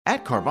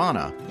At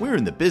Carvana, we're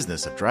in the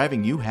business of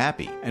driving you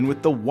happy. And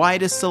with the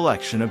widest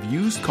selection of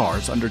used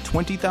cars under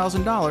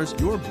 $20,000,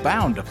 you're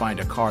bound to find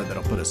a car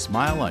that'll put a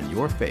smile on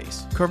your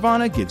face.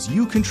 Carvana gives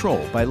you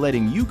control by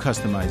letting you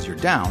customize your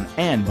down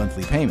and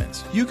monthly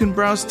payments. You can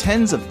browse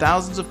tens of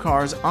thousands of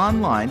cars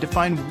online to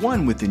find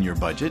one within your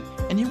budget,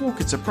 and you won't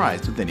get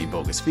surprised with any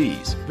bogus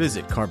fees.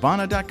 Visit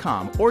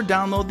Carvana.com or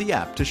download the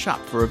app to shop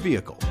for a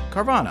vehicle.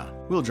 Carvana,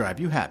 we'll drive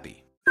you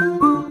happy.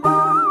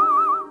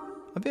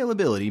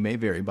 Availability may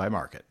vary by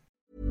market.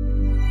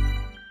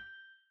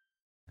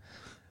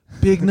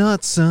 Big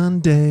nut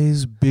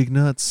Sundays, big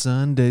nut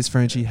Sundays.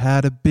 Frenchy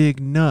had a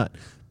big nut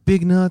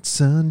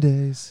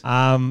Sundays.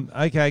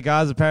 Okay,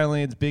 guys.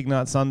 Apparently, it's Big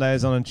Nut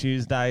Sundays on a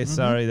Tuesday.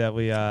 Sorry that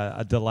we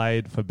are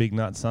delayed for Big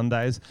Nut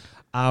Sundays.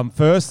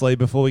 Firstly,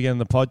 before we get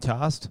into the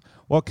podcast,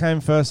 what came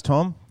first,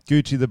 Tom?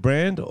 Gucci the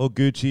brand or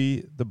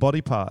Gucci the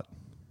body part?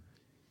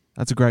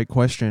 That's a great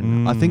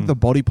question. I think the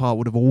body part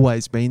would have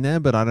always been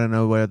there, but I don't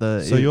know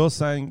whether... So you're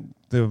saying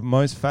the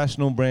most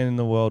fashionable brand in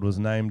the world was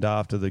named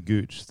after the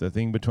gooch, the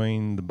thing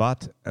between the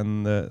butt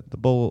and the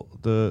ball,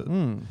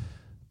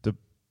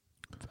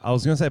 I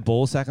was going to say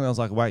ball sack, and I was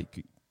like, wait,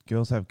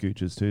 girls have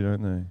gooches too,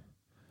 don't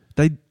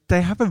they?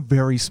 They have a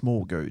very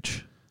small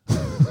gooch.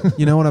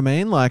 You know what I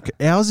mean? Like,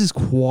 ours is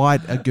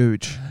quite a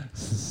gooch.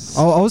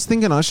 I was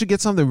thinking I should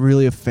get something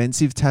really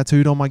offensive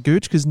tattooed on my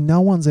gooch because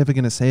no one's ever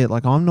going to see it.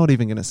 Like, I'm not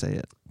even going to see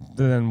it.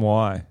 Then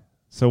why?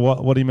 So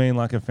what do you mean,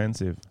 like,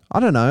 offensive?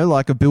 I don't know,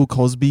 like a Bill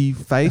Cosby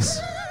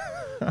face.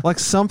 Like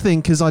something,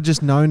 because I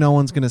just know no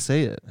one's going to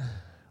see it.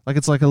 Like,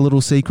 it's like a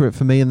little secret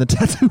for me and the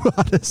tattoo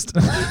artist.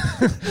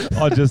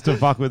 Oh, just to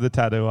fuck with the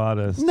tattoo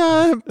artist.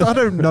 No, I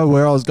don't know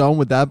where I was going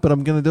with that, but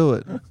I'm going to do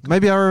it.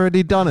 Maybe I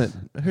already done it.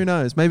 Who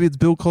knows? Maybe it's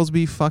Bill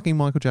Cosby fucking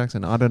Michael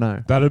Jackson. I don't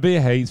know. That'd be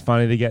heaps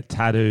funny to get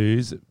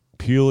tattoos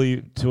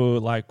purely to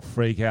like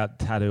freak out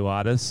tattoo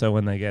artists. So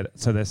when they get it,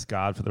 so they're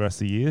scarred for the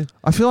rest of the year.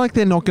 I feel like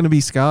they're not going to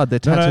be scarred. They're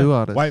tattoo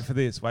artists. Wait for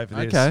this.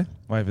 Okay.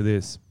 Wait for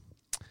this.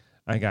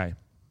 Okay.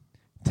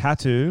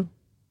 Tattoo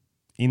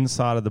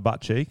inside of the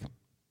butt cheek.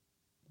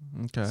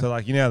 Okay. So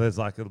like, you know, there's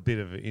like a bit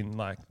of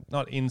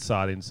not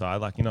inside,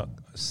 like you're not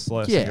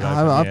slursing it open.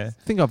 I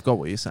think I've got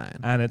what you're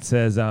saying. And it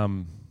says,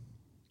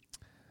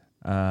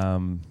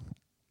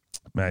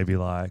 maybe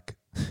like,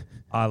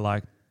 I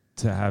like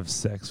to have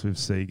sex with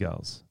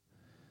seagulls.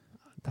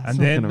 That's and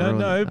then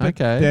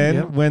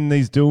then when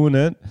he's doing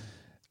it,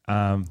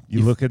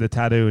 you look at the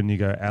tattoo and you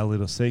go, our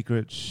little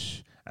secret, shh.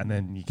 And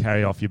then you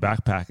carry off your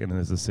backpack and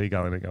there's a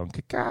seagull in it going,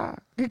 ka-ka,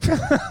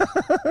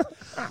 ka-ka.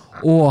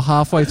 Or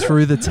halfway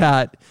through the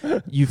tat,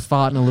 you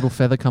fart and a little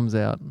feather comes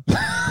out.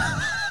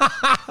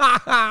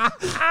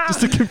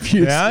 Just to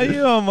confuse. Now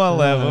you're on my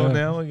level.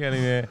 Now we're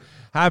getting there.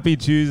 Happy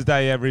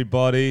Tuesday,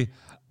 everybody.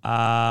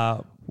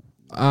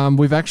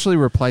 We've actually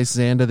replaced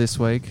Xander this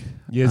week.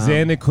 Yeah,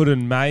 Xander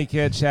couldn't make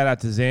it. Shout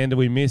out to Xander.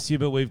 We miss you,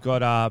 but we've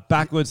got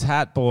Backwards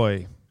Hat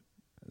Boy,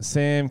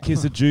 Sam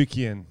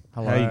Kisajukian.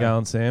 Hello. How you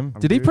going, Sam?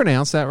 Did he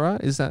pronounce that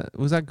right?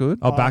 Was that good?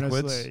 Oh,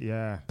 backwards? Honestly,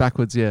 yeah.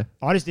 Backwards, yeah.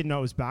 I just didn't know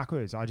it was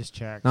backwards. I just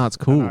checked. No, it's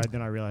cool.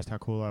 Then I realized how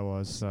cool I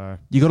was. So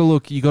You gotta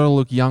look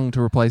young to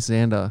replace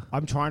Xander.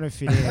 I'm trying to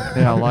fit in.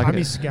 Yeah, I like I'm it.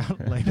 his scout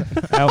leader.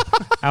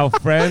 Our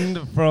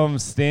friend from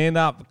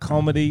stand-up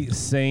comedy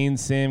scene,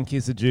 Sam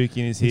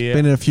Kisajukian, is here.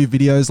 Been in a few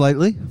videos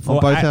lately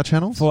for both our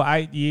channels. For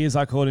 8 years,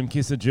 I called him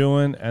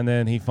Kisajuan, and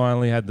then he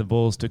finally had the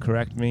balls to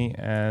correct me,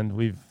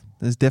 and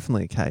There's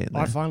definitely a K in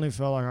there. I finally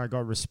felt like I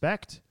got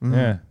respect.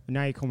 Yeah. And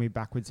now you call me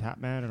Backwards Hat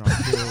Man, and I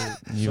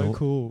feel so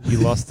cool. You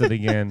lost it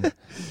again.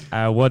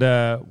 What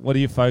are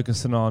you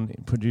focusing on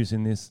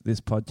producing this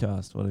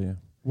podcast?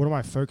 What am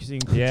I focusing?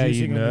 Yeah,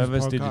 you producing on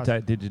nervous? this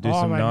podcast? Did you do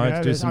some I'm notes?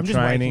 nervous. Do some I'm just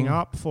training? waking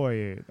up for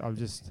you.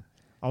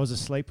 I was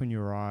asleep when you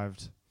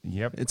arrived.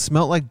 Yep. It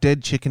smelled like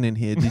dead chicken in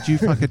here. Did you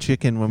fuck a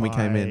chicken when we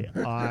came in?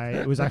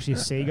 It was actually a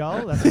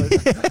seagull.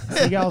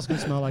 Seagulls can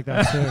smell like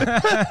that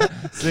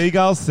too.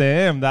 Seagull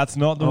Sam. That's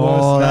not the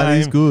worst name. That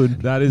is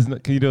good. That is.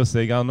 Can you do a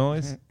seagull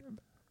noise?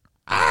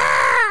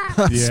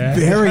 That's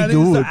very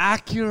good. That is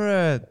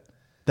accurate.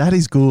 That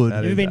is good. You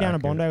ever been down to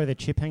Bondi with a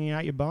chip hanging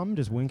out your bum,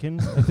 just winking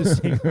at the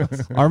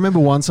seagulls? I remember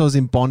once I was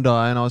in Bondi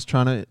and I was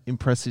trying to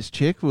impress this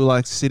chick. We were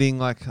like sitting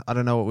like, I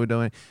don't know what we're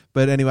doing.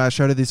 But anyway, I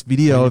showed her this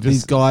video of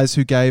these guys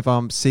who gave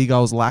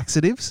seagulls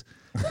laxatives.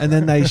 And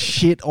then they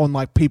shit on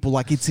like people,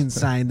 like it's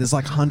insane. There's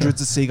like hundreds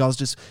of seagulls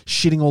just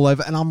shitting all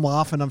over. And I'm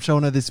laughing. I'm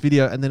showing her this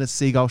video. And then a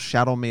seagull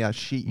shat on me. I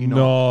shit you not.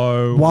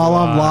 No. While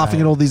I'm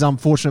laughing at all these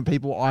unfortunate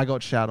people, I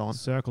got shat on.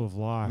 Circle of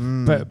life.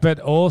 But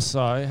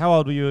also, how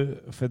old were you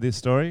for this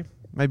story?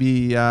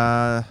 Maybe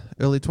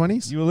early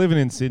 20s. You were living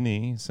in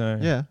Sydney, so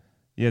yeah,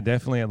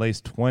 definitely at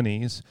least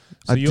 20s.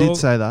 So I did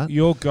say that.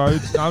 Your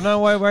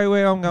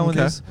wait, I'm going with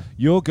this.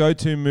 Your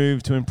go-to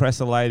move to impress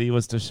a lady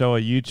was to show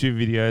her YouTube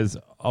videos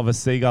of a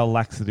seagull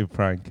laxative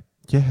prank.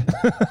 Yeah,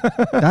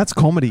 that's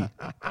comedy.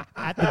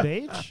 At the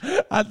beach?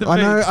 At the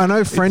beach. I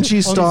know.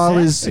 Frenchy's style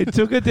is. It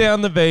took her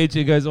down the beach.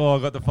 He goes, "Oh, I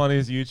got the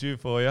funniest YouTube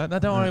for you." No,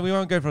 don't worry, we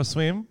won't go for a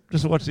swim.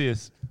 Just watch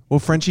this. Well,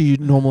 Frenchy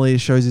normally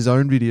shows his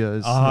own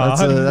videos.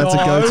 That's a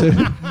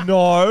go-to.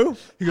 No.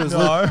 He goes,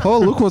 No. oh,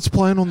 look what's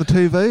playing on the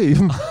TV.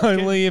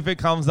 Only if it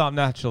comes up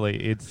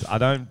naturally. I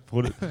don't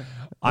put it.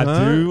 I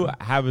do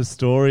have a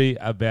story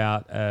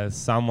about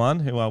someone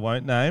who I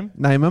won't name.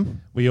 Name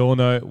him. We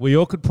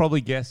all could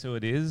probably guess who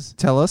it is.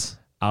 Tell us.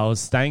 I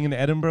was staying in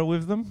Edinburgh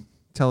with them.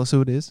 Tell us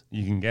who it is.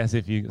 You can guess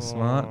if you're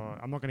smart.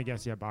 I'm not going to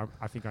guess yet, but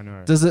I think I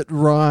know. Does it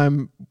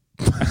rhyme?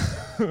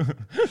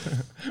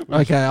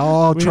 Okay,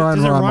 I'll try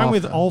and does it rhyme rhyme off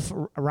with that. Ulf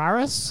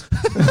Raris?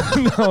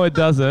 No, it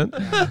doesn't.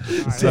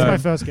 That's my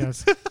first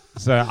guess.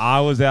 So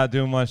I was out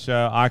doing my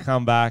show. I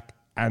come back,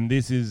 and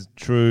this is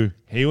true.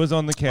 He was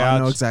on the couch. I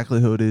know exactly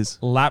who it is.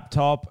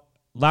 Laptop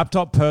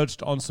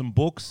perched on some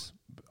books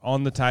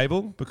on the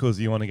table because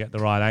you want to get the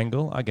right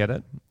angle. I get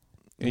it.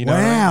 You know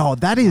what I mean? Wow,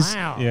 that is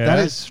Yeah. that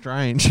is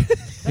strange.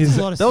 That's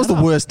a lot of That was the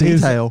setup. worst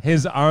detail.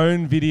 His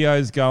own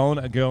videos going,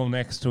 a girl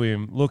next to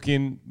him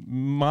looking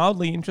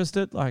mildly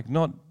interested, like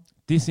not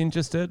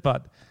disinterested,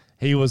 but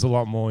he was a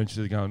lot more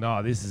interested going,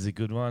 oh, this is a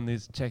good one.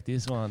 Check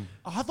this one.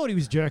 Oh, I thought he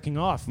was jerking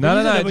off.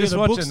 No, just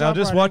watch it. No,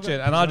 just watch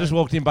it. And I just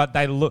walked in, but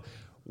they look.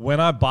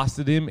 When I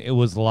busted him, it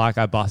was like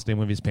I busted him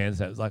with his pants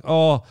down. It was like,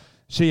 oh,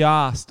 she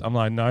asked. I'm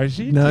like, no,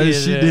 she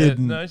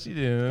didn't. No, she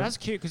didn't. That's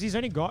cute because he's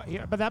only got.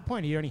 By that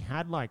point, he only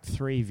had like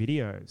 3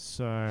 videos.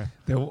 So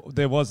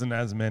There wasn't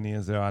as many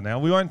as there are now.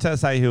 We won't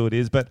say who it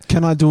is, but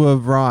Can I do a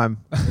rhyme?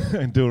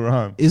 do a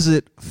rhyme. Is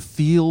it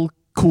Feel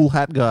Cool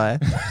Hat Guy?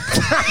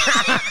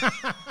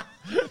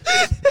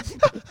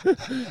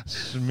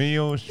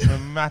 Shmeal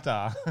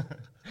Shmata.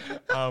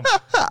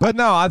 But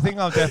no, I think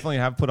I definitely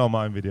have put on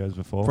my own videos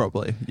before.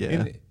 Probably,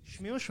 yeah.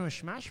 Shmeal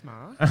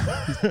Shmashma.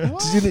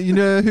 You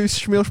know who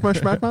Shmeal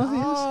Shmash Magma is?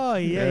 Oh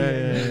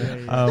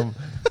yeah.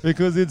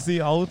 Because it's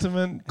the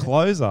ultimate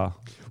closer.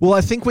 Well,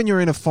 I think when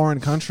you're in a foreign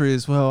country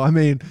as well, I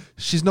mean,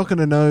 she's not going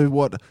to know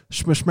what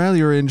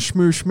Shmashmalia in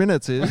Shmoosh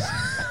Minutes is.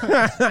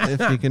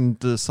 If you can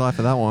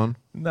decipher that one.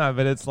 No,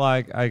 but it's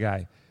like,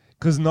 okay.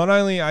 Because not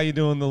only are you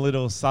doing the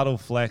little subtle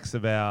flex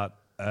about,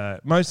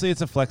 mostly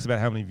it's a flex about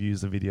how many views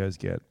the videos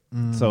get.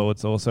 So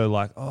it's also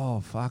like,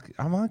 oh, fuck,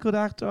 am I a good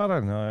actor? I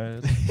don't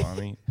know. It's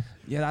funny.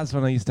 Yeah, that's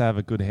when I used to have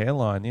a good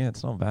hairline. Yeah,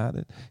 it's not bad.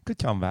 It could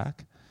come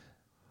back.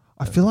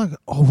 I feel like,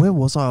 where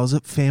was I? I was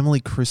at family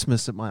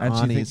Christmas at my And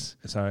she auntie's.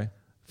 Sorry.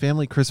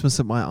 Family Christmas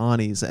at my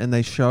auntie's, and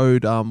they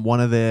showed one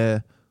of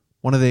their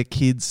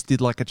kids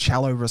did like a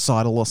cello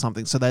recital or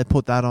something. So they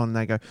put that on and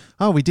they go,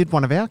 oh, we did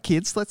one of our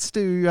kids. Let's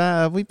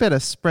do, we better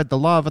spread the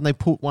love. And they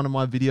put one of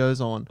my videos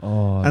on.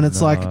 Oh, and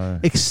it's no. like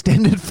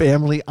extended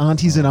family,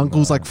 aunties and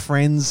uncles, like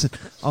friends.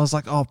 I was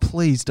like, oh,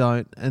 please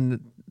don't.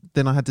 And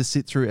then I had to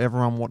sit through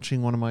everyone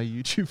watching one of my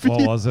YouTube videos.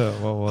 What was it?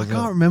 What was I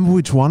can't remember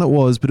which one it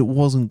was, but it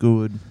wasn't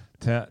good.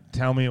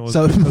 Tell me it was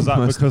So-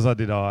 because I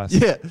did ice.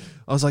 Yeah.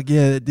 I was like,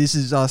 yeah, this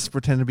is us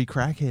pretending to be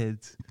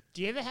crackheads.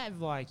 Do you ever have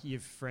like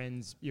your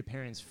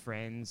parents'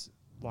 friends,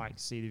 like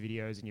see the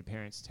videos and your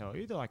parents tell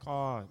you? They're like,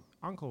 oh,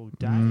 Uncle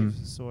Dave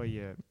saw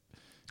your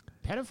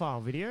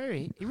pedophile video.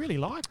 He really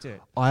liked it.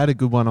 I had a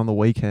good one on the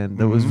weekend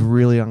that was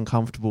really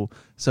uncomfortable.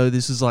 So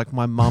this is like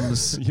my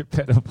mum's Your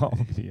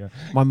pedophile video.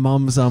 my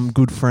mum's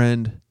good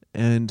friend,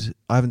 and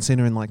I haven't seen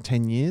her in like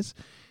 10 years.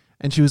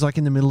 And she was like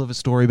in the middle of a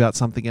story about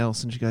something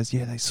else, and she goes,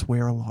 yeah, they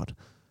swear a lot.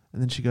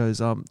 And then she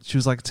goes, she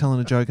was like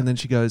telling a joke, and then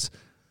she goes,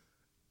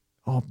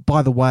 oh,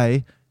 by the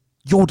way,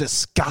 you're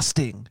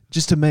disgusting,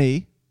 just to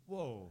me.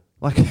 Whoa.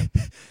 Like,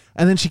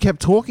 and then she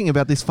kept talking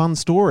about this fun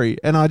story,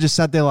 and I just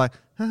sat there like,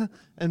 huh.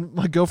 And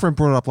my girlfriend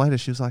brought it up later.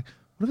 She was like,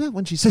 what about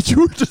when she said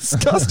you were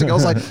disgusting? I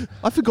was like,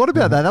 I forgot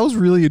about that. That was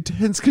really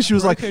intense because she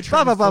was like,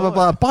 blah, blah, blah, blah,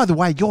 blah. By the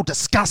way, you're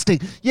disgusting.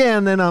 Yeah,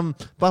 and then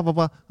blah, blah,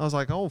 blah. I was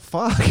like, oh,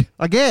 fuck,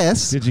 I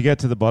guess. Did you get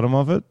to the bottom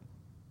of it?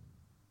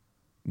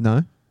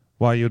 No.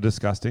 Why you're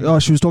disgusting? Oh,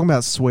 she was talking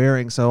about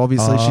swearing, so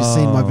obviously she's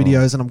seen my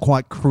videos and I'm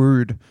quite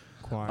crude.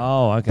 Quite.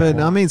 Oh, okay. But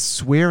I mean,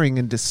 swearing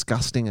and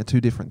disgusting are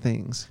two different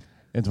things.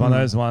 It's one of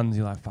those ones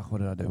you're like, fuck,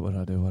 what did I do? What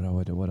did I do? What did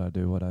I do? What did I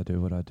do? What did I do?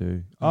 What did I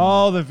do?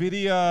 Oh, the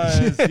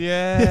videos.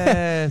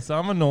 Yes.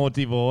 I'm a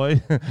naughty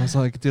boy. I was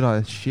like, did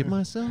I shit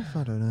myself?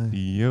 I don't know.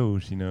 Yo,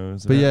 she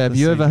knows. But about yeah, have the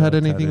you ever had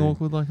seagull anything tattoo.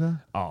 awkward like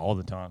that? Oh, all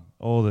the time.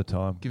 All the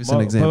time. Give us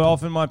an example. But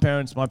often my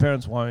parents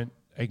won't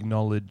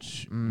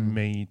acknowledge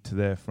me to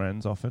their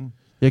friends often.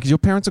 Yeah, because your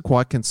parents are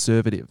quite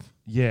conservative.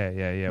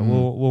 Yeah.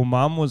 Well,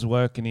 mum was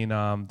working in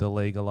the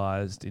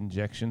legalized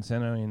injection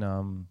center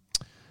in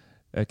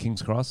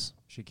King's Cross.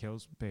 She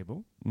kills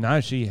people.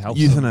 No, she helps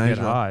Euthanasia.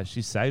 them get high.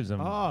 She saves them.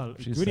 Oh,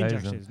 She good saves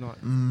injections, not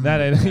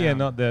Yeah,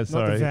 not there. not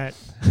Sorry. the vet.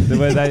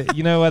 Where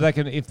they, where they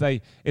can, it's one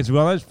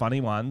of those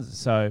funny ones.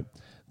 So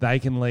they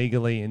can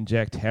legally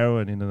inject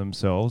heroin into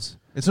themselves.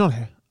 It's not.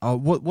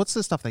 What's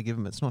the stuff they give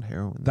them? It's not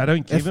heroin. They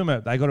don't give them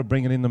it. They got to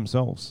bring it in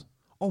themselves.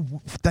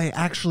 Oh, they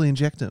actually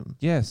inject them.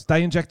 Yes,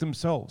 they inject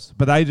themselves,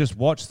 but they just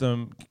watch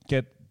them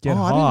get high. I didn't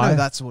know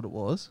that's what it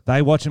was.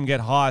 They watch them get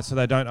high so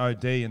they don't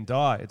OD and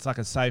die. It's like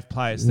a safe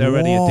place. They're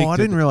already Whoa, addicted. I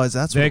didn't realize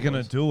that's They're what it going to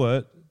was. do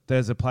it.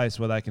 There's a place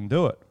where they can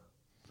do it.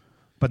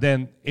 But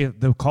then if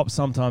the cops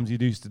sometimes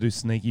used to do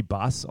sneaky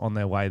busts on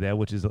their way there,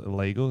 which is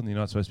illegal. And you're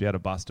not supposed to be able to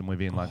bust them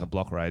within like a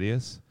block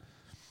radius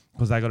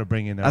because they got to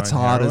bring in their That's own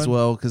hard heroin. as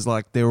well because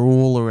like they're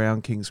all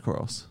around King's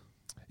Cross.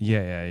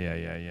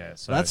 Yeah.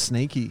 So That's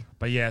sneaky.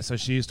 But yeah, so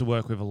she used to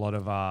work with a lot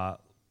of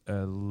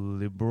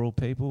liberal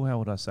people. How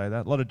would I say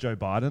that? A lot of Joe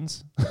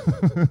Bidens.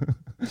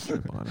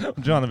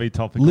 I'm trying to be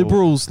topical.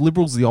 Liberals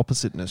the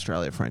opposite in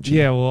Australia, Frenchy.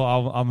 Yeah,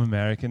 well, I'm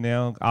American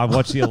now. I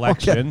watched the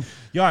election. Okay.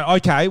 Yeah,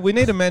 okay. We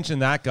need to mention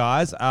that,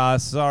 guys.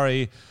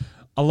 Sorry,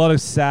 a lot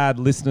of sad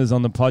listeners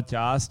on the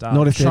podcast.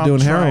 Not if they're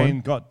doing heroin.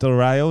 Train got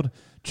derailed.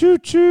 Choo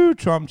choo.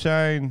 Trump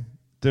train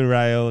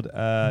derailed.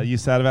 You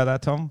sad about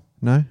that, Tom?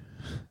 No?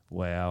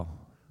 Wow.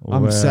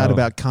 I'm sad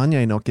about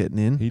Kanye not getting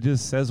in. He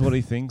just says what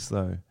he thinks,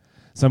 though.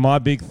 So my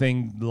big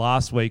thing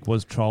last week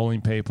was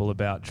trolling people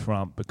about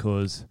Trump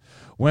because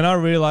when I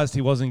realized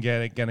he wasn't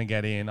going to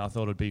get in, I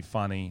thought it'd be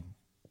funny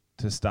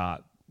to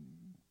start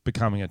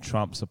becoming a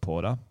Trump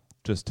supporter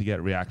just to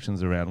get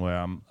reactions around where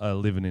I'm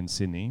living in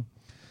Sydney.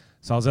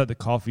 So I was at the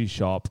coffee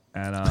shop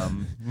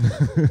and...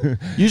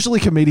 Usually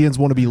comedians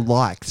want to be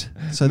liked,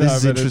 so this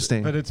is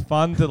interesting. But it's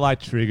fun to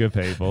like trigger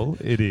people.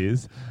 It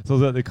is. So I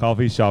was at the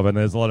coffee shop and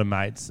there's a lot of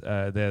mates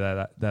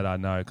there that I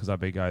know because I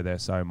go there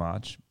so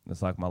much.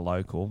 It's like my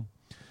local.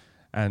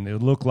 And it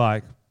looked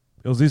like...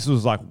 This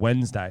was like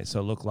Wednesday, so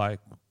it looked like...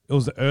 It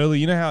was early.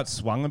 You know how it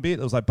swung a bit?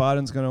 It was like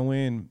Biden's going to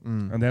win.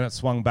 And then it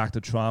swung back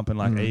to Trump and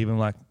like even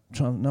like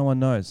Trump, no one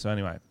knows. So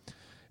anyway,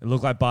 it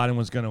looked like Biden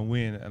was going to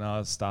win and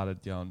I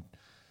started going...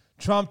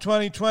 Trump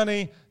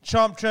 2020,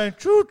 Trump train,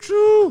 choo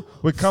choo.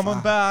 We're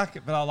coming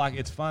back, but I like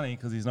it's funny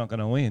because he's not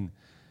going to win.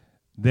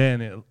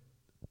 Then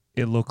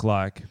it looked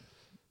like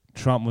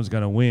Trump was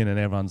going to win, and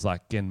everyone's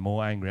like getting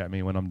more angry at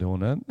me when I'm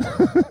doing it.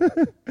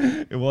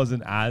 It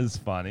wasn't as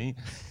funny,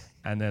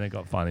 and then it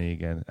got funny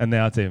again, and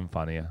now it's even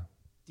funnier.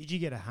 Did you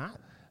get a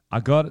hat?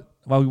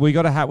 We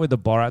got a hat with the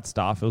Borat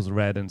stuff. It was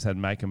red and said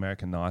 "Make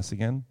America Nice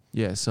Again."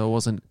 Yeah, so it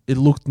wasn't... It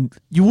looked...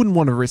 You wouldn't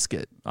want to risk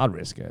it. I'd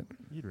risk it.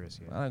 You'd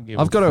risk it. I don't give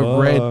I've got fuck.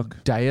 a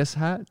red Deus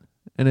hat,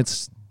 and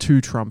it's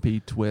too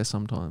Trumpy to wear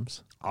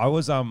sometimes. I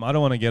don't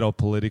want to get all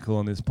political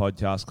on this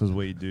podcast because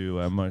we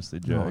do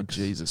mostly jokes. Oh,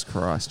 Jesus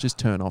Christ. Just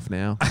turn off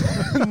now.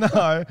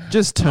 No.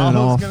 Just turn I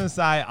off. was going to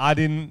say I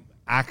didn't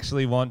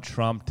actually want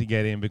Trump to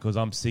get in because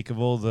I'm sick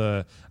of all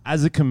the...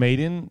 As a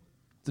comedian,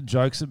 the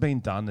jokes have been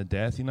done to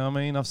death, you know what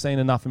I mean? I've seen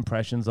enough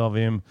impressions of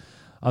him.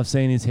 I've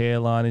seen his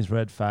hairline, his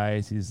red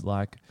face. He's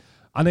like...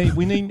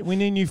 We need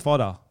new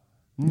fodder.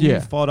 New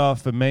fodder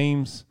for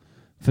memes,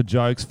 for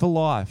jokes, for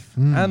life.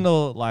 And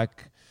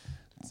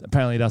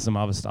apparently he does some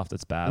other stuff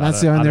that's bad. And that's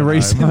the only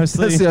reason.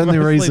 Mostly, that's the only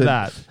mostly reason.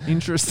 that.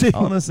 Interesting.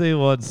 I want to see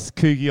what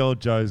kooky old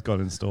Joe's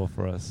got in store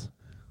for us.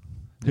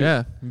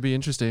 Yeah, it'd be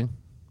interesting.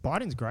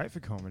 Biden's great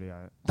for comedy.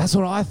 That's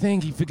what I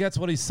think. He forgets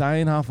what he's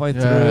saying halfway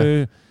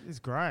through. It's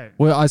great.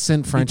 Well, I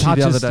sent Frenchy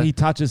the other day. He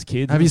touches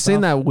kids. Have you seen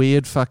that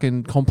weird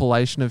fucking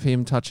compilation of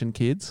him touching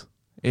kids?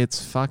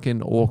 It's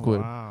fucking awkward.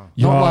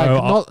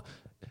 Wow.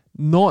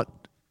 Not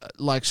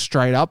like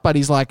straight up, but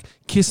he's like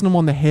kissing them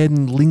on the head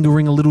and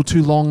lingering a little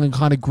too long and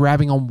kind of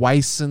grabbing on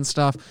waists and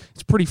stuff.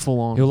 It's pretty full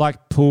on. He'll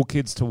like pull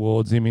kids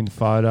towards him in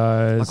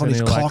photos. Like on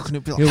his cock,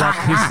 and he'll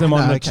like kiss them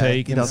on the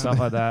cheek and doesn't. stuff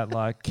like that.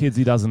 Like kids,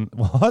 he doesn't.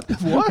 What?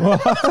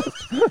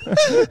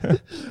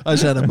 I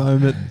just had a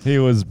moment. He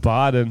was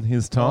Biden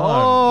his time.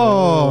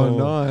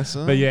 Oh, nice.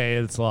 Huh? But yeah,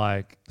 it's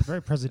like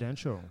Very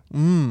presidential.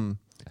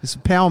 It's a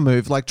power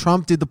move. Like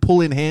Trump did the pull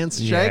in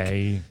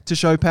handshake to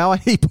show power.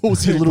 He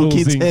pulls his little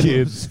kid's head.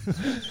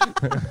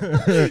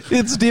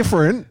 It's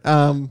different.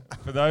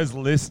 For those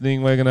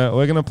listening, we're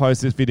gonna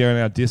post this video in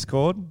our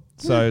Discord.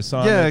 So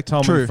sign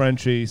Tom and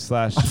Frenchy /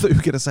 I thought you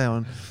were going to say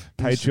on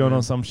Patreon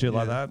or some shit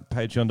like that.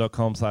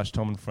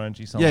 Patreon.com/Tom and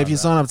Frenchy. If you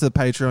sign up to the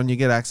Patreon, you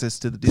get access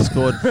to the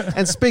Discord.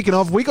 And speaking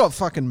of, we got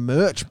fucking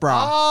merch,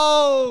 bruh.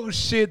 Oh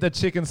shit! The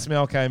chicken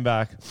smell came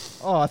back.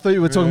 Oh, I thought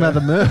you were talking about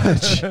the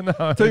merch. No,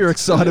 I thought you were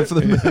excited for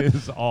the merch. It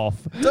is off.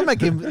 Don't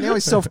make him. Now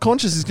he's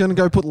self-conscious. He's going to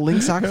go put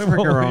Lynx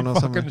Africa on or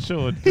something. Fucking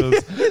should,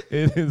 because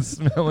it is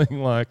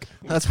smelling like.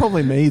 That's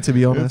probably me, to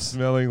be It's honest.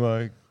 smelling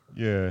like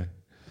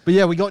But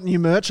yeah, we got new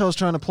merch. I was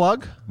trying to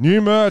plug.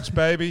 New merch,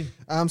 baby.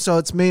 So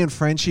it's me and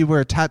Frenchy.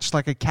 We're attached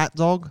like a cat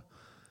dog,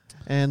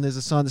 and there's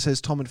a sign that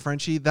says Tom and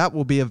Frenchy. That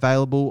will be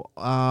available.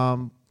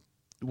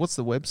 What's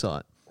the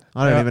website?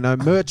 I don't even know.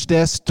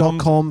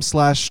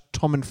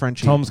 Merchdesk.com/Tom and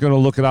Frenchy. Tom's going to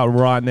look it up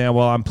right now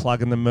while I'm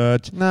plugging the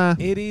merch. Nah.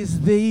 It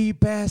is the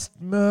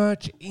best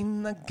merch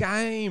in the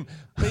game.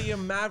 Be a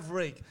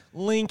maverick.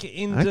 Link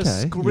in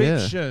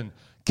description.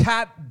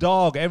 Cat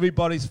Dog,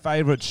 everybody's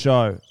favorite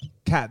show.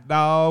 Cat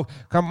Dog,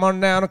 come on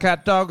down,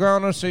 Cat Dog,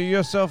 gonna see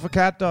yourself a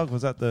cat dog.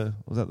 Was that the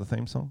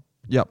theme song?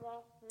 Yep.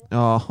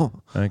 Oh,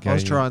 Okay. I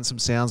was trying some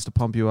sounds to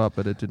pump you up,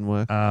 but it didn't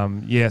work.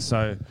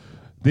 So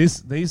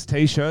these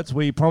T-shirts,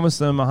 we promised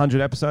them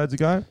 100 episodes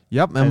ago.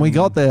 Yep, and we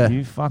got there.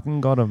 You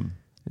fucking got them.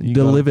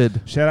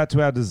 Delivered. Shout out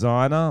to our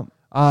designer.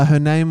 Her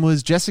name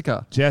was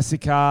Jessica.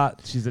 Jessica,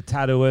 she's a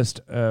tattooist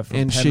from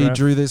And Penrith, she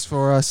drew this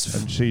for us.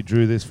 And she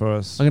drew this for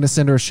us. I'm going to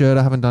send her a shirt.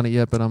 I haven't done it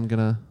yet, but I'm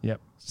going to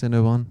send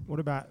her one. What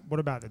about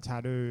the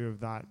tattoo of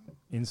that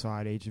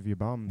inside each of your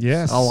bums?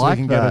 Yes, I like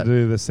we can that. get her to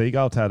do the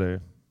seagull tattoo.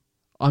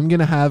 I'm going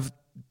to have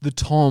the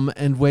Tom,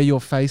 and where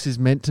your face is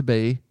meant to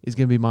be is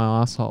going to be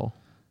my asshole.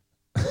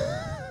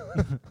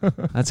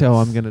 That's how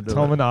I'm going to do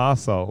Tom it. and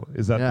arsehole.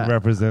 Is that the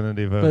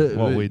representative of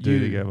what we do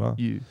together?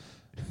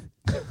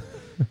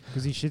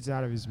 Because he shits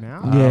out of his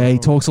mouth? Yeah, he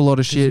talks a lot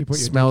of shit, put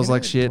your smells dick in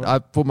like it? shit. Or- I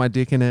put my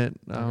dick in it.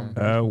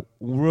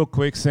 Real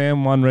quick,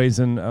 Sam, one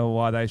reason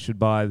why they should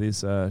buy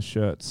these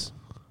shirts.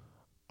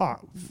 Oh,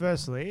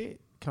 firstly,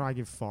 can I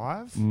give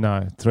 5?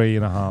 No,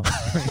 3.5.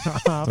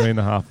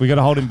 3.5. We got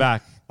to hold him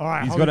back. All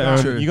right, He's hold got to it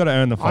back. earn. You got to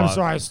earn the 5. I'm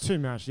sorry, it's too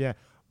much. Yeah.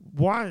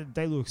 One,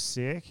 they look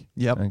sick.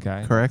 Yep.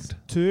 Okay. Correct.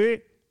 2,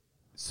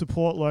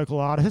 support local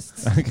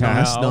artists. Okay.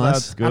 Nice, oh, nice.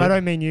 That's good. And I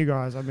don't mean you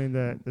guys. I mean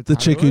the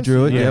chick who tattooist.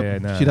 drew it. Yeah,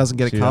 Yep. no, She doesn't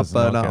get a cup, does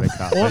but not get a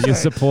cup. Also- You're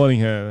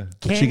supporting her.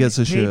 Can She gets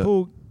a shirt.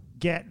 people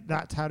get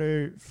that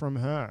tattoo from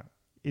her?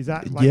 Is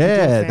that like Yeah, could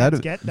your fans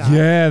that'd- get that?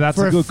 Yeah, that's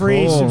for a good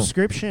free call.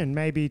 subscription,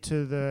 maybe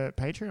to the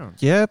Patreon.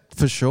 Yeah,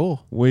 for sure.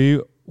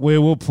 We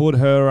will put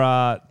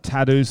her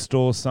tattoo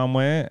store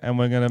somewhere, and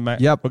we're gonna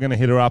Yep. we're gonna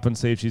hit her up and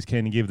see if she's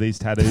keen to give these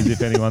tattoos.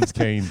 If anyone's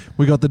keen,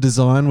 We got the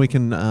design. We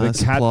can the cat,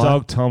 supply.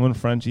 dog, Tom, and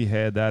Frenchy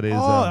hair. That is.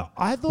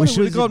 I thought we it should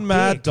was have got a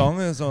mad dick.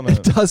 dongers on It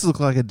it. does look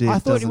like a dick. I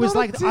thought it doesn't was Not a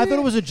like I thought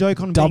it was a joke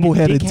on being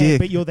Double-headed a dickhead, dick.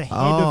 but you're the head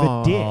Oh.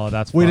 of a dick. Oh,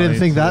 that's We didn't funny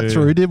think that too.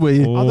 through, did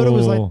we? I thought it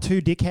was Ooh. like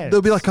 2 dickheads.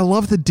 They'll be like, I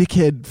love the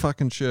dickhead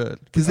fucking shirt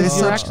because they're Because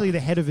you're such. actually the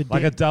head of a dick.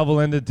 like a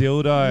double-ended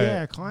dildo.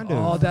 Yeah, kind of.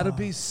 Oh, that'd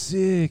be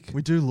sick.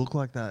 We do look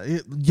like that.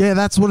 Yeah,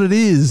 that's what it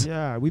is.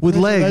 Yeah, we With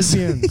pressure legs.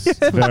 lesbians.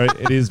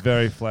 It is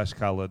very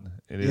flesh-colored.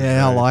 It is.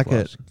 Yeah, I very like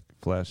it.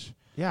 Flesh.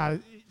 Yeah,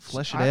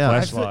 Flesh it out.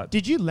 Flashlight.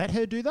 Did you let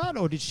her do that,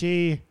 or did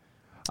she?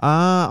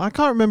 I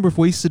can't remember if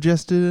we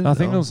suggested it. I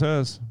think or- it was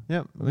hers.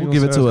 Yep, I think we'll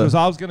give it to her. because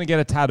I was gonna get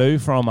a tattoo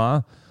from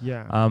her.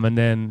 Yeah. And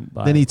then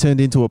like, Then he turned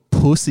into a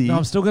pussy. No,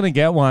 I'm still gonna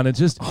get one. It's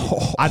just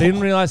I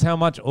didn't realize how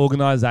much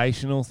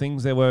organizational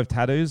things there were of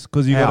tattoos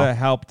because you How? got to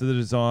help the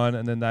design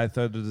and then they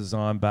throw the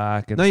design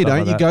back. And No, you stuff don't.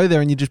 like You that. go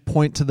there and you just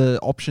point to the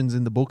options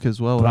in the book as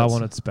well. But I That's-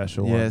 wanted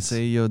special Yeah, ones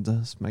see, you're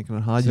just making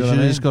it hard. See You what I should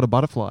have mean? just got a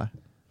butterfly.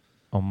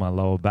 on my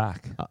lower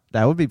back.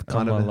 That would be On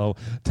kind my of. lower.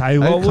 Tell you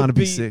That what would kind would of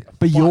be sick.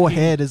 But your fucking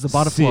head is the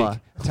butterfly.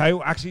 sick. Tell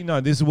you, actually,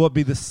 no. This would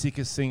be the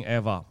sickest thing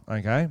ever.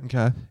 Okay,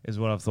 Okay. is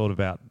what I've thought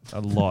about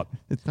a lot.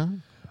 It's not.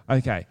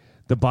 Okay,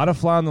 the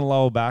butterfly on the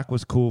lower back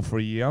was cool for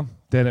a year.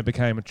 Then it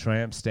became a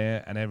tramp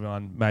stamp, and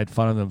everyone made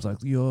fun of them. It's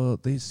like, yo,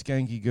 these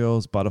skanky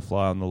girls,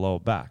 butterfly on the lower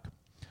back.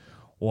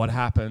 What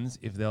happens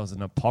if there was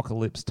an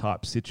apocalypse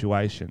type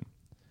situation?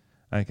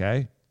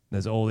 Okay,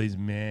 there's all these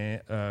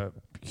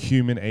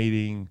human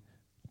eating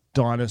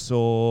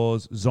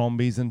dinosaurs,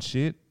 zombies, and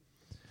shit.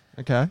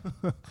 Okay.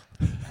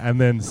 And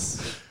then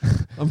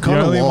I'm the kind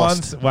of only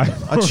lost. ones,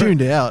 wait, I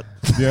tuned out.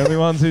 the only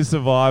ones who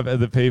survive are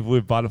the people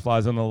with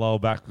butterflies on the lower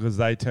back because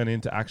they turn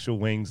into actual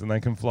wings and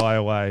they can fly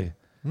away.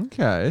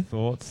 Okay.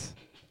 Thoughts?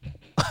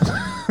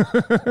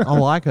 I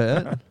like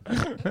it.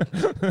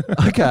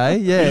 Okay.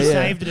 Yeah. You Yeah.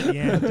 saved it at the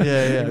end.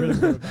 Yeah, You really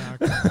got it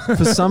back.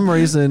 For some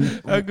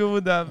reason, How good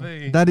would that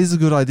be? that is a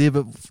good idea,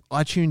 but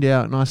I tuned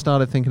out and I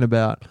started thinking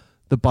about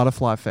the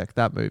Butterfly Effect,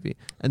 that movie.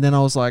 And then I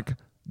was like,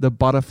 the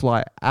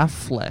Butterfly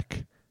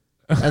Affleck.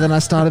 And then I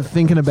started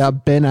thinking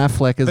about Ben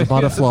Affleck as a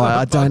butterfly.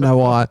 I don't know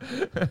why.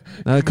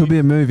 No, it could be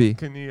a movie.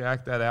 Can you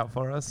act that out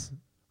for us?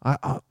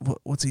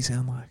 What's he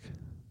sound like?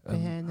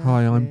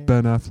 Hi, I'm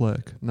Ben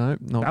Affleck. No,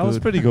 not That good. was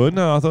pretty good.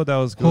 No, I thought that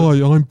was good.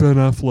 Hi, I'm Ben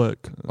Affleck.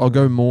 I'll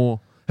go more.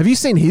 Have you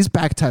seen his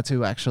back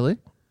tattoo, actually?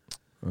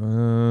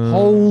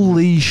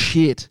 Holy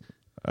shit.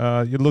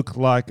 You look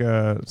like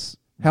a...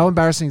 How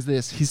embarrassing is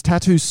this? His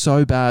tattoo's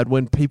so bad,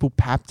 when people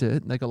papped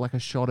it, they got like a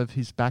shot of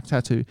his back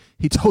tattoo.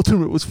 He told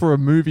them it was for a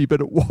movie,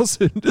 but it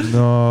wasn't.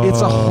 No.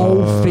 It's a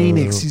whole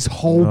phoenix, his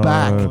whole No.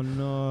 back. Oh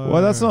no.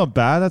 Well, that's not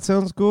bad. That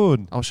sounds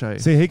good. I'll show you.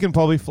 See, he can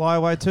probably fly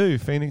away too.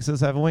 Phoenixes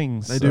have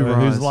wings. They do so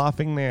rise. Who's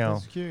laughing now?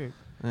 That's cute.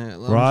 Yeah, I'm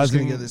just Rising-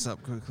 going to get this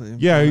up quickly.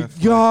 Yo,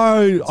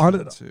 yo. I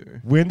don't, Tattoo.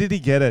 when did he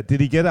get it?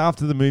 Did he get it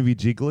after the movie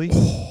Jiggly?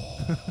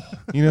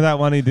 You know that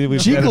one he did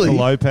with Jiggly? Jennifer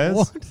Lopez?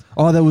 What?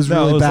 Oh, that was No,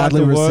 really it was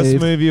badly like the worst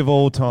received. movie of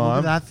all Look at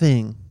time. that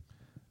thing.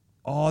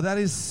 Oh, that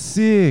is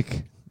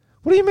sick.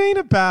 What do you mean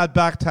a bad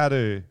back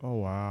tattoo? Oh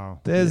wow.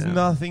 There's Yeah.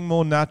 nothing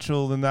more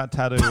natural than that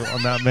tattoo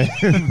on that man.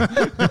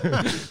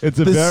 It's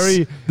a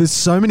very... There's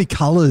so many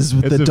colours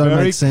It's that a don't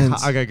very make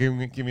sense. Okay, give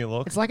me a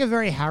look. It's like a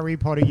very Harry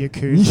Potter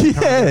Yakuza.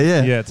 Yeah,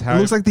 yeah. Yeah, it's It Harry-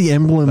 looks like the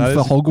emblem That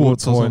for is a good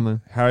Hogwarts or point.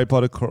 something. Harry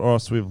Potter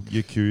cross with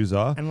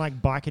Yakuza. And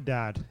like Biker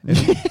Dad.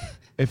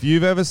 If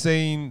you've ever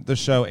seen the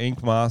show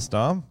Ink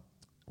Master,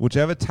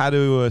 whichever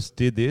tattooist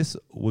did this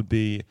would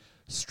be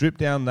stripped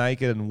down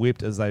naked and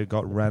whipped as they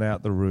got ran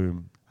out the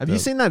room. Have you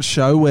seen that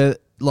show where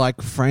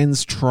like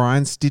friends try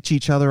and stitch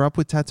each other up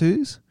with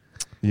tattoos?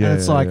 And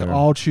it's like,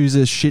 I'll choose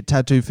a shit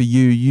tattoo for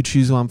you. You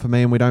choose one for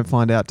me, and we don't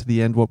find out to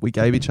the end what we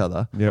gave each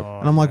other. Yep.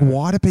 And I'm like,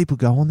 why do people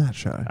go on that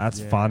show? That's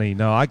funny.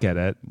 No, I get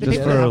it. The Just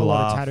people for that a have a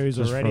lot laugh. of tattoos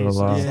Just already. for a So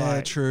laugh. it's Yeah,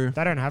 like, true.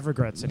 They don't have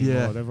regrets anymore.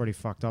 Yeah. They've already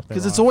fucked up their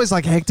Because it's life. always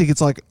like hectic.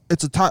 It's like,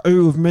 it's a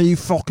tattoo of me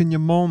fucking your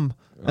mom.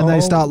 And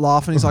they start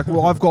laughing. He's like,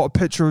 well, I've got a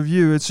picture of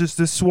you. It's just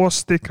this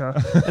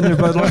swastika. And they're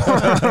both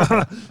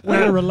like,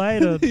 We're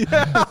related.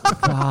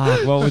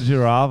 Fuck, what would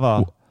you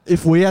rather?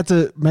 if we had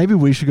to, maybe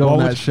we should go on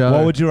that show.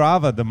 What would you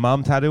rather, the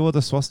mum tattoo or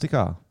the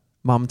swastika?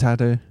 Mum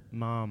tattoo.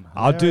 Mom.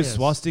 I'll do hilarious.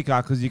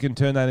 swastika because you can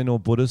turn that into a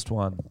Buddhist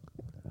one.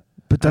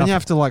 But don't you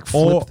have to like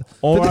flip?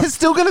 or but they're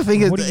still going to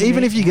think What it, do you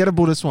even mean? if you get a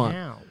Buddhist one.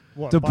 How?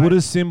 What, The by-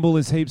 Buddhist symbol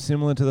is heaps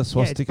similar to the Yeah, it's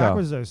swastika.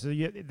 backwards though, so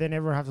they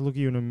never have to look at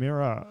you in a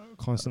mirror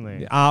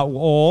constantly.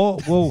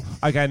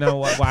 Okay, no,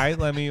 wait,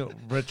 let me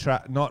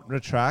not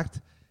retract.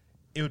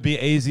 It would be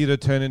easier to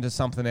turn into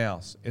something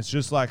else. It's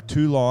just like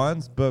two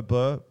lines, But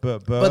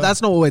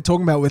that's not what we're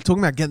talking about. We're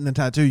talking about getting the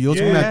tattoo. You're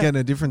talking about getting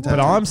a different tattoo.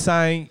 But I'm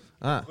saying,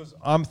 Ah. because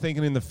I'm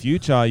thinking in the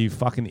future, you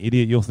fucking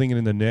idiot. You're thinking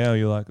in the now.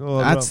 You're like, oh,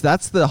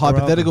 That's the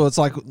hypothetical. It's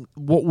like,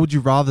 what would you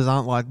rather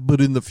aren't like,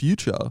 but in the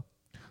future.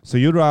 So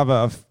you'd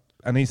rather,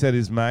 and he said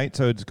his mate,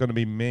 so it's going to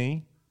be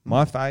me,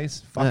 my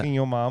face, fucking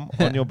your mum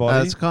on your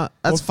body.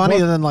 That's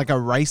funnier than like a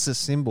racist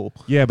symbol.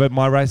 Yeah, but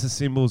my racist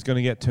symbol is going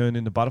to get turned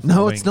into butterfly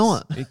No, wings. it's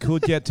not. It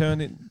could get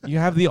turned in. You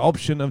have the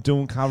option of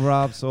doing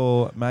cover-ups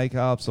or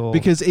makeups or...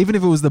 Because even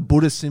if it was the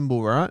Buddhist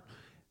symbol, right?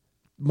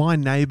 My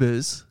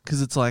neighbors,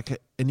 because it's like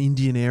an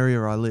Indian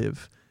area I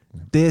live,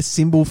 their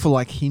symbol for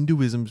like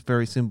Hinduism is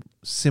very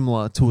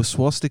similar to a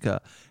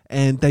swastika.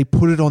 And they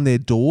put it on their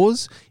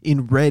doors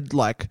in red,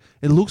 like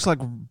it looks like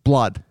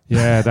blood.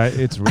 Yeah,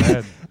 it's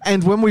red.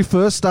 And when we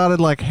first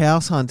started like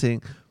house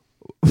hunting,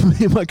 me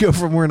and my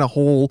girlfriend were in a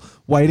hall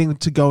waiting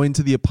to go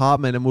into the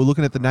apartment, and we were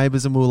looking at the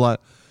neighbors, and we were like,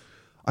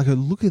 I go,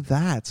 look at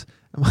that.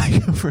 And my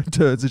girlfriend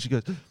turns and she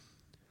goes,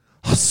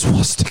 a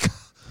swastika.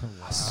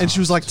 And she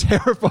was like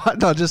terrified.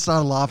 And I just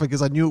started laughing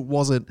because I knew it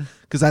wasn't,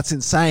 because that's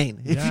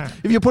insane.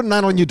 If you're putting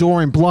that on your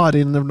door in blood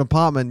in an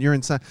apartment, you're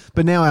insane.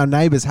 But now our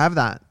neighbors have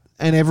that.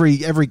 And every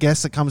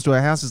guest that comes to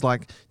our house is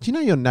like, do you know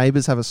your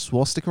neighbors have a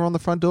swastika on the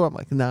front door? I'm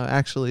like, no,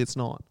 actually it's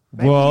not.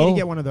 Maybe you need to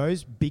get one of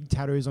those big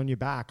tattoos on your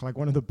back, like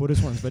one of the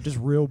Buddhist ones, but just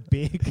real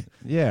big.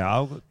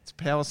 Yeah. It's a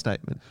power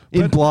statement.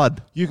 In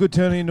blood. You could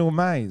turn it into a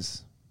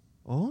maze.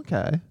 Oh,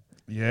 okay.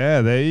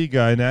 Yeah, there you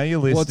go. Now you're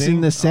listening. What's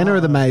in the center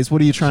of the maze?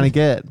 What are you trying to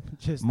get?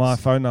 Just My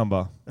phone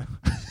number.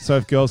 So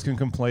if girls can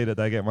complete it,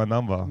 they get my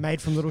number.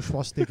 made from little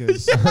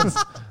swastikas.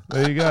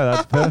 There you go.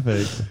 That's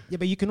perfect. Yeah,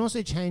 but you can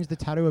also change the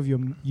tattoo of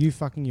you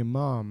fucking your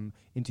mum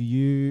into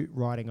you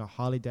riding a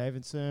Harley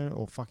Davidson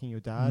or fucking your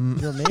dad. You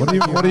know what I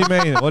mean? What do you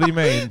mean? What do you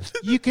mean?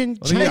 You can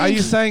What do you- change. are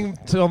you saying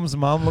Tom's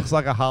mum looks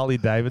like a Harley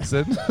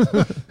Davidson?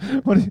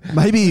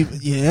 Maybe,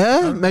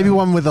 yeah. Maybe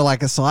one with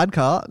like a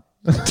sidecar.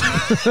 You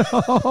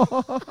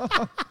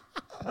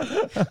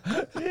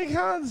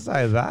can't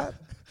say that.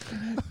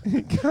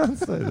 You can't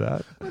say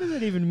that. What does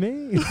that even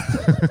mean?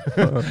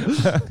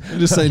 I'm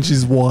just saying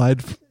she's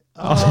wide.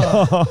 I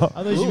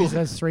thought you meant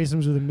that's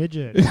threesomes with a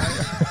midget.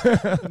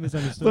 I I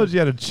misunderstood. thought you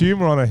had a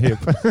tumor on her hip.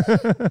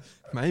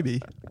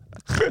 Maybe.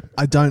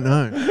 I don't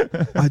know.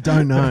 I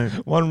don't know.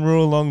 One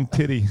real long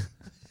titty.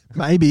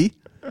 Maybe.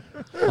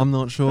 I'm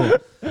not sure.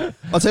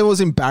 I'll tell you what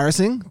was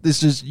embarrassing. This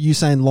just you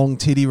saying long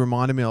titty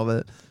reminded me of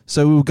it.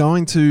 So we were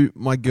going to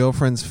my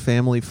girlfriend's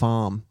family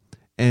farm,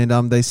 and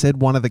they said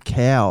one of the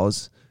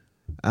cows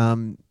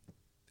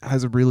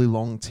has a really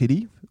long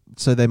titty,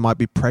 so they might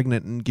be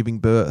pregnant and giving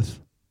birth.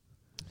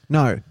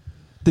 No,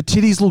 the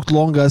titties looked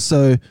longer,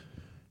 so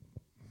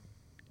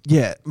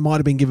yeah, might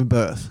have been giving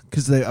birth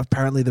because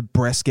apparently the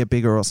breasts get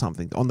bigger or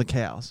something on the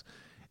cows.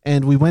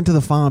 And we went to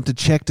the farm to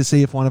check to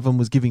see if one of them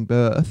was giving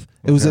birth.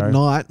 It was at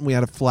night, and we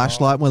had a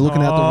flashlight, and we're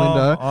looking out the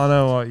window. I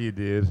know what you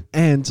did.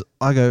 And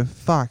I go,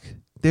 fuck,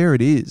 there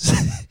it is.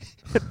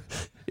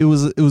 It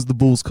was the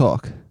bull's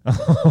cock.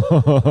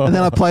 And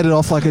then I played it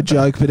off like a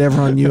joke, but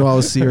everyone knew I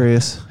was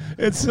serious.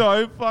 It's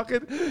so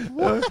fucking...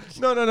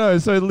 No.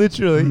 So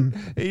literally,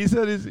 he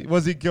said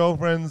was his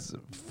girlfriend's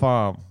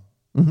farm.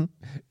 Mm-hmm.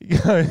 He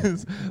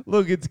goes,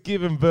 look, it's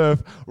giving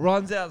birth.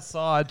 Runs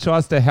outside,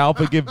 tries to help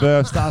her give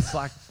birth. Starts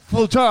like,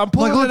 I'm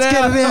pulling Like, let's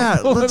get it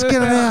out. Let's get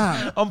it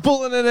out. I'm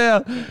pulling it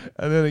out. And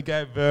then it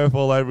gave birth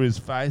all over his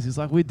face. He's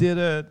like, we did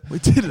it. We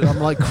did it. I'm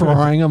like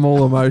crying. I'm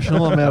all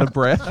emotional. I'm out of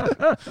breath.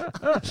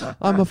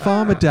 I'm a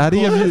farmer, daddy.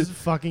 Paul is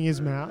fucking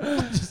his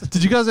mouth.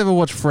 Did you guys ever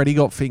watch Freddy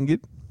Got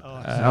Fingered?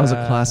 Oh, That was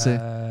a classic.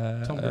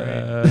 Tom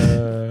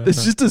Green.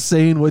 There's just a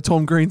scene where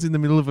Tom Green's in the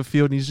middle of a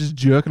field and he's just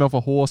jerking off a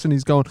horse and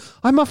he's going,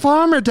 I'm a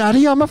farmer,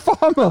 daddy, I'm a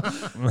farmer.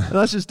 And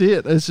that's just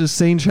it. It's just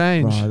scene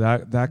change.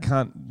 Bro, that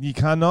can't... You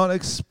cannot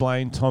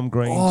explain Tom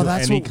Green to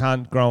any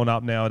cunt growing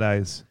up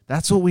nowadays.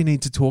 That's what we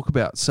need to talk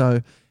about.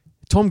 So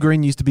Tom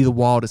Green used to be the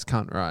wildest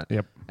cunt, right?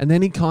 Yep. And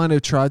then he kind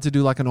of tried to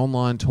do like an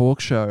online talk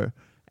show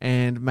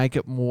and make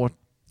it more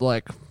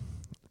like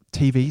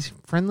TV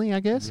friendly,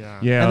 I guess.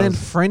 Yeah. And then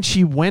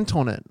Frenchy went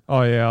on it.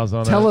 Oh, yeah, I was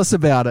on it. Tell us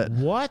about it.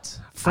 What?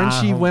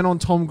 Frenchy went on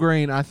Tom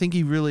Green. I think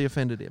he really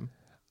offended him.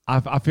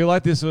 I feel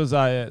like this was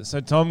so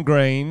Tom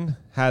Green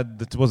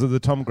was it the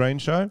Tom Green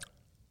show?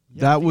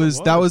 Yeah, that was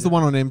the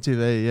one on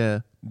MTV. Yeah,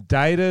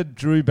 Dated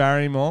Drew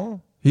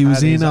Barrymore. he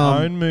was had in his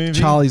own movie.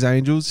 Charlie's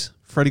Angels.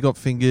 Freddie got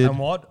fingered. And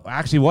what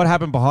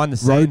happened behind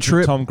the Road scenes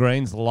trip. of Tom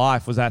Green's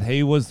life was that he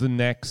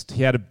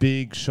had a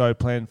big show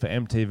planned for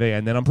MTV,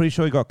 and then I'm pretty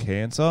sure he got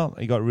cancer.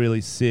 He got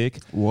really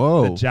sick.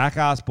 Whoa. The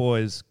Jackass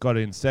boys got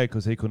it instead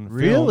because he couldn't film.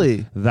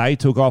 Really? They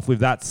took off with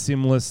that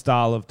similar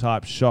style of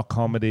type shock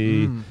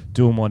comedy,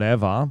 doing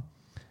whatever.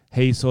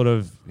 His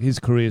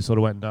career sort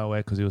of went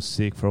nowhere because he was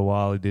sick for a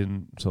while. He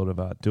didn't sort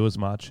of do as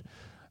much.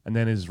 And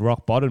then his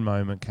rock bottom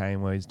moment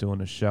came where he's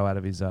doing a show out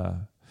of his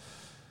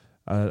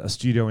a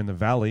studio in the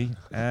Valley,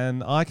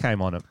 and I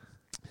came on it.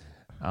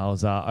 I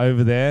was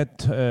over there.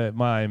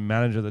 My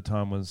manager at the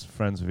time was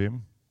friends with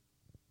him,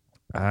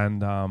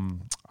 and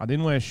I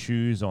didn't wear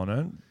shoes on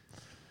it.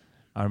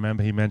 I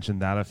remember he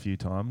mentioned that a few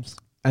times.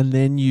 And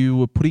then you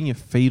were putting your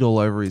feet all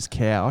over his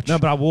couch. No,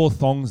 but I wore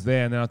thongs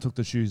there, and then I took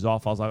the shoes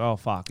off. I was like, oh,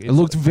 fuck. It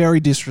looked very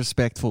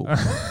disrespectful.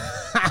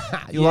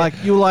 You're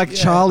like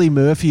Charlie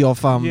Murphy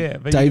off but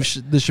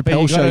the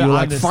Chappelle show. You're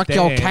like, fuck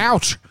your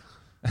couch.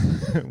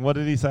 What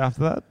did he say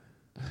after that?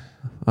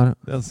 I don't.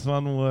 That's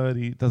one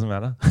word. Doesn't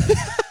matter.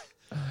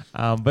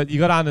 But you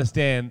got to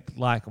understand,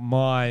 like,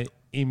 my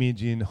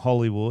image in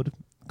Hollywood,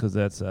 because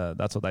that's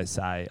what they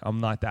say. I'm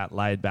like that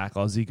laid back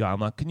Aussie guy. I'm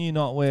like, can you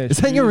not wear shoes?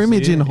 Is that your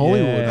image here? in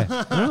Hollywood?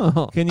 Yeah.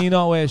 Oh. Can you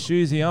not wear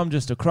shoes here? I'm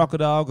just a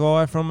crocodile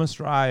guy from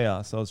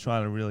Australia. So I was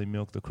trying to really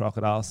milk the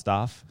crocodile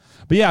stuff.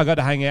 But yeah, I got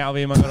to hang out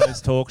with him. I got on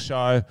his talk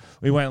show.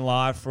 We went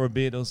live for a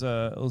bit. He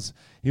was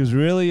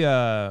really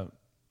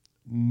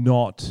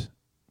not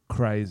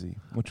crazy,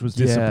 which was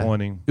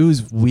disappointing. It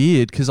was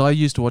weird because I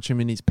used to watch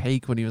him in his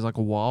peak when he was like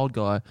a wild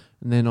guy,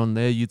 and then on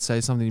there you'd say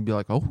something and be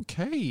like,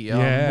 okay,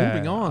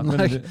 moving on.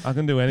 I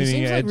can do He anything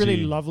seems edgy. like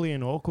really lovely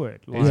and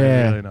awkward. Like, He's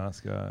a really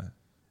nice guy.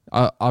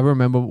 I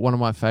remember one of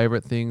my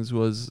favorite things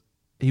was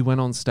he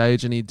went on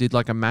stage and he did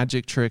like a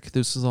magic trick.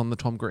 This was on the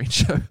Tom Green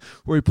show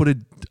where he put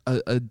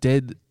a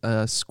dead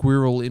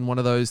squirrel in one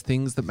of those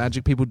things that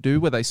magic people do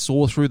where they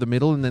saw through the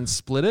middle and then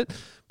split it.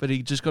 But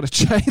he just got a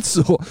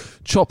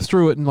chainsaw, chopped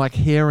through it, and like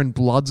hair and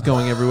blood's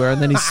going everywhere. And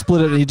then he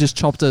split it and he just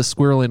chopped a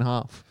squirrel in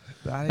half.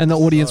 And the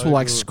audience were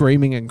like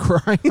screaming and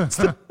crying.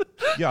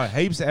 Yeah,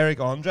 heaps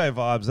Eric Andre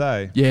vibes,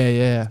 eh?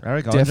 Yeah.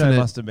 Eric Andre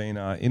must have been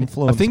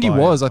influenced. I think he by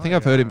was. I think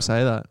I've heard him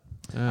say that.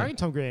 I think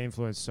Tom Green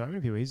influenced so many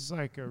people. He's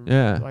like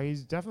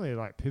he's definitely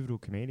like pivotal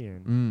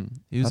comedian.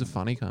 He was a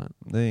funny cunt.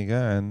 There you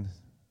go.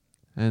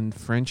 And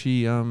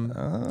Frenchy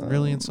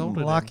really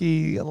insulted him.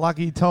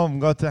 Lucky Tom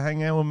got to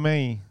hang out with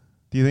me.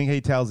 Do you think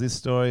he tells this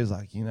story? He's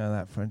like, you know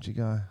that Frenchy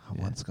guy?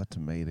 I once got to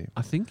meet him.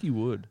 I think he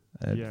would.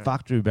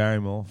 Fuck Drew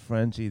Barrymore.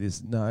 Frenchy,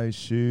 this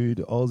no-shoed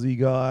Aussie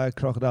guy,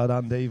 Crocodile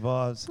Dundee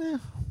vibes. Yeah.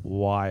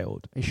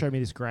 Wild. He showed me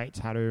this great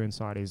tattoo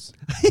inside his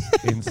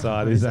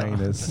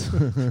anus.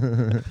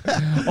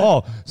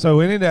 Oh, so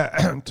we need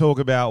to talk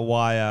about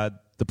why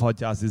the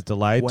podcast is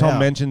delayed. Wow. Tom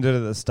mentioned it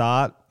at the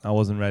start. I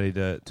wasn't ready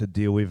to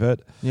deal with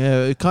it.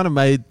 Yeah, it kind of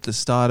made the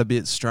start a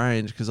bit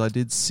strange because I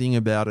did sing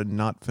about a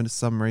nut for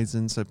some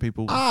reason, so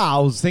people... I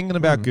was thinking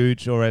about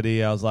Gooch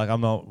already. I was like,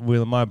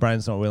 my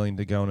brain's not willing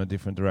to go in a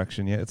different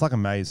direction yet. It's like a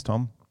maze,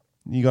 Tom.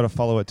 You got to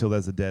follow it till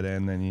there's a dead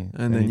end, then you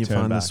turn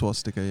find back. the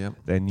swastika. Yep.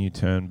 Then you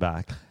turn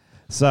back.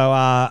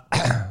 So,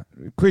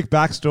 quick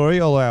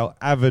backstory. All our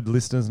avid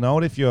listeners know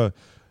it. If you're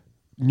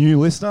new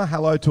listener,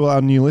 hello to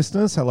our new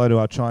listeners. Hello to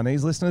our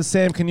Chinese listeners.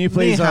 Sam, can you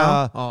please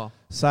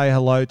say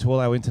hello to all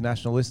our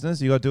international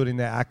listeners? You got to do it in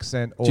their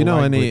accent or Do you know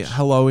language. any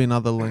hello in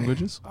other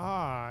languages?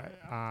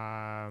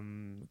 Konnichiwa.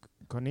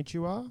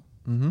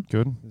 Mm-hmm.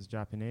 Good. Is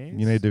Japanese.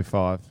 You need to do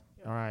 5.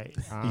 All right.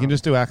 You can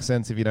just do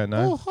accents if you don't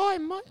know. Oh, hi,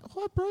 mate.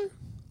 Hi, bro.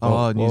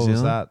 Oh, New what Zealand.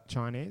 was that?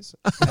 Chinese.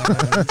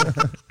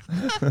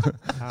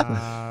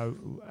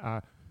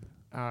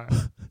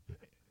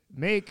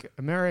 Make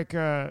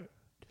America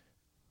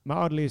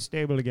mildly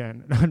stable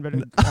again.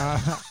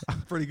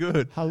 Pretty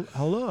good. Hello.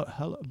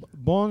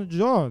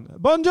 Buongiorno.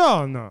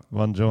 Buongiorno.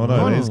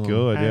 Buongiorno. It is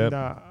good, and,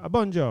 yeah.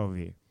 Bon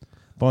Jovi.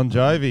 Bon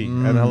Jovi.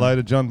 And hello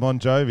to John Bon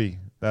Jovi.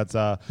 That's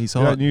He's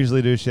we hot. don't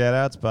usually do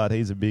shout-outs, but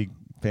he's a big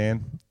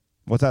fan.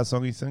 What's that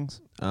song he sings?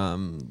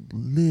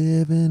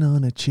 Living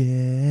on a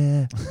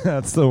chair.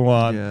 That's the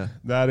one. Yeah.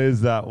 That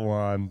is that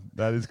one.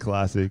 That is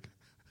classic.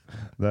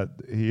 That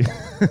he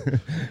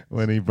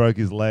when he broke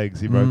his legs,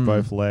 he broke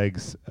both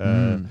legs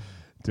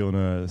doing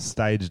a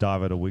stage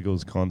dive at a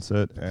Wiggles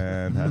concert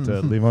and had to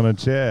live on a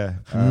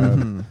chair.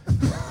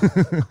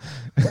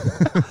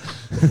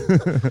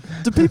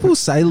 Do people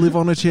say live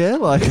on a chair?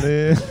 Like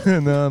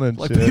Living on a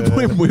like chair. people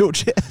in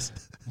wheelchairs?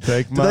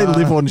 Take Do they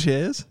live on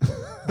chairs?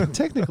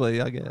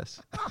 Technically, I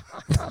guess.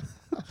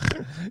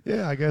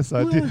 Yeah, I guess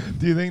so.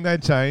 Do you think they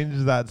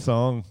changed that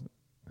song?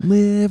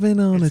 Living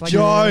on It's a like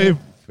chair.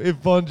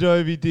 If Bon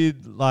Jovi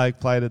did like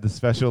played at the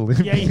Special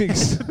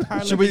Olympics.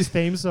 Should we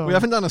theme song? We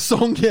haven't done a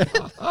song yet.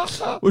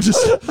 We'll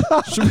just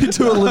should we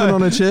do a living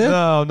on a chair?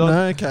 No, not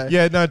okay.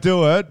 Yeah, no,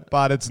 do it,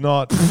 but it's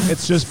not.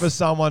 It's just for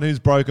someone who's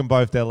broken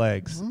both their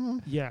legs.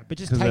 Yeah, but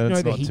just 'Cause take then it's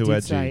note that not he too did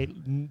edgy. say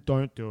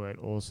don't do it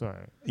also.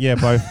 Yeah,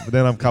 both.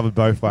 Then I'm covered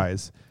both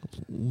ways.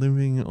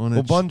 Living on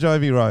Well, Bon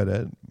Jovi wrote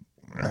it.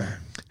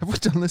 Have we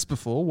done this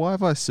before? Why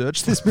have I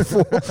searched this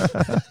before?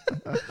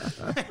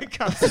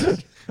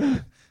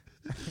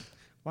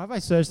 Why have I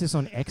searched this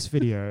on X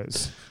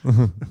videos?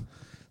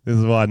 This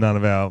is why none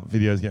of our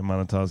videos get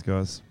monetized,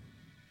 guys.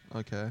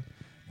 Okay.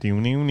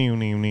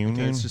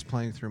 Okay, It's just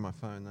playing through my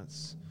phone.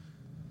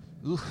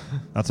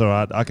 That's all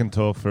right. I can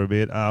talk for a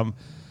bit.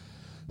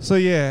 So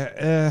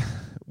yeah,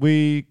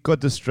 we got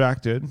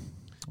distracted.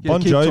 Yeah,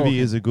 Bon keep Jovi talking.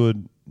 is a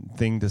good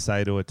thing to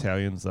say to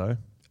Italians, though.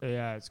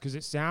 Yeah, it's because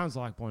it sounds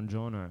like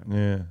Buongiorno,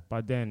 Yeah,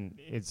 but then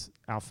it's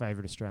our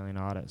favorite Australian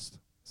artist.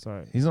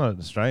 So he's not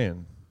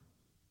Australian.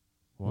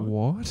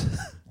 What?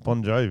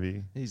 Bon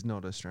Jovi. He's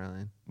not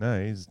Australian.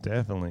 No, he's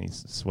definitely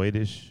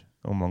Swedish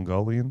or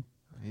Mongolian.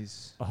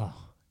 He's oh.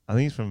 I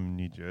think he's from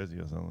New Jersey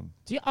or something.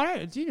 Do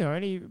you know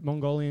any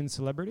Mongolian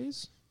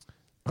celebrities?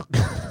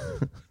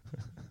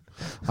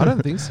 I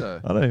don't think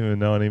so. I don't even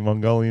know any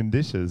Mongolian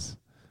dishes.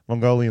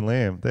 Mongolian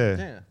lamb, there.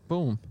 Yeah.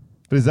 Boom.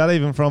 But is that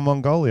even from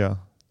Mongolia?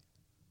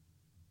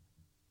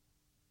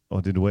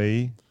 Or did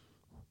we?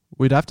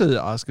 We'd have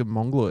to ask a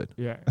Mongoloid.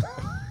 Yeah.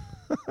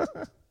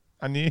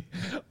 I knew.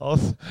 That's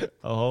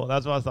why I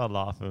started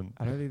laughing.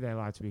 I don't think they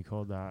like to be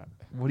called that.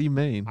 What do you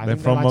mean? I They're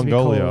think from they like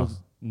Mongolia. To be called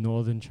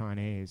Northern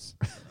Chinese.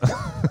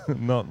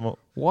 Not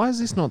Why is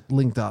this not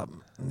linked up?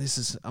 I'm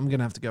going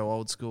to have to go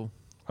old school.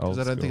 Because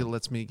I don't think it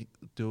lets me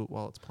do it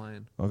while it's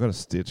playing. I've got a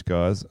stitch,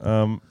 guys.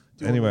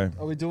 Anyway.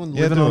 Are we doing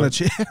Yeah, living do on it. a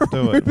chair?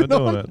 Do it. We're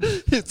doing it.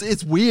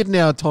 It's weird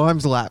now.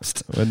 Time's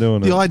lapsed. We're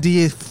doing The it.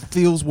 idea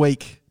feels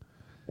weak.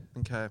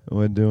 Okay.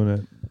 We're doing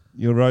it.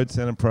 Your Rode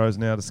Center Pro is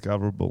now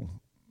discoverable.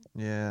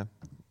 Yeah.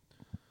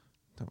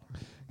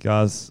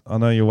 Guys, I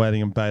know you're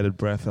waiting in bated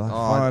breath. Like,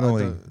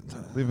 finally.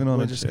 Living on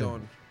We're a just chair.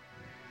 going.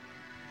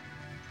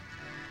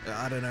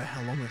 I don't know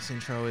how long this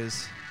intro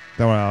is.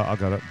 Don't worry, I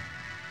got it.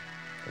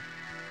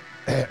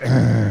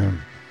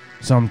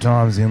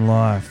 Sometimes in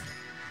life,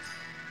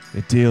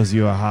 it deals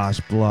you a harsh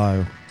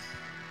blow.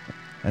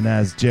 And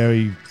as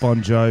Jerry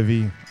Bon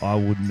Jovi, I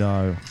would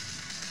know.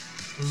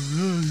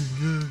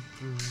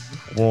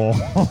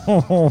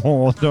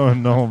 Oh,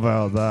 don't know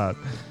about that.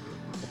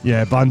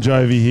 Yeah, Bon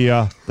Jovi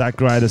here, that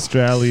great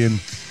Australian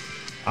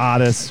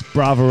artist,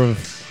 brother of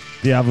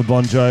the other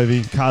Bon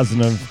Jovi,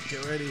 cousin of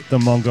the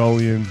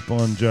Mongolian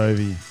Bon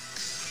Jovi.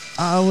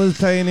 I was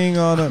painting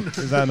on it.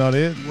 Is that not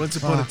it? Once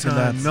upon a Fucking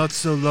time, nuts. not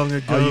so long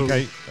ago. Oh,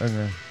 okay.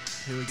 Okay.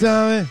 Here we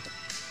go.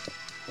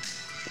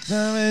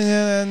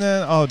 Damn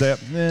it. Oh, there.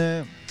 Do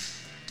you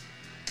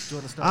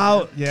want to start?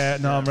 Oh, yeah.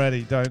 No, I'm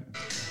ready. Don't. Do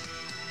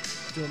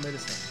you want me to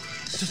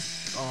start?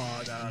 Just,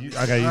 oh, no.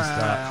 Okay, you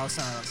start. I'll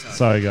start.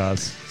 Sorry,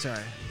 guys.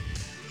 Sorry.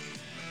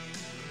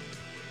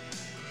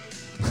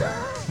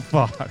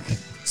 Fuck.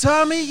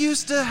 Tommy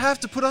used to have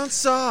to put on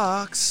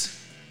socks.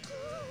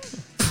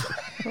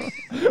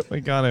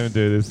 We can't even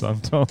do this song,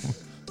 Tom.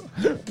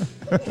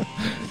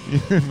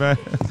 Man,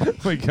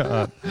 we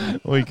can't.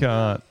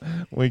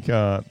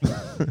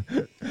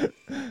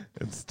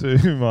 It's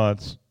too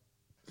much.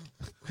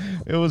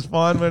 It was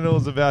fine when it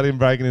was about him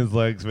breaking his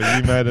legs, but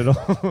you made it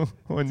all.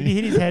 When Did he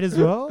hit his head as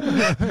well?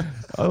 it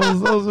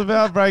was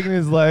about breaking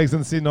his legs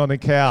and sitting on a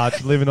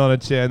couch, living on a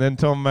chair, and then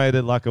Tom made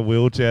it like a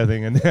wheelchair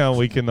thing, and now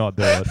we cannot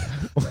do it.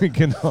 We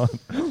cannot.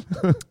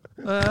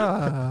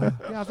 Yeah,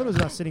 I thought it was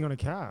about sitting on a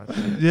couch.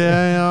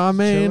 Yeah, I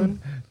mean,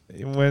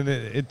 Chilling. When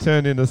it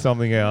turned into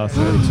something else.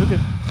 Yeah, he took it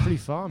pretty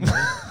far, man.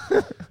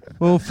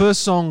 well,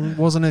 first song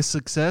wasn't a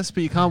success,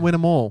 but you can't win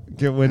them all.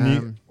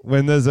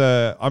 When there's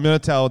I'm going to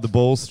tell the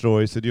ball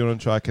story, so do you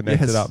want to try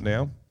connect it up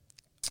now?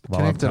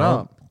 Connect it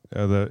up.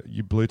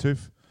 You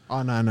Bluetooth?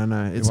 Oh, no. It's won't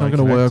not going to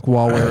connect? work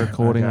while we're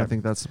recording. Okay. I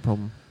think that's the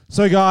problem.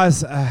 So,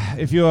 guys,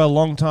 if you're a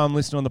long-time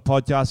listener on the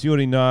podcast, you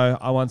already know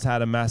I once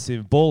had a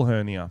massive ball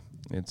hernia.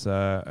 It's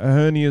a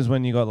hernia is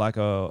when you got like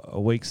a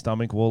weak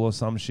stomach wall or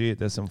some shit.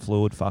 There's some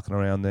fluid fucking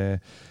around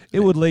there.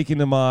 It would leak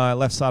into my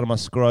left side of my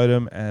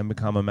scrotum and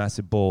become a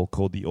massive ball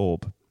called the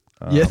orb.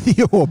 Yeah,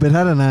 the orb. It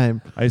had a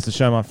name. I used to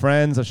show my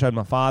friends. I showed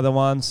my father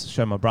once.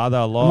 Showed my brother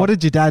a lot. And what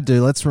did your dad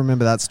do? Let's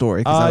remember that story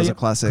because that was a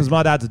classic. Because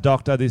my dad's a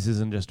doctor. This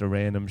isn't just a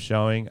random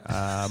showing.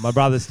 My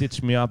brother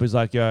stitched me up. He's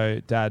like, yo,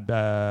 Dad,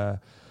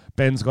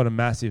 Ben's got a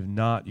massive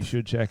nut. You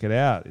should check it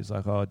out. He's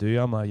like, oh, do you?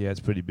 I'm like, yeah, it's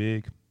pretty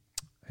big.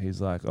 He's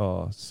like,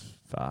 oh,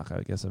 fuck,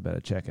 I guess I better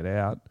check it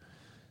out.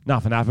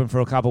 Nothing happened for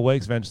a couple of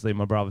weeks. Eventually,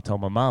 my brother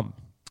told my mum.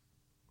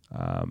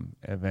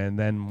 And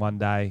then one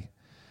day,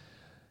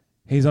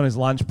 he's on his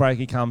lunch break.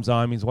 He comes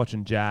home. He's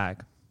watching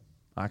Jag.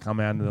 I come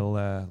out into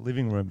the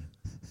living room.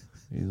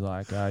 He's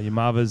like, your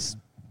mother's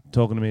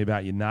talking to me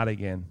about your nut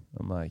again.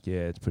 I'm like,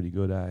 yeah, it's pretty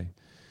good, eh?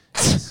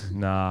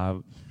 Nah,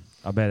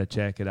 I better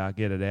check it out,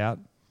 get it out.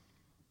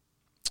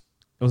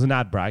 It was an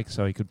ad break,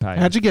 so he could pay.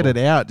 How'd you get it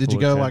out? Did you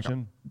go attention.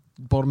 like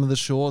bottom of the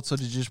shorts, or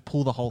did you just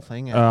pull the whole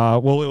thing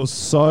out? Well, it was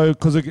so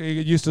because it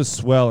used to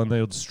swell and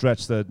they would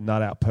stretch the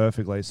nut out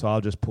perfectly. So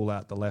I'll just pull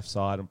out the left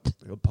side and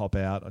it would pop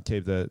out. I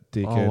keep the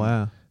dick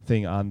and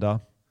thing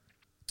under.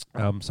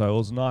 So it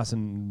was nice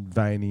and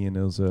veiny, and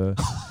it was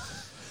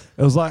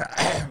like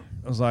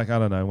I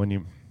don't know, when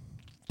you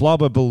blow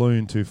up a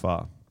balloon too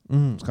far.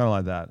 It's kind of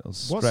like that. It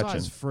was What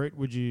stretching. size fruit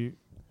would you?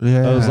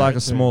 Yeah. It was like a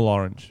Too. small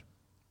orange.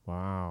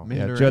 Wow.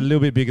 Mandarin. Yeah, a little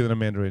bit bigger than a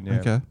mandarin. Yeah.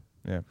 Okay.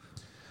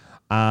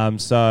 Yeah.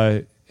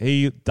 So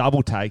he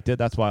double taked it.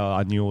 That's why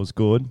I knew it was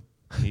good.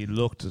 He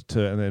looked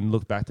and then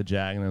looked back to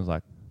Jag, and I was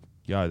like,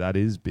 "Yo, that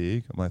is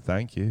big." I'm like,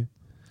 "Thank you."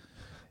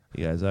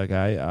 He goes,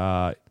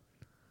 "Okay.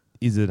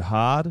 Is it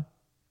hard?"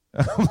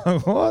 I'm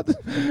like, "What?"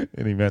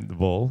 And he meant the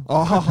ball.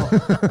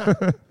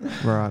 Oh.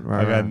 right.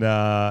 I go,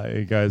 "Nah."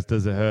 He goes,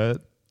 "Does it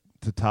hurt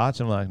to touch?"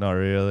 I'm like, "Not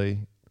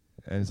really."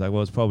 And he's like,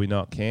 "Well, it's probably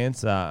not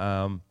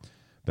cancer,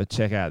 but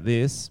check out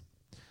this."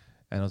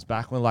 And it was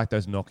back when like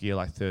those Nokia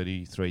like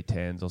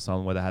 3310s or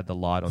something where they had the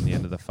light on the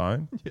end of the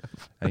phone. Yeah.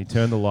 And he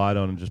turned the light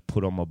on and just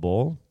put on my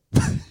ball.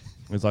 He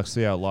was like,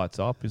 "See how it lights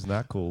up? Isn't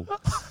that cool?"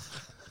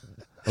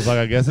 I was like,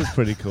 "I guess it's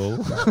pretty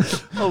cool."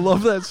 I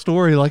love that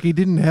story. Like, he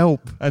didn't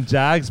help. And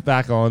Jag's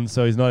back on,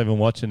 so he's not even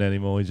watching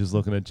anymore. He's just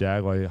looking at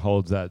Jag while he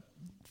holds that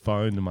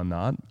phone to my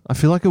nut. I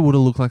feel like it would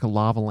have looked like a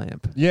lava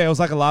lamp. Yeah, it was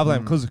like a lava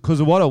lamp because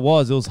of what it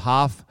was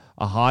half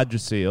a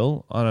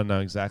hydroseal. I don't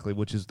know exactly,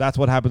 that's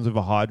what happens with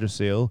a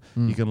hydroseal.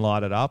 You can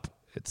light it up.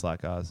 It's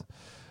like us.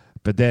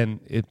 But then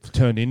it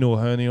turned into a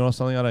hernia or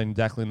something. I don't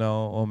exactly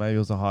know. Or maybe it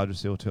was a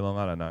hydroseal too long.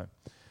 I don't know.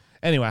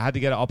 Anyway, I had to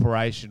get an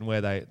operation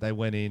where they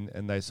went in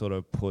and they sort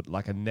of put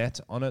like a net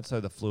on it so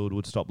the fluid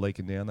would stop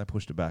leaking down. They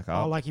pushed it back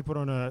up. Oh, like you put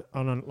on a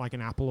like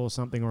an apple or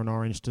something or an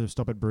orange to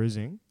stop it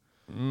bruising.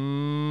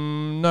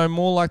 No,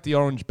 more like the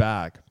orange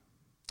bag.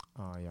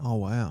 Oh yeah. Oh,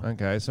 wow.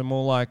 Okay, so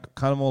more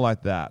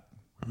like that.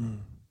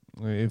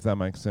 If that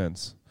makes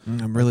sense.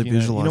 I'm really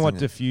visualizing You know what it.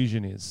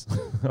 diffusion is?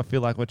 I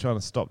feel like we're trying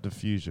to stop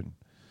diffusion.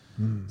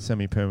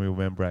 Semi-permeable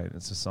membrane.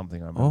 It's just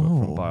something I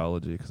remember from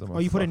biology.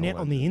 You put a net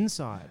on the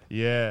inside.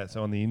 Yeah,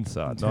 so on the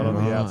inside, not on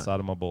the outside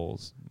of my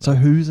balls. So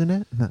who's in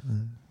it? No.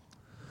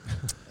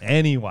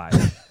 Anyway,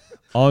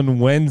 on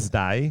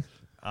Wednesday,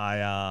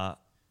 I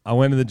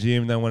went to the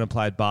gym, then went and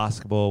played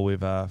basketball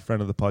with a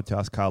friend of the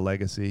podcast, Carl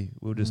Legacy.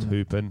 We were just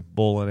hooping,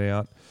 balling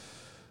out.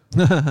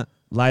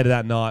 Later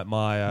that night,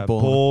 my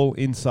ball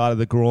inside of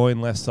the groin,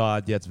 left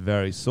side, gets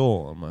very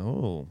sore. I'm like,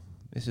 oh,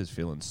 this is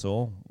feeling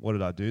sore. What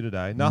did I do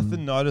today?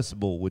 Nothing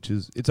noticeable,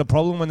 it's a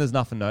problem when there's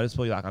nothing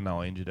noticeable. You're like, I know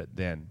I injured it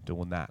then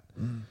doing that.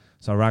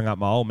 So I rang up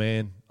my old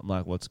man. I'm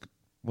like, what's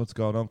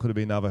going on? Could it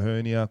be another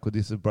hernia? Could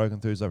this have broken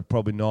through? He's like,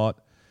 probably not.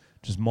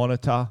 Just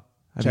monitor.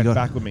 Check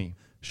back with me.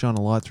 Shine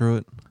a light through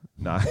it?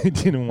 No, he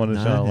didn't want to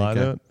shine a light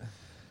through it.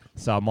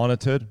 So I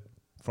monitored.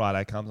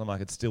 Friday comes. I'm like,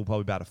 it's still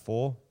probably about a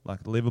 4.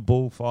 Like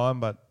livable, fine,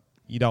 but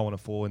you don't want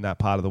to fall in that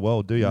part of the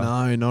world, do you?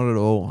 No, not at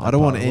all. I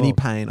don't want any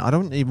pain. I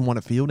don't even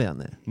want to feel down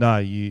there.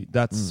 No,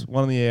 that's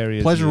one of the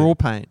areas. Pleasure or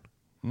pain?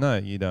 No,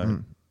 you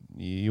don't.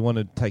 You want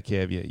to take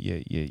care of your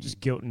just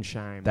guilt and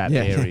shame. That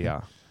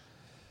area.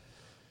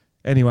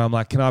 Anyway, I'm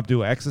like, can I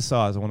do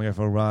exercise? I want to go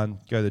for a run,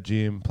 go to the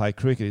gym, play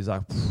cricket. He's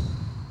like,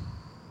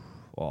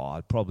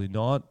 I'd probably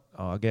not.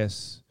 I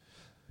guess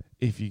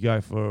if you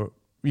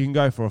can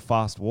go for a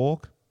fast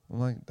walk. I'm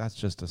like, that's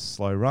just a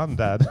slow run,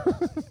 Dad.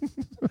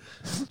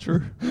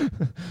 True.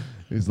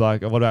 He's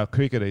like, what about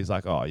cricket? He's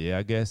like, oh yeah,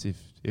 I guess if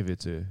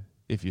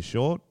you're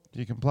short,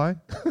 you can play.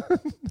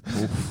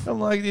 I'm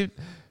like,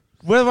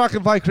 whether I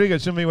can play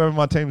cricket shouldn't be whether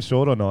my team's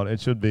short or not. It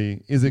should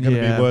be, is it going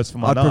to be worse for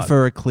my I'd nut?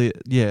 prefer a clear,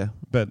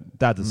 But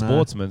Dad's a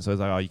sportsman, so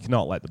he's like, oh, you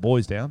cannot let the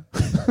boys down.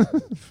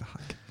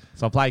 Fuck.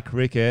 So I played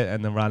cricket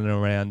and then running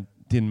around,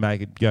 didn't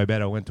make it go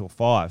better. I went to a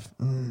 5.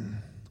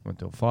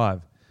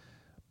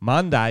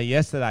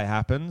 Yesterday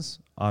happens.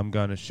 I'm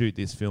going to shoot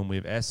this film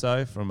with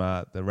Esso from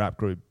the rap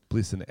group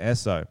Bliss and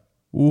Esso.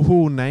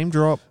 Ooh, name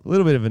drop. A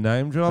little bit of a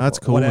name drop. That's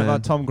cool, Whatever.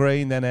 man. Tom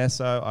Green, then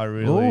Esso. I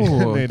really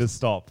need to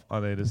stop. I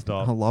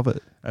love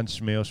it. And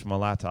Shmuel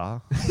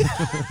Shmalata.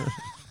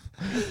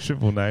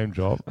 Triple name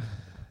drop.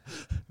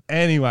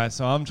 Anyway,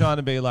 so I'm trying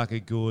to be like a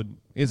good...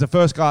 It's the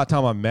first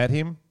time I met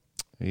him.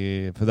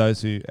 For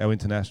those our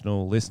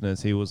international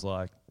listeners, he was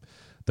like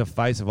the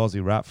face of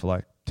Aussie rap for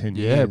like 10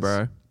 years. Yeah,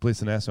 bro.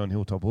 Bliss and Esso and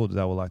Hilltop Hoods,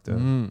 they were like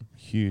the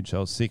huge. I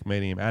was sick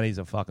meeting him, and he's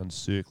a fucking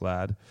sook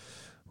lad.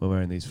 We're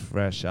wearing these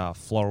fresh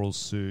floral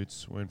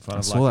suits. We're in front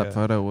of saw that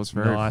photo. It was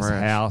very nice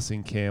fresh. house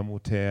in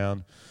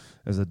Campbelltown.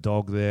 There's a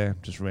dog there,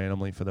 just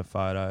randomly for the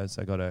photos.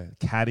 They got a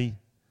caddy,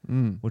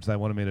 which they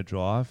wanted me to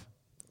drive.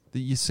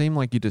 You seem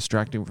like you're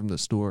distracting from the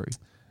story.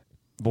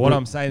 But what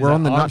I'm saying is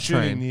on the I'm nut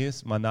shooting train.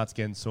 this, my nut's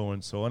getting sore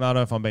and sore. And I don't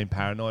know if I'm being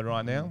paranoid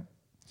right now.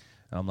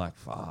 And I'm like,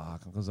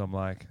 fuck, because I'm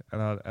like,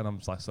 and I'm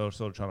just like sort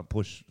of trying to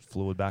push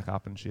fluid back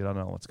up and shit. I don't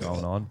know what's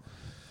going on.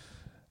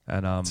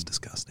 And It's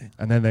disgusting.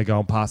 And then they're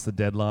going past the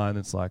deadline.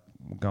 It's like,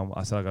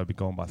 I said I got to be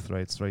gone by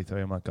 3. It's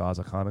 3:30. I'm like, guys,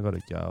 I kind of got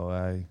to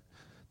go.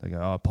 They go,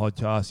 oh,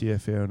 podcast, yeah,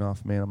 fair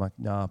enough, man. I'm like,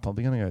 nah,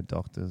 probably going to go to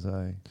doctors,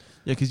 eh?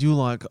 Yeah, because you were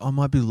like, I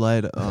might be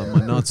late.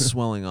 My nut's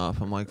swelling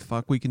up. I'm like,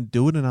 fuck, we can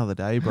do it another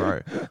day, bro.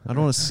 I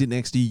don't want to sit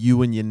next to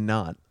you and your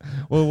nut.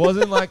 Well, it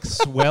wasn't like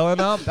swelling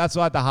up. That's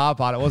like the hard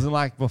part. It wasn't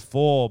like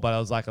before, but it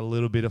was like a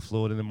little bit of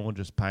fluid and then more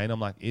just pain. I'm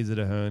like, is it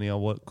a hernia?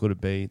 What could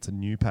it be? It's a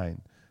new pain.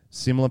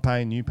 Similar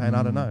pain, new pain?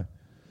 I don't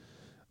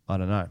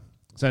know.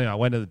 So anyway, I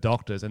went to the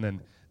doctors, and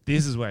then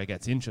this is where it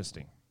gets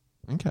interesting.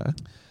 Okay.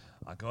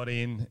 I got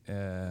into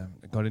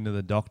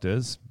the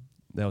doctors.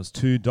 There was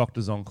 2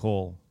 doctors on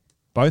call,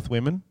 both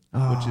women,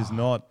 which is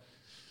not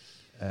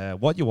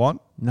what you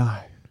want. No.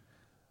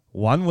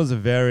 One was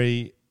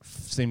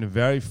seemed a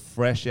very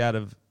fresh out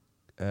of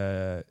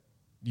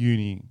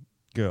uni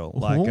girl,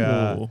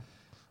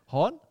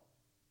 Hot?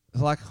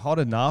 like hot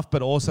enough,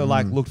 but also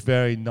like looked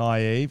very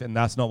naive, and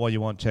that's not what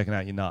you want checking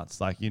out your nuts.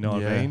 Like, you know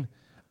what I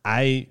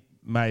mean?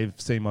 May have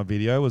seen my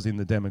video, was in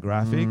the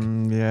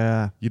demographic.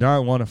 Yeah. You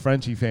don't want a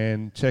Frenchy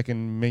fan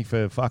checking me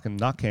for fucking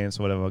nut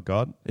cancer or whatever I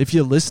got. If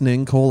you're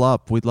listening, call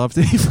up. We'd love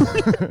to hear from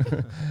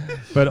you.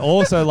 But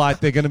also,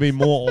 like, they're going to be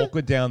more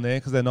awkward down there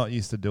because they're not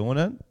used to doing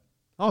it.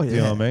 Oh, yeah. Do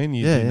you know what I mean?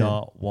 You do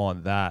not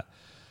want that.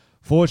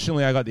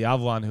 Fortunately, I got the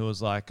other one who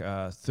was like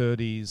a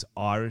 30s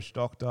Irish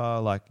doctor,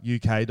 like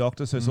UK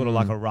doctor, so sort of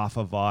like a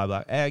rougher vibe,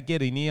 like, hey,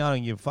 get in here, I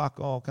don't give a fuck,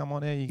 oh, come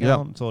on, there you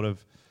go, sort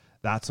of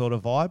that sort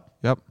of vibe.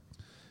 Yep.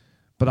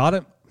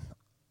 But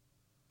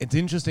it's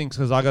interesting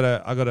because I got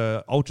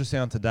a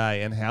ultrasound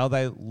today, and how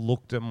they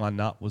looked at my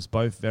nut was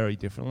both very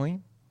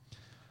differently.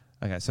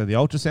 Okay, so the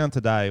ultrasound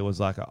today was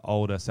like an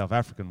older South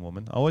African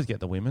woman. I always get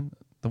the women.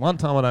 The one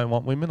time I don't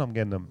want women, I'm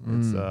getting them.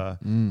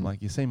 It's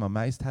like, you see my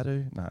mace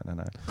tattoo? No.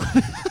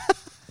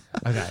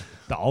 Okay,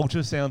 the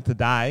ultrasound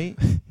today.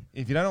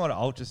 If you don't know what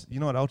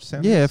ultrasound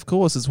is? Yeah, of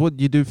course. It's what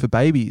you do for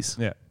babies.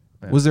 Yeah.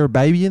 Was there a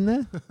baby in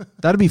there?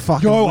 That'd be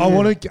fucking Yo,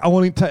 weird. I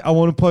want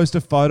to post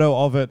a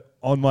photo of it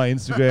on my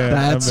Instagram.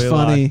 That's and be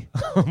funny.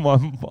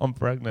 Like, I'm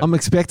pregnant. I'm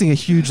expecting a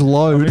huge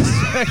load. I'm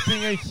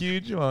expecting a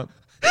huge one.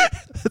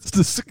 That's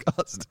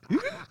disgusting.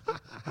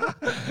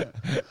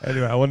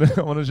 Anyway, I want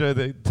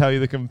to tell you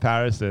the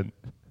comparison.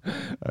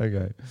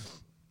 Okay.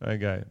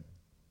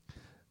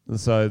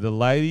 So the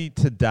lady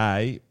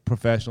today,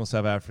 professional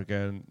South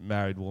African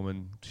married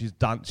woman, she's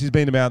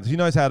been about, she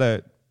knows how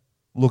to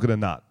look at a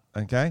nut.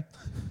 Okay.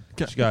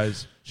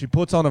 She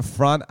puts on a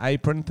front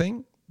apron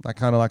thing, like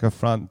kind of like a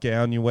front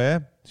gown you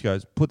wear. She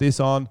goes, put this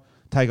on,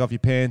 take off your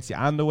pants, your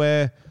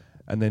underwear,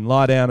 and then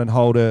lie down and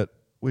hold it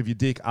with your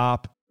dick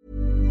up.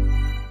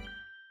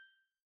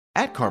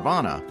 At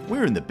Carvana,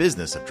 we're in the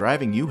business of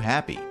driving you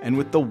happy. And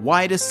with the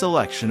widest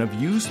selection of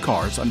used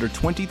cars under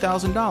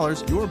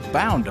 $20,000, you're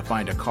bound to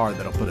find a car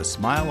that'll put a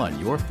smile on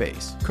your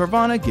face.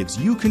 Carvana gives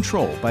you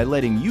control by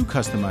letting you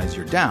customize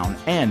your down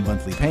and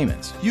monthly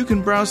payments. You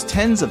can browse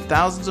tens of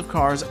thousands of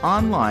cars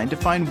online to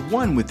find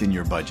one within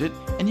your budget,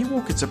 and you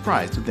won't get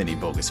surprised with any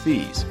bogus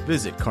fees.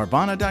 Visit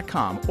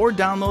Carvana.com or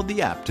download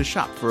the app to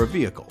shop for a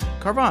vehicle.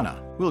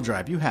 Carvana, we'll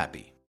drive you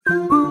happy.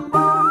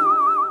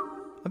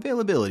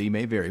 Availability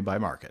may vary by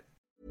market.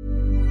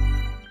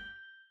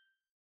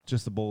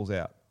 Just the balls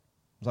out.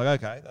 It's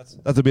like, okay,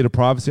 that's a bit of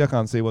privacy. I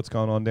can't see what's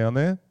going on down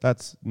there.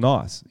 That's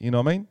nice. You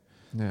know what I mean?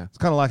 Yeah. It's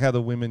kind of like how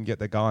the women get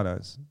their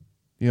gynos.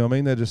 You know what I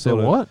mean? They're just sort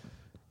of what?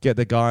 Get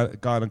the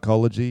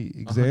gynecology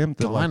exam.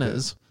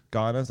 Gynos?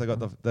 Gynos.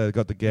 They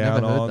got the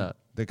gown Never heard on. that.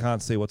 They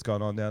can't see what's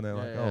going on down there.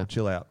 Oh,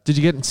 chill out. Did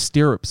you get in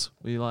stirrups?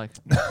 Were you like?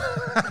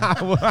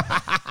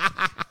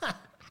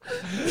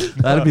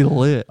 That'd be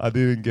lit. I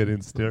didn't get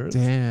in stirrups.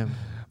 Damn.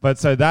 But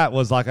so that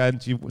was like,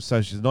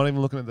 so she's not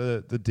even looking at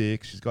the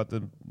dick. She's got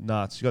the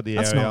nuts. She's got the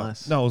That's area.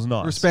 nice. No, it was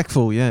nice.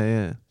 Respectful,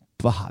 yeah.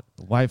 But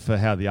wait for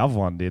how the other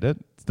one did it.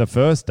 The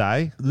first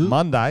day,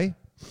 Monday,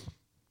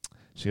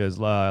 she goes,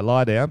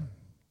 lie down.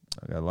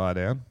 I go, lie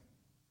down.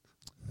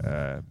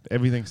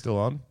 Everything's still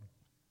on.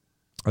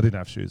 I didn't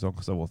have shoes on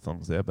because I wore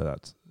thongs there, but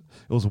it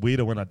was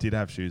weirder when I did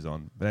have shoes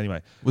on. But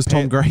anyway. Was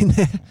Tom Green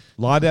there?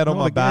 Lie down on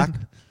my back.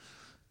 Again.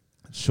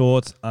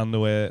 Shorts,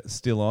 underwear,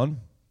 still on.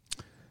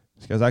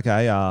 She goes,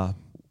 okay,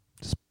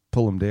 just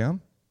pull them down.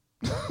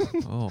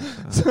 Oh.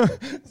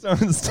 So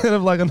instead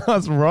of like a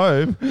nice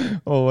robe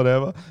or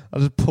whatever, I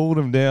just pulled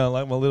them down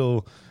like my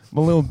little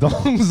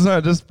dongs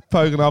are just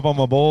poking up on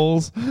my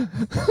balls.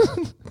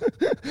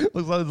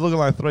 Looks like it's looking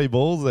like 3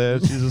 balls there.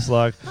 She's just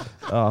like,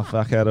 oh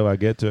fuck, how do I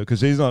get to it? Because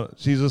she's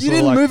just You sort of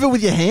didn't like, move it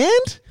with your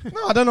hand?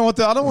 no, I don't know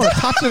I don't want to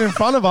touch it in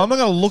front of her. I'm not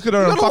going to look at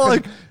her and fucking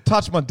like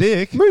touch my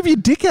dick. Move your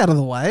dick out of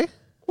the way.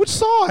 Which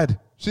side?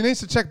 She needs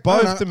to check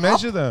both to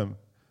measure them.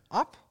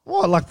 Up?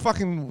 What? Like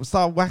fucking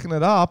start whacking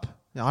it up?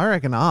 Yeah, I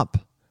reckon up.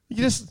 You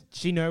just.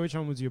 She know which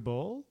one was your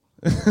ball?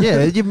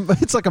 Yeah,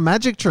 it's like a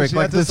magic trick,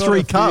 like the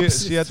 3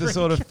 cups. She had to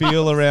sort of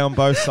feel around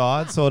both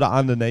sides, sort of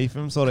underneath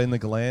them, sort of in the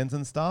glands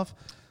and stuff.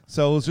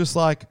 So it was just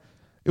like,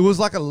 it was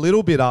like a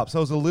little bit up. So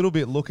it was a little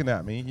bit looking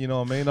at me. You know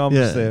what I mean? I'm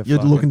just there. You're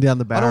looking down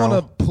the barrel. I don't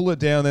want to pull it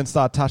down and then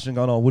start touching,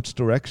 going, oh, which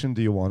direction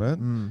do you want it?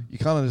 You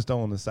kind of just don't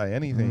want to say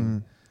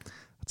anything.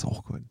 It's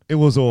awkward. It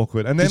was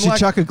awkward. And then Did she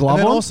chuck a glove and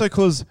then on? also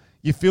because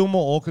you feel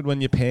more awkward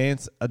when your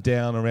pants are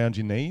down around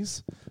your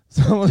knees.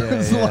 So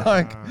it's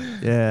like,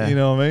 you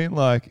know what I mean?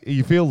 Like,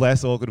 you feel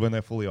less awkward when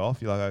they're fully off.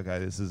 You're like, okay,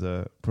 this is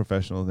a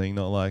professional thing,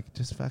 not like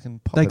just fucking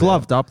pop They it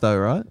gloved out. up though,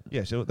 right?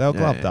 Yeah, sure. They were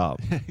gloved up.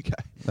 Okay.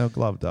 They were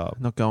gloved up.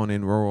 Not going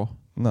in raw.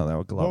 No, they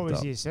were gloved up. What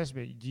was the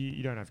assessment?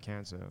 You don't have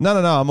cancer. No,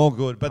 I'm all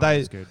good. But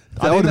That's good.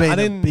 That would have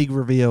been a big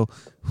reveal.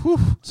 Whew.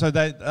 So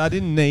I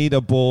didn't need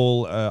a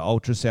ball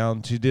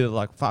ultrasound. She did it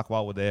like, fuck,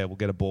 while we're there, we'll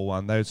get a ball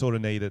one. They sort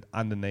of need it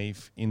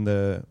underneath in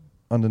there,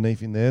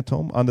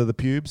 Tom, under the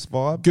pubes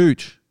vibe.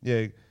 Gooch.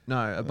 Yeah.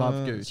 No,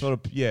 above gooch. Sort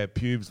of,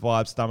 pubes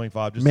vibe, stomach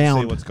vibe, just Mound.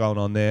 to see what's going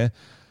on there.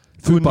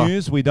 Fupa. Good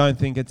news, we don't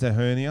think it's a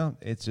hernia.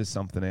 It's just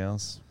something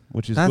else,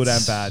 which is good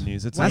and bad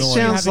news. It's That annoying.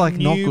 sounds like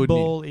not good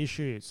ball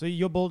issue. So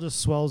your ball just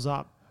swells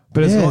up.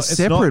 But Yeah, it's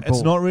separate it's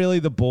ball. not really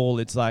the ball.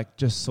 It's like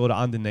just sort of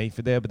underneath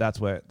it there, but that's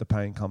where the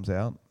pain comes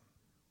out.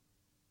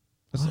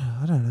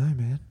 I don't know,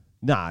 man.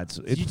 Nah,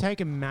 Did you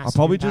take a massive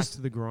probably impact just-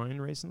 to the groin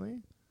recently?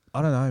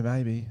 I don't know,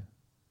 maybe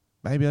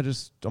I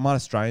might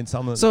have strained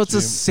something. So it's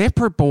a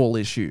separate ball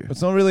issue.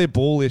 It's not really a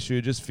ball issue.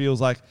 It just feels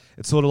like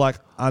it's sort of like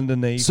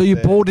underneath. So your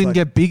there. ball It's didn't like,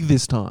 get big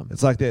this time.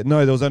 It's like that.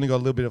 No, there was only got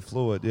a little bit of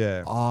fluid.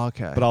 Yeah. Oh,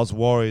 okay. But I was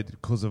worried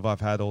because I've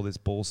had all this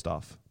ball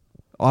stuff.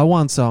 I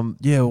once I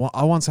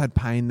once had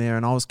pain there,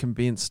 and I was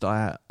convinced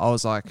I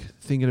was like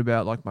thinking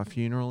about like my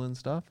funeral and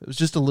stuff. It was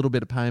just a little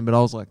bit of pain, but I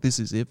was like, this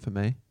is it for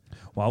me.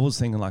 Well, I was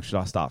thinking like, should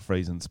I start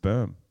freezing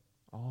sperm?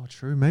 Oh,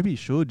 true. Maybe you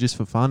should, just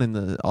for fun, in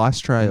the ice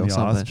tray or In the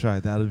something. ice tray.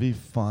 That'd be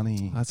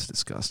funny. That's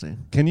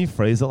disgusting. Can you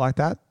freeze it like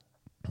that?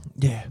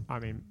 Yeah. I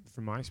mean,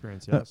 from my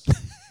experience, yes.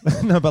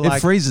 No, but It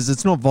like, freezes.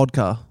 It's not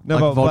vodka. No,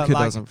 like but vodka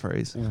like- doesn't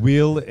freeze.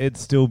 will it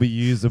still be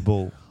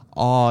usable?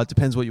 Oh, it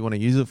depends what you want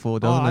to use it for,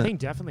 doesn't I it? think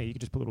definitely you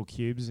could just put little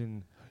cubes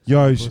in.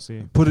 Yo,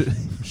 Pussy. Put it.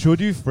 should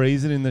you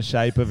freeze it in the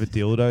shape of a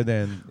dildo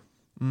then?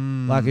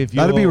 Like if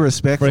you're That'd be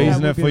respectful.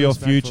 freezing That it would for be your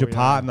respectful, future yeah.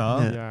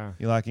 partner, Yeah.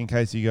 you're like, in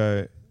case you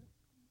go.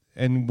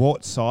 And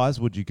what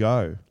size would you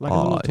go? Like a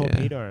Oh, little yeah.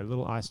 torpedo, a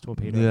little ice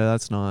torpedo. Yeah,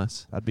 that's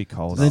nice. That'd be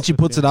cold. And then she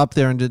puts it up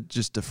there and it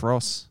just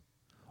defrosts.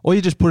 Or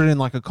you just put it in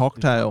like a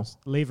cocktail.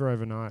 Leave her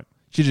overnight.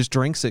 She just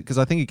drinks it because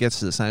I think it gets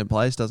to the same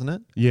place, doesn't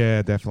it?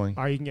 Yeah, definitely.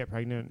 Oh, you can get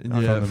pregnant. Yeah,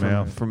 from the from-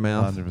 mouth. from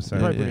mouth. 100%. You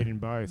probably Yeah. put it in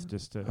both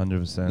just to.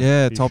 100%.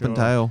 Yeah, Be top and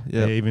sure. tail.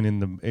 Yeah, Yeah, even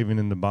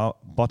in the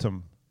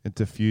bottom, it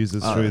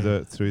diffuses Oh, through yeah.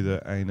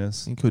 the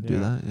anus. you could do Yeah.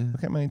 that. Yeah.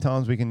 Look how many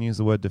times we can use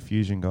the word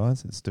diffusion,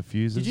 guys. It's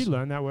diffuses. Did you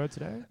learn that word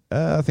today?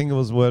 I think it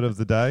was word of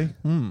the day.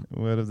 Hmm.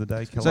 Word of the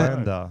day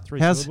calendar.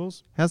 3 How's-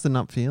 syllables. How's the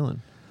nut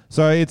feeling?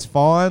 So it's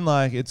fine.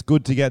 Like, it's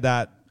good to get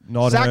that.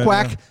 Not Zach hernia.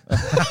 whack.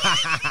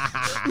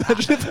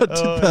 Imagine if I did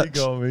Oh, that. you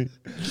got me.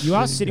 You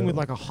are sitting with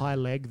like a high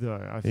leg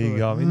though. I feel You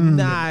got me. Mm.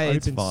 Nah,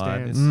 it's Open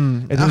fine.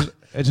 stance.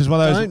 It's just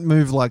one of those. Don't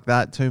move like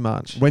that too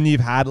much. When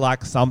you've had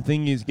like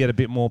something, you get a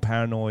bit more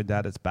paranoid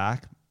that it's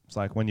back. It's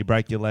like when you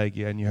break your leg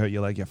and you hurt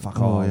your leg, you're fuck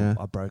Oh, off. yeah.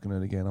 I've broken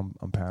it again.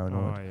 I'm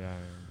paranoid. Oh yeah.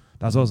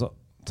 That's also.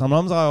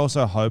 Sometimes I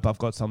also hope I've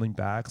got something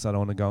back, so I don't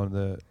want to go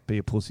into be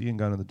a pussy and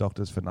go to the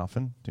doctors for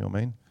nothing. Do you know what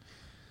I mean?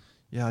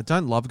 Yeah, I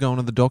don't love going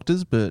to the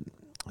doctors, but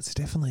it's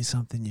definitely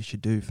something you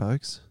should do,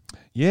 folks.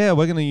 Yeah,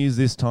 we're going to use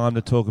this time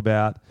to talk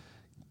about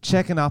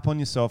checking up on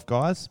yourself,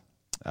 guys.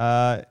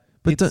 But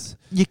It's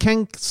you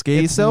can scare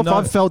it's yourself. no-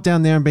 I've felt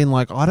down there and been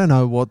like, I don't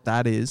know what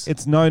that is.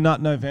 it's No Nut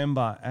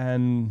November,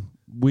 and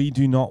we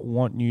do not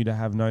want you to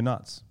have no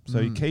nuts. So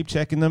you keep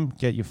checking them.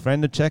 Get your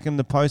friend to check them,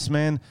 the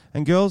postman,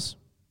 and girls,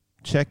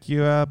 check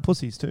your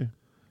pussies too.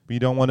 But you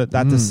don't want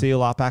that to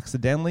seal up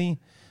accidentally.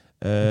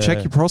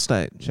 Check your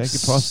prostate. check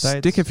your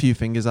prostate. Stick a few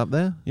fingers up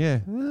there. Yeah,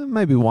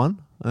 Maybe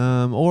one.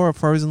 Or a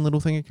frozen little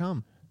thing of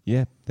cum.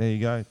 yeah. There you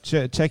go.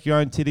 Check your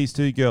own titties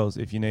too, girls.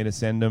 If you need to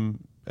send them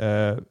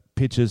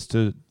pictures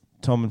to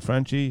Tom and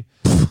Frenchy,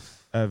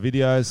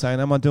 videos saying,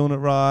 "Am I doing it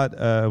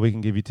right?" We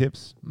can give you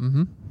tips.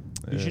 Mm-hmm.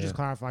 You should just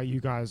clarify. You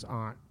guys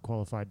aren't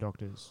qualified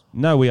doctors.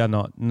 No, we are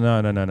not.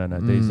 No.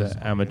 These are So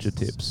I amateur guess-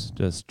 tips.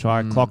 Just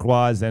try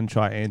clockwise, then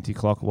try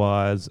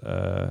anti-clockwise.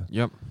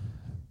 Yep.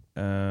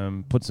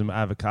 Put some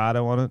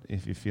avocado on it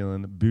if you're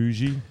feeling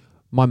bougie.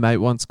 My mate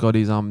once got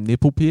his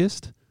nipple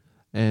pierced,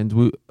 and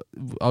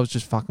I was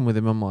just fucking with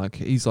him. I'm like,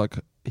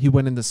 he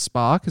went in the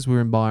spa because we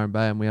were in Byron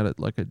Bay and we had a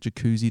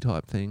jacuzzi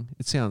type thing.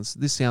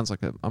 This sounds like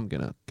I'm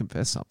gonna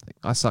confess something.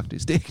 I sucked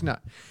his dick. No.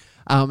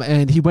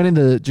 And he went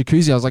into the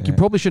jacuzzi. I was like, you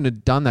probably shouldn't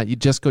have done that. You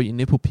just got your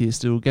nipple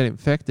pierced. It'll get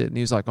infected. And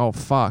he was like, oh,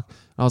 fuck.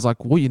 I was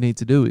like, what you need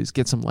to do is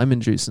get some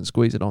lemon juice and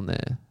squeeze it on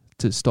there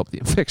to stop the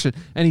infection.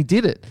 And he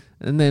did it.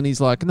 And then he's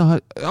like, no,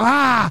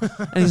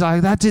 and he's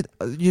like, that's it.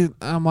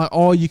 I'm like,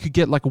 oh, you could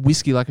get like a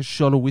whiskey, like a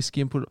shot of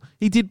whiskey and put it.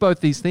 He did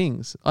both these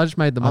things. I just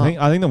made them up.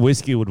 I think the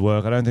whiskey would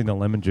work. I don't think the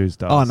lemon juice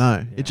does. Oh,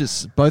 no. It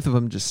just, both of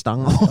them just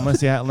stung.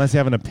 unless you're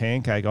having a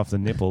pancake off the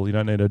nipple, you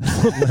don't need to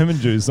put lemon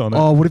juice on it.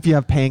 Oh, what if you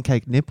have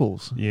pancake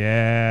nipples?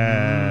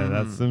 Yeah,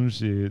 that's some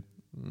shit.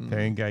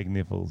 Pancake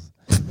nipples.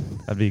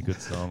 That'd be a good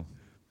song.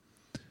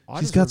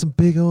 She's got some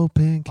big old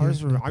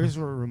pancakes. I just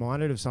were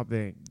reminded of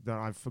something that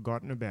I've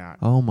forgotten about.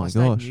 Oh my I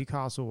stayed in gosh.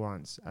 Newcastle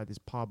once at this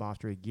pub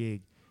after a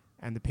gig,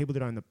 and the people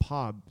that owned the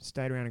pub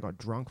stayed around and got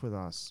drunk with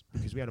us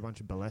because we had a bunch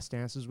of burlesque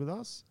dancers with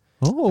us.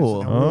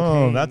 Oh,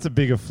 Oh, that's a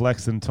bigger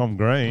flex than Tom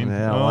Green.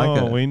 Yeah, I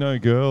like it. We know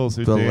girls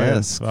who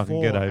dance. Burlesque.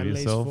 Fucking get over at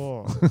least yourself.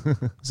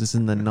 4. is this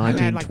in the And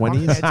they had like bunk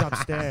 1920s? beds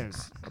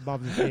upstairs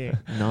above the thing.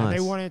 And Nice.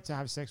 they wanted to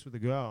have sex with the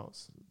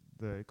girls,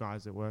 the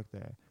guys that worked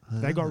there.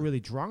 They got really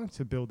drunk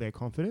to build their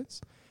confidence.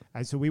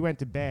 And so we went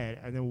to bed,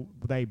 and then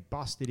they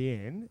busted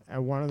in,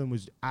 and one of them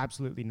was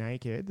absolutely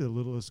naked, the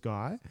littlest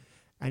guy.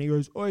 And he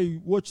goes,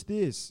 "Oi, watch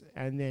this."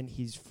 And then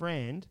his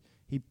friend,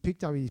 he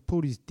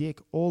pulled his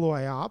dick all the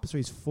way up, so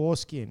his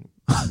foreskin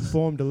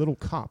formed a little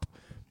cup.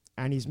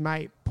 And his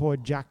mate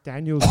poured Jack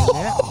Daniels in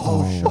there, a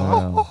whole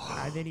shot. Wow.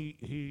 And then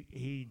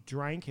he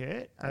drank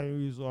it,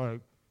 and he was like,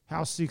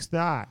 "How sick's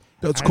that?"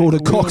 That's And called a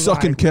we were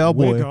cocksucking like,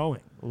 cowboy. We're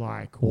going.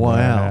 Like,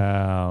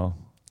 Wow.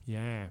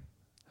 yeah.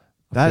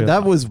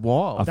 That was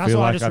wild. That's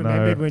what I just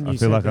remembered when you I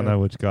feel like said I know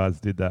which guys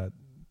did that.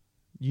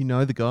 You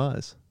know the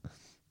guys.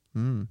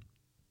 Mm.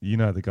 You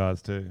know the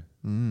guys too.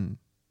 Mm.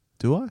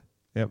 Do I?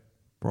 Yep.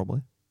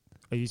 Probably.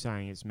 Are you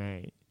saying it's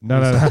me? No.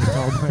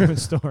 Told me a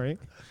story.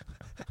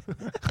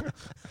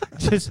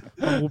 Just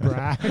humble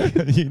brag.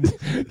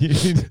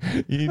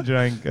 you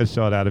drank a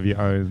shot out of your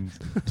own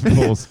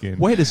foreskin.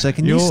 Wait a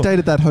second. You You're- stayed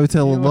at that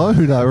hotel you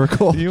alone, I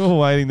recall. You were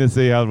waiting to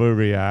see how we'll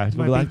react.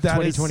 Might We'll be be like,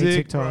 that is 2020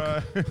 sick,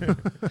 TikTok.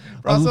 bro.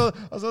 Bro,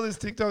 I saw this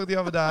TikTok the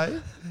other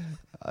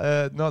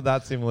day. Not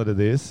that similar to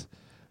this,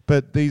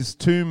 but these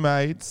three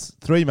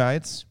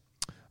mates.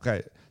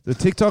 Okay, the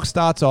TikTok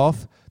starts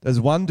off. There's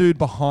one dude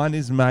behind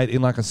his mate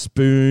in like a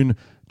spoon,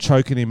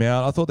 choking him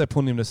out. I thought they're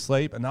putting him to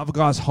sleep. Another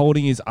guy's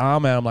holding his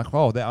arm out. I'm like,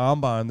 oh, they're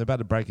arm barring. They're about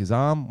to break his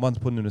arm. One's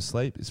putting him to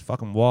sleep. It's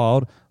fucking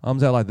wild.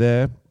 Arms out like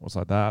there. What's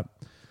like that?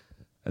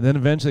 And then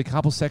eventually, a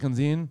couple seconds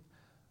in,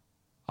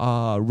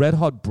 Red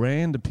Hot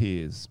Brand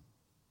appears.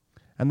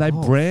 And they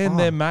brand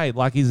their mate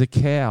like he's a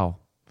cow.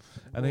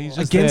 And he's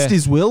just Against there.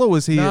 his will, or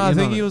was he? No, I in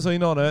think on he it? was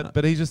in on it,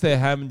 but he's just there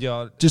having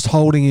Just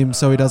holding him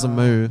so he doesn't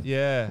move.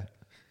 yeah.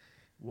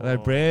 And they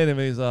brand him.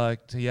 He's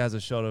like, he has a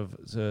shot of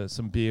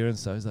some beer and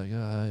stuff. He's like,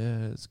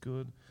 yeah, it's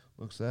good.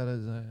 Looks at it.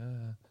 He's like,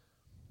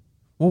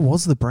 What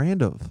was the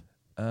brand of?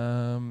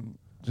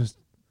 just.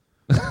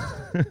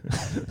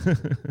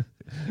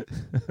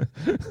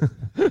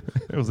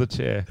 It was a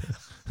chair.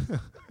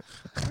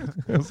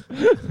 it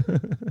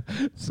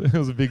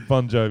was a big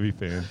Bon Jovi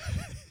fan.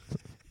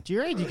 Do you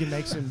reckon you can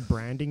make some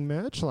branding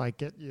merch? Like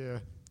get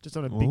your just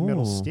on a big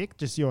metal stick,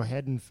 just your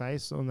head and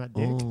face on that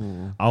dick.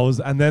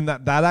 And then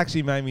that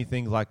actually made me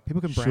think like,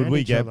 People can should brand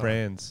we each get other.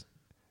 brands?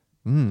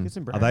 Get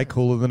some Are they branding.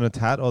 cooler than a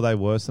tat or are they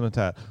worse than a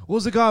tat? What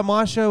was the guy on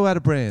my show who had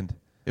a brand?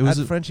 It was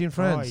at Frenchy and Oh,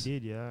 Friends. he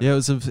did, yeah. Yeah,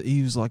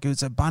 he was like, it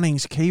was a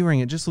Bunnings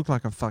keyring. It just looked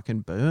like a fucking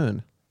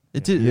burn.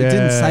 It Yeah.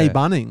 didn't say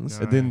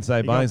Bunnings. It didn't say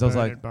He got Bunnings. I was burned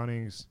like- at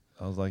Bunnings.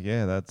 I was like,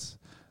 yeah,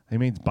 he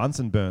means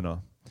Bunsen burner.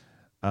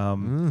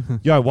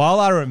 Yo, while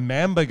I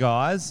remember,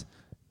 guys,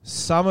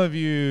 some of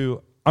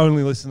you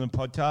only listen to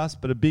podcasts,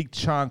 but a big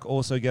chunk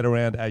also get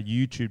around our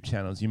YouTube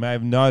channels. You may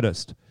have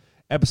noticed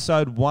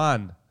episode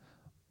 1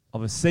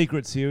 of a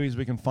secret series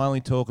we can finally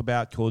talk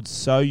about called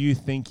So You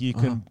Think You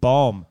Can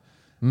Bomb.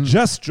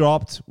 Just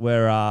dropped,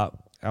 where our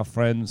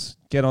friends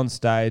get on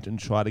stage and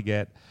try to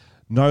get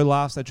no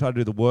laughs. They try to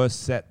do the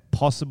worst set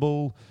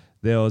possible.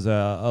 There was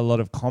a lot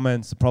of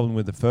comments. The problem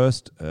with the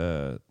first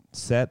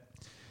set,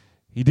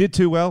 he did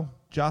too well,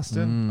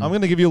 Justin. I'm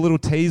going to give you a little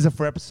teaser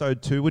for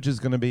episode 2, which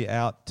is going to be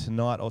out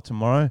tonight or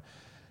tomorrow.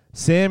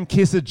 Sam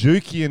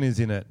Kisajukian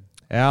is in it.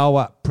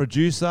 Our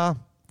producer,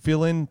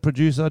 fill-in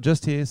producer,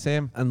 just here,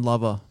 Sam. And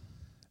Lover.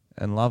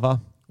 And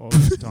lover. All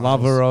those titles.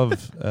 Lover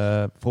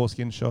of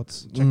foreskin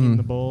shots. Checking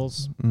the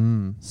balls.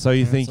 So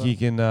you think Answer. you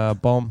can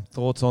bomb?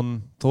 Thoughts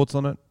on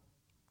it?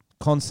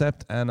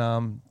 Concept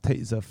and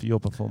teaser for your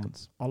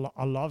performance.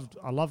 I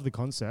love the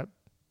concept.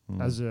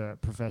 As a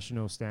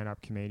professional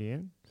stand-up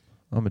comedian,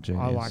 I'm a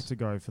genius. I like to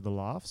go for the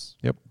laughs.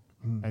 Yep.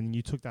 And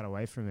you took that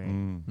away from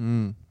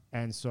me.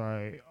 And so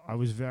I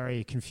was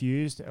very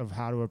confused of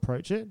how to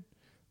approach it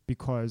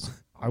because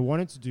I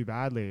wanted to do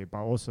badly, but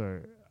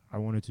also I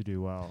wanted to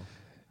do well.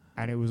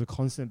 And it was a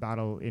constant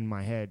battle in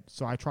my head.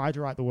 So I tried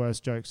to write the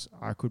worst jokes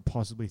I could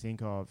possibly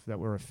think of that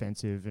were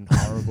offensive and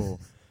horrible.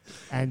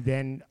 And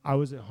then I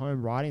was at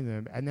home writing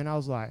them. And then I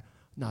was like,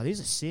 no, these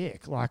are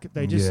sick. Like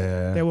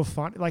they were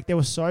fun. Like they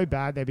were so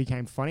bad, they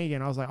became funny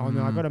again. I was like, oh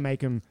no, I got to make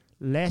them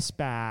less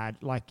bad.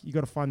 Like you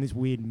got to find this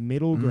weird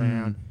middle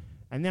ground.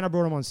 And then I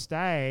brought them on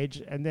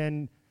stage and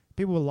then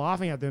people were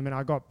laughing at them and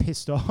I got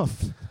pissed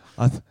off.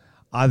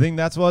 I think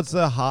that's what's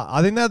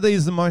I think that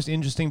is the most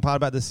interesting part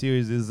about the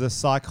series is the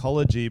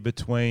psychology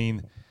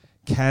between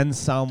can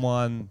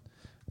someone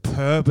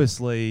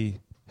purposely,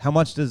 how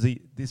much does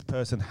this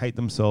person hate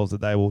themselves that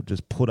they will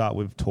just put up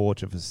with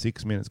torture for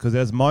 6 minutes? Because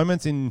there's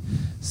moments in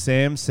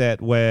Sam's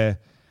set where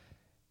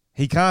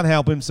he can't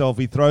help himself.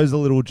 He throws a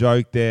little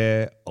joke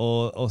there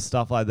or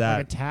stuff like that.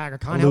 Like a tag. I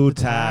can't a help little the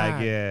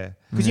tag. yeah.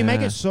 Because you make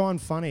it so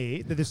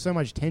unfunny that there's so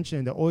much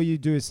tension that all you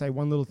do is say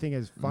one little thing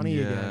is funny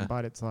Yeah. again,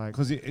 but it's like...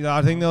 Because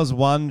I think there was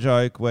one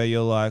joke where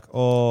you're like,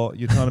 oh,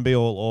 you're trying to be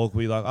all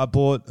awkward. You're like, I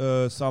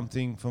bought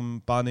something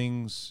from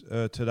Bunnings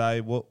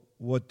today.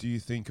 What do you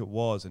think it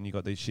was? And you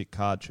got these shit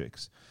card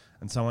tricks.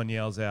 And someone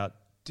yells out,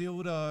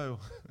 dildo.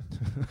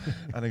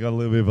 And they got a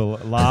little bit of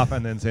a laugh,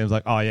 and then Sam's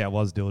like, oh yeah, it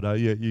was dildo.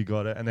 Yeah, you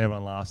got it. And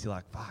everyone laughs. You're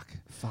like, fuck.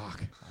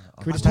 Can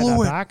we just take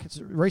that back? It's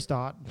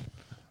restart.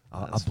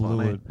 I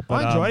blew it.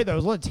 I enjoyed it. There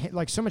was a lot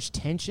of so much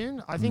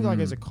tension. I think like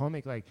as a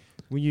comic, like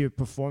when you're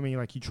performing,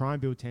 like you try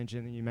and build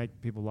tension and you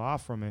make people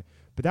laugh from it.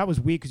 But that was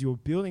weird because you were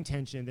building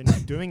tension, then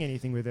not doing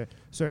anything with it.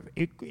 So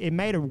it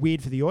made it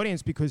weird for the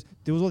audience because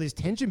there was all this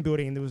tension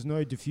building and there was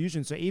no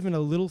diffusion. So even a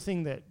little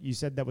thing that you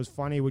said that was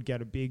funny would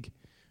get a big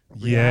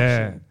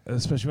reaction. Yeah,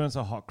 especially when it's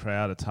a hot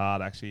crowd. It's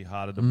actually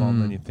harder to bomb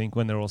than you think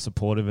when they're all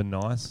supportive and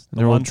nice.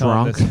 They're all one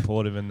time drunk. they're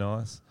supportive and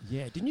nice.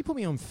 Yeah, didn't you put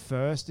me on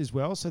first as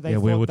well? So they Yeah,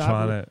 we thought were that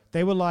trying to...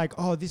 They were like,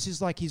 oh, this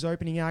is like his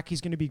opening act.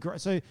 He's going to be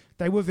great. So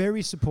they were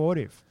very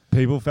supportive.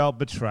 People felt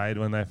betrayed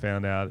when they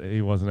found out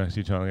he wasn't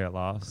actually trying to get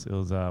laughs. It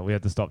was we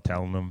had to stop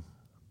telling them.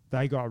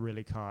 They got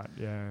really cut,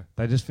 yeah.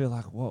 They just feel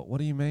like, what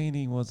do you mean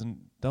he wasn't...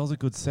 That was a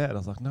good set. I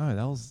was like, no,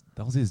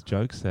 that was his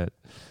joke set.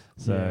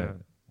 So, Yeah.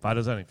 but it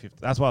was only 50.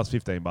 That's why it was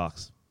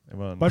 $15.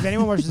 But if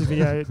anyone watches the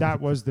video,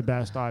 that was the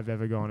best I've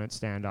ever gone at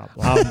stand-up.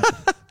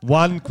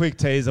 One quick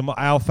teaser,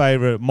 my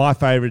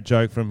favorite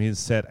joke from his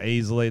set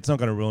easily. It's not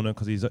going to ruin it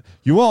because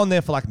you were on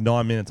there for like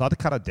 9 minutes. I had to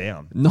cut it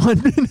down.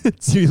 9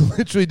 minutes. You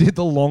literally did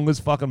the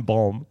longest fucking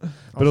bomb,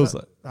 but it was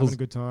having a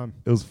good time.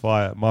 It was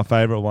fire. My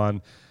favorite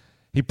one.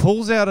 He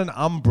pulls out an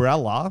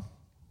umbrella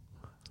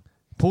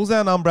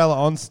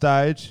on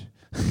stage.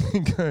 He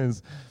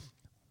goes,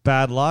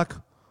 "Bad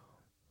luck,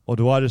 or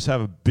do I just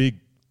have a big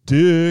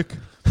dick?"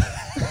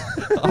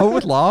 I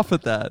would laugh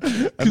at that.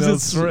 And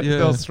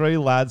there was three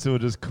lads who were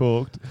just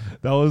cooked.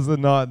 That was the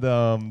night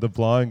the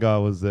blind guy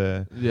was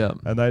there. Yeah.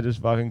 And they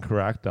just fucking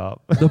cracked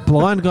up. The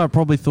blind guy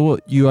probably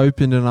thought you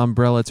opened an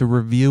umbrella to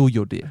reveal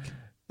your dick.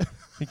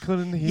 He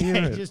couldn't hear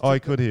Yeah, it. Oh, he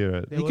could hear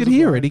it. He could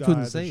hear it. He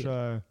couldn't see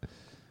it.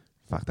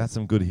 Fuck, that's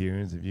some good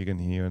hearings if you can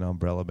hear an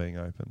umbrella being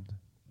opened.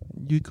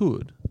 You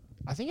could.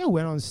 I think I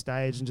went on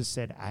stage and just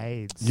said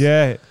AIDS.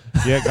 Yeah,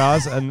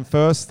 guys. And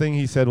first thing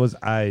he said was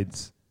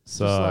AIDS.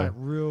 So Just like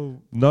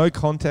real... no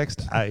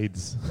context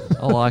AIDS.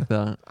 I like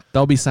that.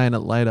 They'll be saying it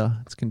later.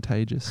 It's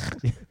contagious.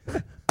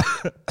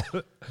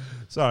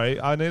 Sorry,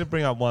 I need to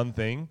bring up one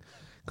thing.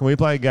 Can we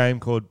play a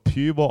game called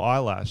Pube or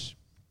Eyelash?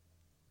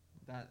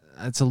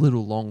 It's a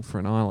little long for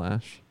an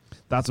eyelash.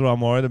 That's what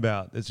I'm worried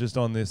about. It's just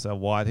on this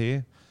white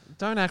here.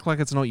 Don't act like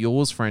it's not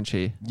yours,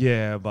 Frenchy.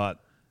 Yeah, but...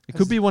 It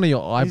could be one of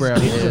your eyebrow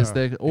hairs. Or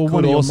it one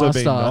could of your also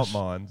be mustache. not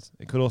mine.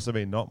 It could also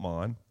be not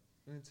mine.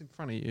 It's in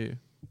front of you.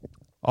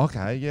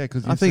 Okay, yeah,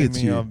 because I think it's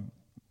me, you.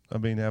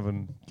 I've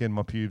been getting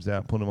my pubes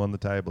out, putting them on the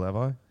table, have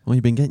I? Well,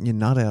 you've been getting your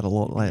nut out a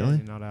lot lately.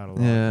 Yeah, not out a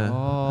lot. Yeah.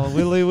 Oh,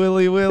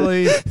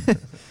 Willy.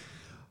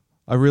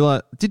 I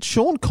realised... Did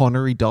Sean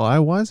Connery die?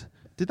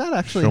 Did that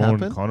actually happen?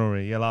 Sean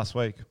Connery, yeah, last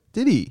week.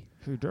 Did he?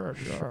 Who did?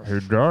 Yeah. He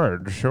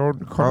died, Sean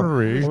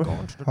Connery.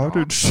 How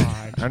did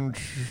and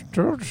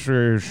don't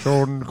say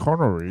Sean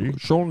Connery.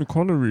 Sean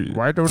Connery.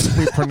 Why don't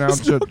we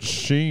pronounce it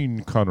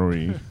Sheen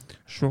Connery?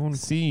 Sean.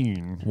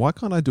 Why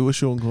can't I do a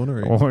Sean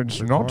Connery? Oh,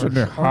 it's not in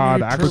a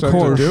hard only accent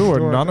because- to do,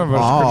 and none of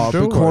us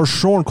can do it.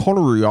 Sean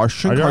Connery, I think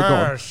Sean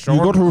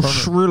Connery.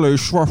 really...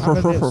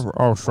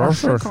 Oh,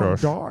 I'm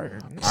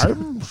dying.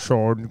 I'm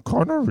Sean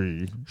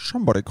Connery.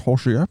 Somebody call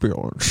the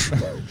ambulance.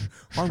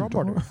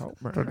 Somebody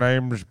help me. The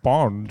name's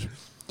Bond.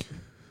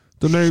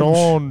 The name's...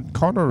 Sean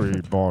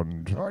Connery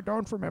Bond. I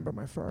don't remember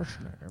my first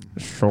name.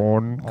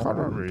 Sean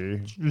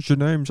Connery. The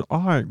name's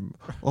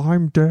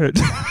I'm dead.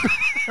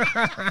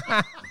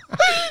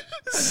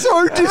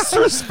 So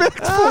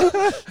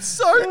disrespectful.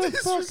 So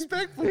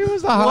disrespectful. He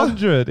was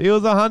 100. He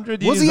was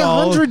 100 years old. Was he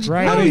 100?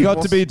 Right. And he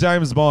got to be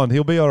James Bond.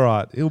 He'll be all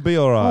right.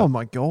 Oh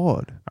my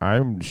God.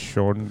 I'm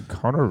Sean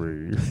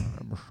Connery.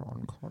 I'm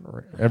Sean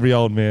Connery. Every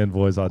old man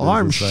voice I do.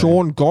 I'm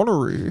Sean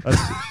Connery.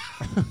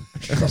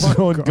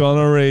 Sean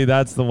Connery.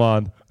 That's the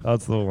one.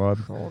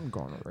 Sean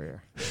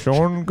Gonorrhea.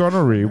 Sean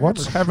Connery.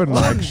 What's heaven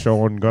like,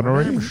 Sean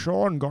Connery? I'm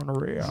Sean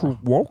Gonorrhea.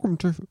 Welcome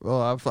to...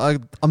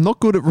 I'm not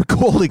good at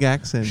recalling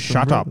accents.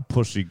 Shut up,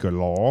 pussy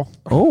galore.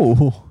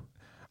 Oh.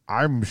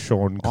 I'm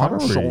Sean I'm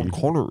Connery. Sean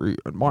Connery.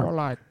 And More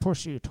like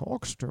pussy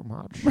talks too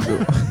much.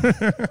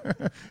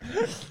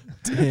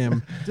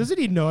 Damn. Doesn't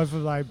he know for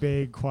like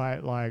being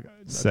quite like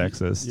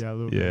Sexist. Yeah, a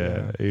little bit,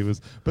 yeah, he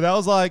was. But that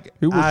was like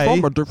He was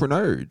from a different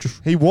age.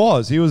 He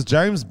was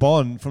James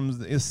Bond from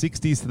the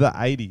 60s to the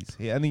 80s.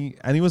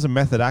 And he was a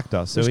method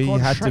actor, so It's he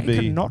called had to be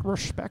shaken, not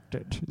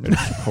respected.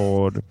 It's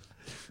called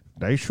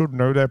They Should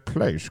Know Their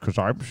Place, because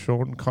I'm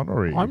Sean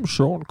Connery. I'm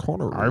Sean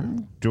Connery.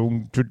 I'm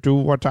doomed to do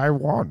what I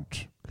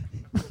want.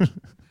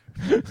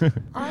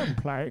 I'm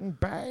playing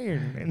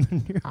Bane in the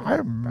new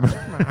I'm...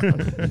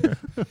 Batman.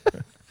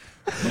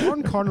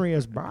 Sean Connery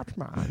as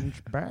Batman.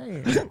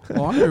 Bang.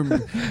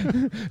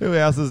 Who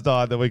else has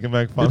died that we can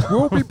make fun of?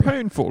 will be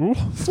painful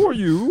for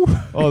you.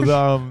 Oh,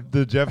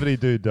 the Jeopardy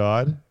dude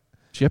died.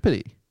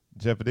 Jeopardy.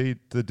 Jeopardy,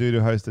 the dude who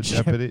hosted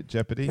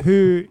Jeopardy.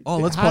 Who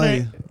let's had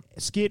play.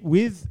 a skit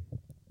with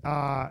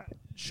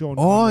Sean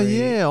Oh Connery.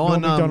 yeah, Norm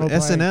on Macdonald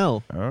playing-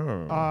 SNL.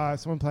 Oh.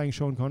 someone playing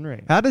Sean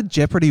Connery. How did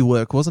Jeopardy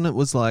work? Wasn't it? It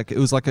was like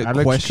a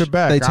Alex question.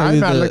 Trebek. They tell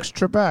you I'm the Alex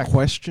Trebek.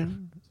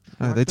 question.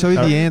 No, they tell you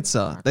the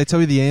answer. They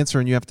tell you the answer,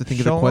 and you have to think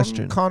of the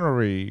question.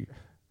 Connery.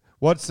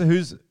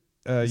 Who's?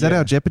 Is that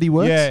how Jeopardy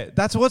works? Yeah,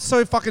 that's what's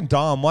so fucking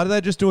dumb. Why do they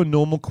just do a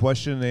normal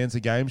question and answer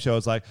game show?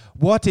 It's like,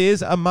 what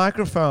is a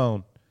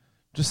microphone?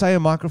 Just say a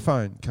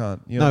microphone,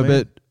 cunt. You know No, what I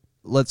mean? but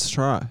let's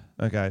try.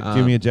 Okay,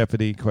 give me a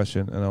Jeopardy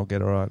question and I'll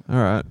get it right. All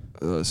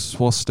right.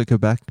 Swastika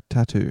back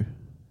tattoo.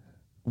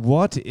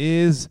 What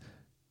is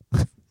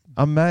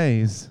a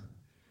maze?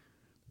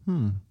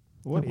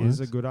 What That is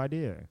a works. good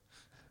idea?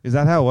 Is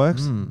that how it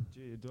works?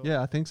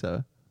 Yeah, I think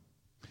so.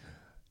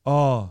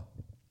 Oh,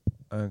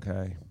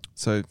 okay.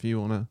 So if you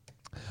want to...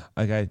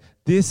 Okay.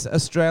 This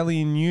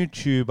Australian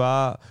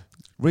YouTuber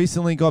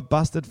recently got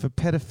busted for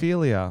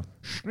pedophilia.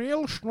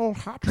 Schnell, schnell,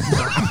 hot.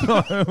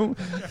 No.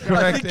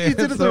 Correct You did it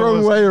answer the wrong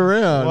was, way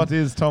around. What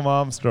is Tom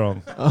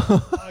Armstrong?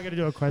 I got to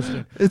do a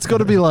question. It's got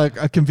to be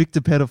like a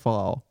convicted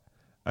pedophile.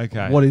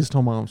 Okay. What is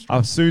Tom Armstrong?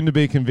 A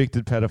soon-to-be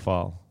convicted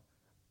pedophile.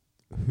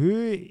 Who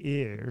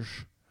is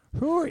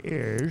Who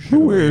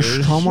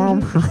is Tom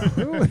Armstrong?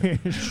 Who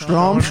is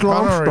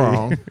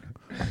Strong.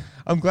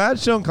 I'm glad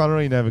Sean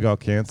Connery never got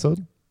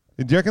cancelled.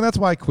 Do you reckon that's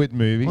why he quit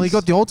movies? Well, he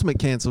got the ultimate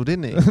cancelled,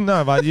 didn't he?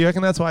 No, but you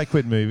reckon that's why he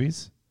quit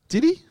movies?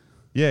 Did he?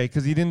 Yeah,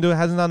 because he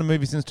hasn't done a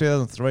movie since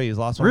 2003. His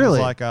last one Really? was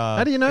like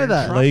How do you know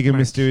that? League of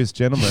Mysterious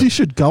Gentlemen. You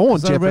should go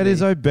on 'Cause I read Jeopardy.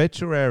 his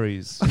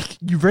obituaries.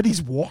 You read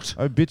his what?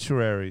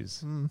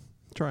 Obituaries.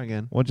 Try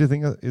again. What do you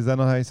think? Is that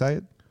not how you say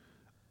it?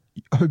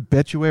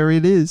 Obituary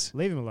it is.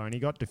 Leave him alone. He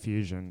got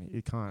diffusion.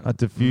 You can't. I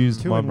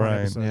diffused Two my in one brain.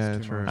 episode is Yeah,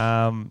 too true.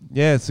 much.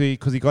 Yeah, see,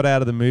 because he got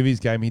out of the movies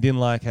game, he didn't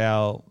like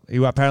how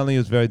apparently he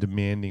was very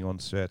demanding on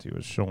set. He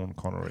was Sean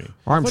Connery.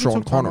 I'm I thought he Sean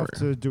took time Connery. off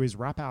to do his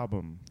rap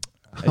album.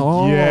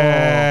 Oh.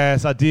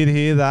 Yes, I did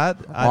hear that.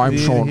 I'm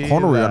Sean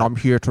Connery, and I'm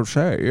here to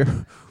say,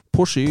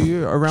 pussy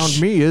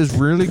around me is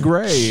really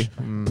grey.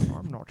 I'm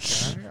not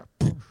sure.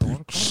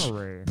 Sean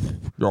Connery.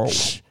 Yo,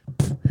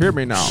 hear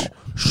me now,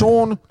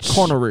 Sean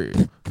Connery.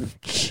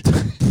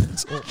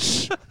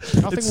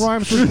 Nothing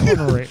rhymes with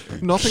Connery.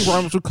 Nothing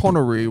rhymes with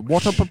Connery.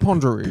 What a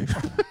preponderary.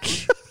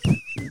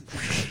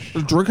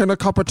 Drinking a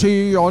cup of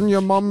tea on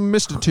your mum,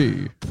 Mr.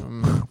 T.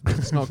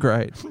 It's not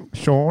great.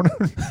 Sean.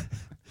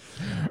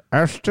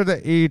 S to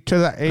the E to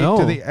the A No.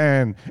 to the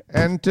N.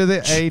 N to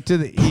the A to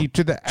the E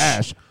to the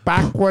S.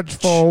 Backwards,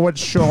 forwards,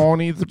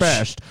 Shawnee's the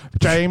best.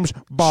 James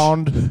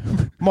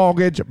Bond.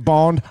 Mortgage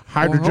Bond.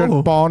 Hydrogen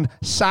Oh. Bond.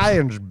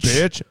 Science,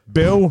 bitch.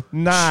 Bill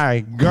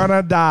Nye.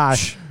 Gonna die.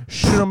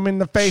 Shoot him in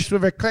the face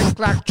with a click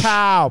clack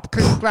pow.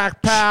 Click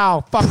clack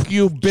pow. Fuck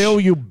you, Bill,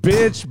 you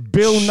bitch.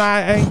 Bill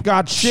Nye ain't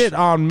got shit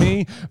on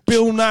me.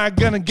 Bill Nye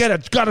gonna get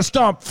it. Gotta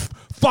stomp.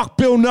 Fuck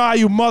Bill Nye,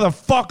 you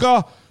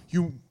motherfucker.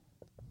 You.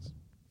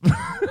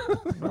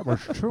 That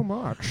was too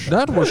much.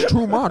 That was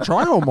too much.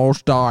 I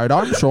almost died.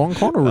 I'm Sean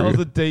That was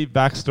Connery. a deep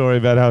backstory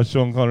about how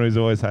Sean Connery's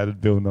always hated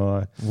Bill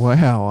Nye.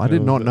 Wow, I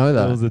did not know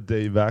That was that. a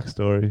deep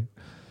backstory.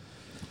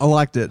 I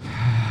liked it.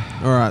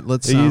 All right,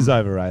 let's... He is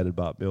overrated,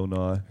 but Bill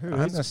Nye. Who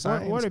I'm is- the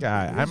science what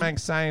guy. I is- make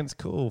science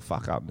cool.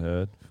 Fuck up,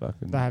 nerd.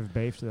 Fucking. They have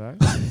beef today.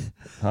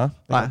 Huh?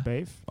 They have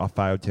beef. I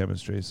failed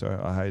chemistry, so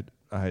I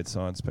hate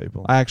science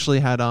people. I actually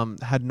had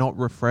not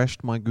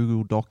refreshed my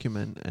Google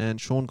document, and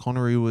Sean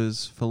Connery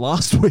was for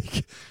last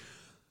week.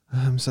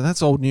 So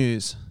that's old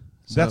news.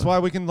 So That's why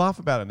we can laugh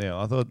about it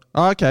now. I thought.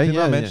 Oh, okay, Did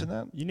yeah, I mention yeah.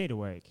 that? You need a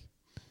week.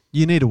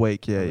 You need a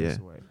week, yeah, At yeah. least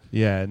a week.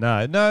 Yeah.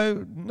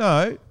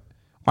 No.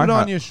 Good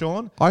on you,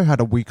 Sean. I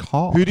had a weak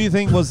heart. Who do you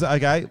think was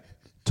okay?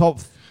 Top.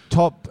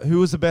 Who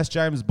was the best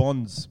James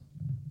Bonds?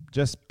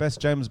 Just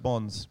best James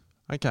Bonds.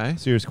 Okay.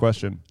 Serious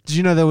question. Did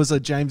you know there was a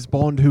James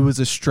Bond who was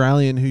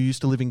Australian who used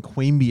to live in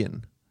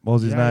Queanbeyan? What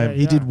was his Yeah, name?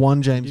 He did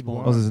one James did Bond.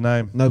 What was his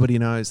name? Nobody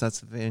knows. That's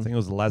the I thing. think it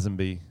was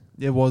Lazenby.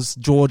 It was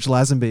George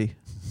Lazenby.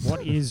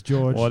 What is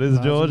George? What is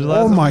George Lazenby?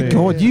 Oh my Lazenby.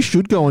 God! You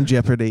should go on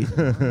Jeopardy.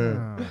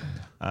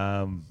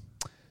 Ah,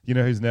 You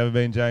know who's never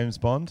been James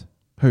Bond?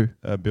 Who?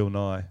 Bill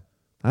Nye.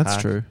 That's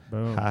Hack. true.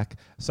 boom. Hack.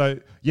 So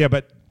yeah,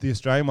 but the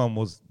Australian one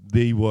was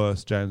the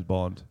worst James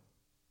Bond.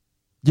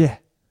 Yeah.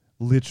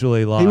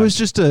 Literally, like He was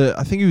just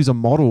I think he was a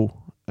model,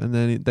 and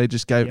then they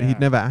just gave. Yeah. He'd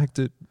never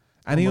acted.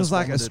 and he was almost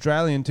like vomited.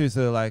 Australian too.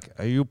 So they're like,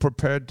 "Are you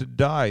prepared to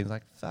die?" He's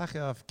like, "Fuck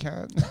off,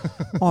 cunt."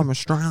 I'm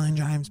Australian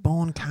James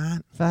Bond,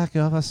 can't. Fuck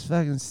off! I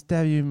fucking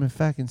stab you in my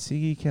fucking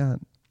ciggy,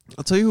 cunt.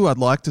 I'll tell you who I'd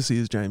like to see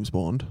as James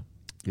Bond.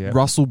 Yeah.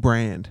 Russell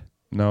Brand.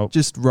 No.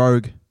 Just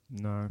rogue.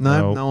 No.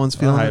 No one's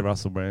feeling I hate it.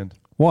 Russell Brand.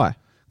 Why?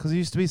 Because he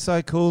used to be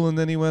so cool, and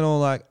then he went all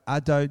like, "I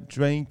don't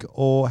drink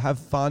or have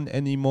fun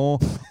anymore.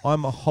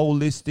 I'm a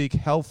holistic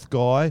health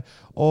guy.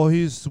 Or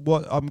here's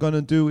what I'm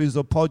gonna do is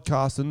a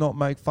podcast and not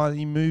make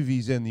funny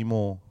movies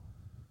anymore."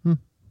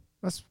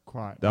 That's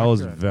quite. That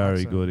was a accurate, very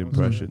I'd say. good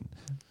impression.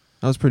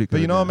 That was pretty good.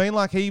 But you know what I mean?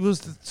 Like, he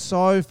was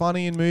so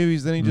funny in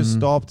movies, then he just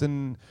stopped.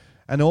 And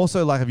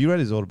also, like, have you read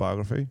his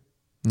autobiography?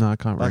 No, I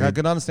can't Like, read. I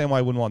can understand why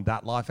he wouldn't want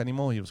that life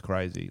anymore. He was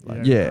crazy.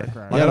 Like, Yeah.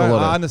 like, He had a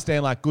lot I of-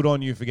 understand, like, good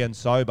on you for getting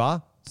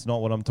sober. It's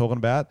not what I'm talking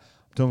about.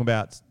 I'm talking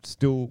about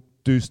still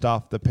do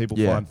stuff that people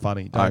Yeah, find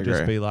funny. I Don't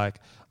just agree. be like,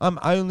 I'm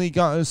only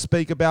going to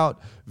speak about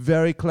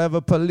very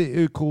clever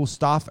political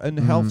stuff and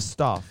health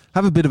stuff.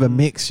 Have a bit of a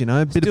mix, you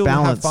know, a bit Still of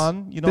balance. have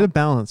fun. You know, bit of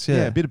balance,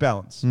 yeah. a bit of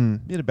balance.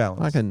 Bit of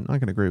balance. I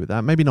can agree with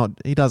that. Maybe not.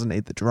 He doesn't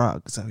eat the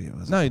drugs. So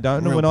No, you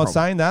don't. No, Real we're not problem.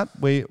 saying that.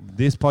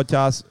 This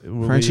podcast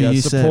Frenchy, we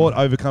you support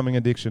said- overcoming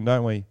addiction,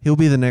 don't we? He'll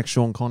be the next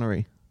Sean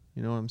Connery.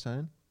 You know what I'm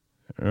saying?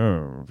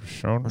 Oh,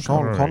 Sean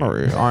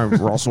I'm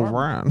Russell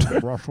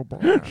Brand. Russell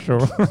Brand.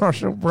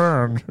 Russell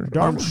Brand.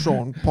 I'm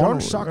Sean Don't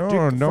Connery. suck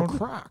Oh, dick don't. for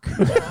crack.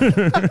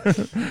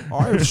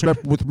 I've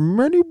slept with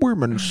many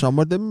women, some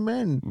of them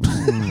men.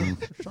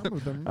 Some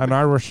of them. And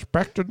I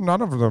respected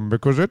none of them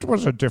because it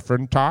was a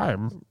different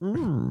time.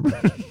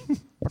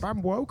 But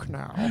I'm woke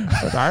now.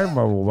 But I'm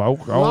a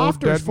woke old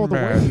Laughter's dead for the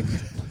man. weak.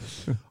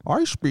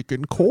 I speak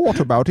in court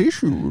about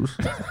issues.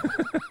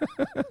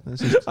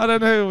 I don't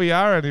know who we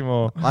are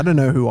anymore. I don't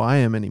know who I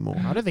am anymore.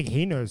 I don't think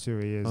he knows who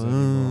he is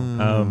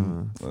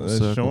anymore. Full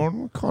circle.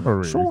 Sean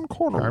Connery. Sean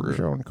Connery. I'm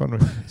Sean Connery.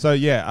 So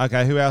yeah,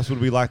 okay. Who else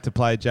would we like to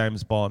play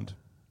James Bond?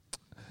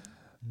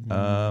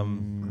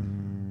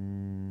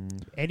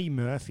 Eddie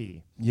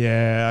Murphy.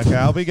 Yeah, okay.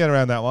 I'll be get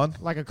around that one.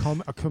 Like a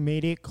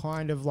comedic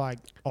kind of like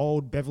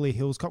old Beverly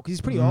Hills cop. Because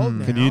he's pretty old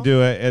now. Can you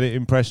do an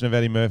impression of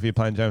Eddie Murphy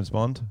playing James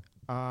Bond?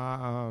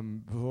 I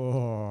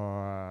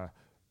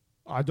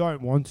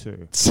don't want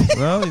to.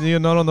 No, you're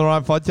not on the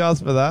right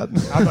podcast for that.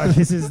 I'm like,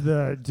 this is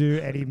the do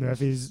Eddie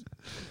Murphy's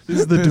This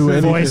is the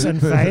do voice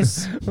and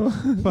face.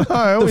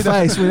 The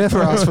face. We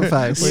never asked for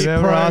face. We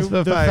never asked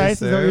for The face.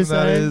 face, is that what you're Sam.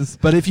 That saying? is.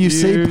 But if you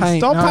see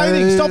paint, Stop no,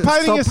 painting! Stop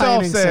painting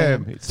yourself, painting,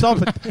 Sam.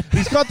 Stop it!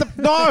 He's got the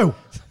no.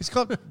 He's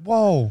got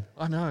whoa.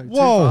 I know.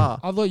 Whoa.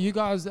 I thought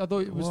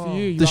it was for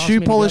you. You The asked shoe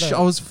me to polish. get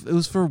it. It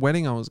was for a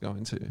wedding I was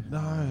going to.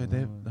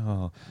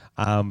 No.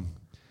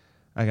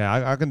 Okay,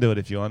 I can do it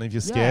if you want. If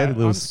you're scared, a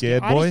little I'm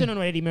scared I just boy. don't know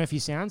what Eddie Murphy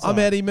sounds like. I'm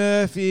Eddie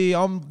Murphy.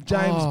 I'm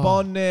James Oh.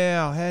 Bond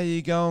now. How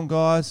you going,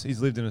 guys?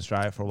 He's lived in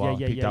Australia for a while.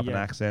 Yeah, Picked up an yeah.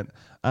 accent.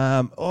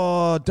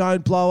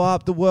 Don't blow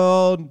up the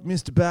world,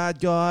 Mr. Bad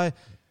Guy.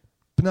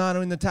 Banana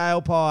in the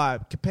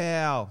tailpipe.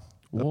 Kapow.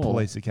 The Whoa.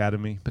 Police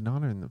Academy.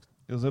 Banana in the.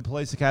 It was a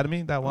Police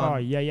Academy, that one. Oh,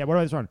 yeah. What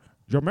about this one?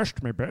 You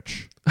missed me,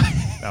 bitch.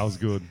 That was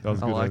good. That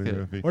was I good. like Eddie it.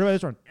 Murphy. What about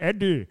this one?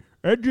 Eddie.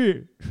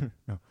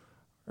 No.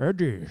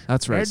 Eddie.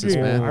 That's racist,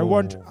 Eddie, man. I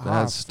want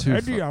That's half. too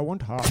Eddie, far. I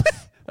want half.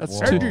 That's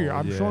Whoa. too. Eddie,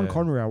 I'm Sean yeah.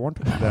 Connery. I want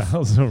half. That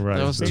was a racist.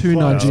 That was Big too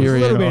flag.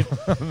 Nigerian. A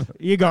little bit.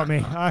 You got me.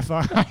 I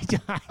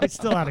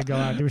still had to go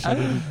out. I wish I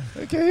didn't.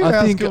 Okay, who I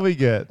else think can we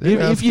get? Who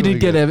else If you can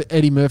did we get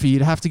Eddie Murphy,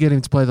 you'd have to get him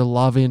to play the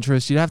love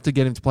interest. You'd have to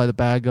get him to play the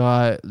bad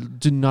guy.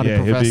 Do Nutty Yeah,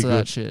 he'd be Professor good.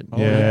 that shit.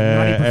 Yeah,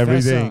 Nutty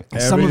Professor. everything.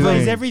 Some of He them-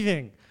 plays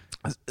everything.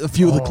 everything. A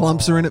few of the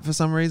clumps are in it for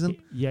some reason.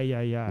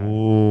 Yeah.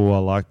 Oh, I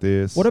like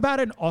this. What about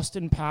an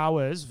Austin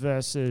Powers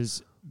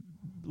versus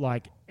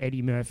like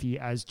Eddie Murphy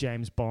as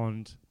James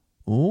Bond,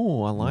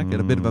 Oh, I like it.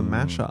 A bit of a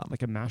mashup.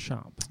 like a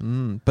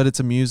mashup? But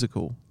it's a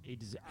musical.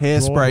 It's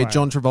Hairspray, Broadway.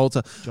 John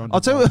Travolta. John I'll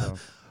tell you, Travolta.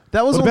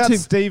 that was What on about TV.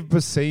 Steve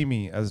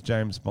Buscemi as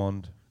James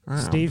Bond?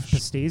 Steve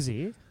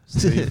Pastizzi.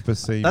 Steve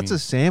Buscemi. That's a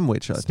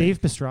sandwich, I think.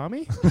 Steve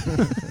Pastrami.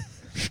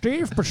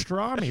 Steve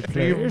Pastrami, Steve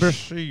please.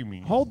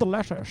 Buscemi. Hold the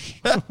lettuce.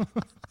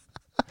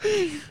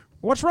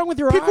 What's wrong with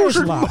your eyes,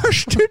 love?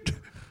 mustard.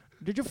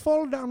 Did you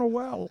fall down a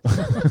well?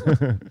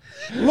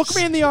 Look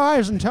me in the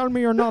eyes and tell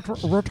me you're not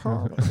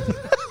retarded.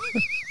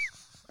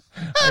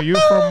 Are you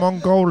from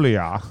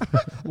Mongolia?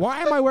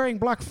 Why am I wearing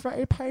black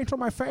paint on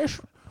my face?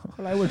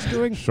 Well, I was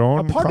doing Sean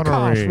a podcast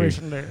Connery.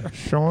 recently.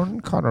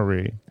 Sean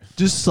Connery.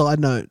 Just side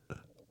note.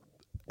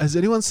 Has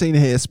anyone seen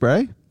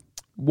Hairspray?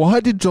 Why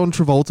did John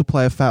Travolta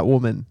play a fat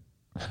woman?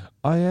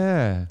 Oh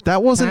yeah.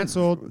 That wasn't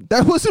Cancelled.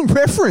 That wasn't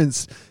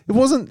referenced. It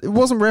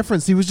wasn't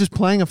referenced. He was just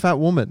playing a fat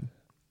woman.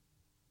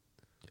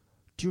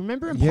 Do you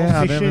remember in Yeah, Pulp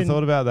I Fiction? never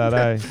thought about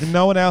that.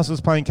 No one else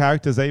was playing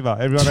characters either.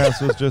 Everyone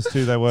else was just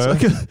who they were.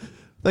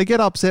 They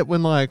get upset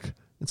when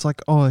it's like,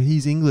 oh,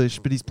 he's English,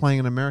 but he's playing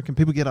an American.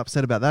 People get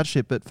upset about that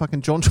shit, but fucking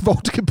John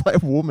Travolta can play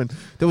a woman.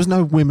 There was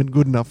no women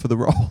good enough for the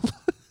role.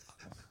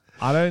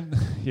 I don't.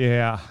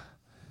 Yeah.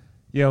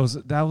 Yeah,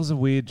 that was a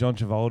weird John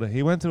Travolta.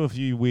 He went through a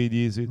few weird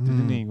years,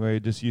 didn't he? Where he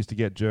just used to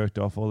get jerked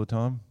off all the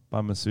time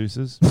by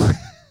masseuses.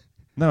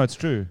 No, it's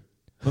true.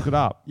 Look it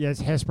up. Yeah,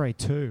 it's Hairspray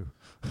 2.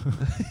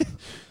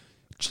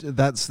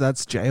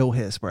 That's jail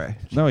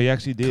Hairspray. No, he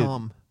actually did.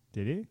 Calm.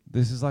 Did he?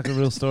 This is like a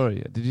real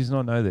story. Did you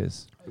not know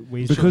this?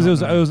 We Because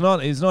should not know.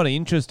 it's not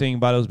interesting,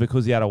 but it was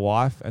because he had a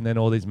wife, and then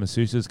all these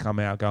masseuses come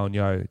out going,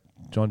 "Yo,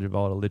 John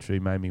Travolta literally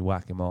made me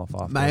whack him off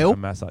after Male? a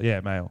massage."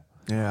 Yeah, male.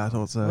 Yeah, I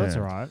thought so. Well, that's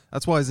all right.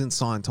 That's why he's in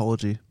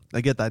Scientology.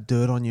 They get that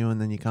dirt on you and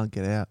then you can't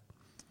get out.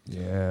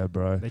 Yeah,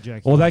 bro. They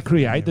jerk Or you they off.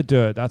 create the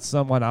dirt. That's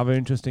one other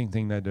interesting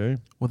thing they do.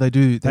 Well, they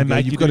do. They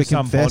make you've you got do to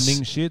some confess.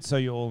 bonding shit, so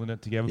you're all in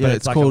it together. Yeah, but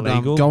it's like called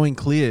illegal. going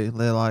clear.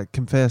 They're like,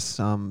 confess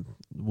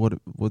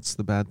what's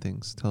the bad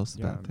things. Tell us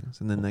the Yeah. bad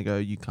things. And then they go,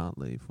 you can't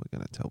leave. We're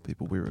going to tell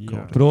people we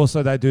recorded. But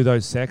also they do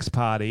those sex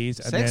parties.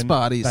 And Sex then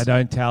parties? They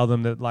don't tell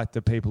them that like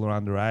the people are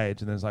underage.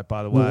 And then it's like,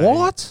 by the way.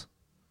 What?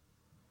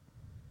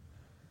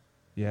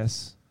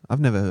 Yes. I've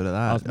never heard of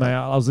that.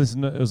 I was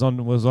listening. It was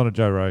on a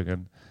Joe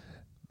Rogan.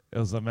 It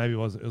was like, maybe it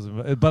was,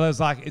 but it's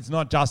like it's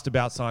not just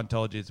about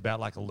Scientology. It's about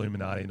like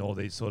Illuminati and all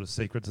these sort of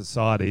secret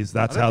societies.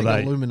 That's I how don't they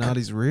think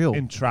Illuminati's real.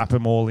 entrap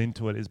them all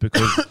into it. Is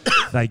because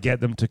they get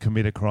them to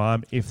commit a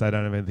crime if they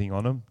don't have anything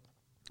on them.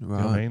 You know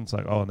what I mean? It's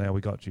like, oh, now we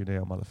got you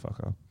now,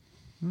 motherfucker.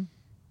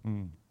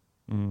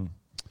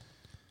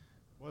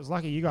 Well, it's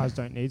lucky you guys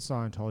don't need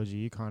Scientology.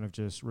 You kind of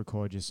just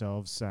record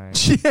yourselves saying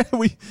Yeah,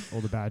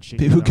 all the bad shit.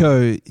 people you've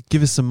done. go,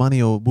 give us some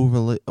money or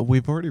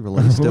we've already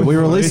released it. We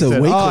release it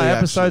weekly. Oh,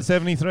 episode actually.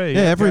 73. Yeah,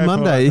 every go for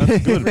Monday. it.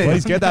 That's good.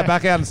 Please get that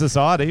back out in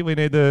society. We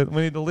need the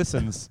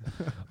listens.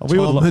 Tom,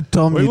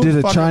 we you would did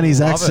a fucking Chinese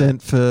love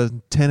accent for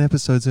 10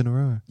 episodes in a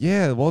row.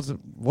 Yeah,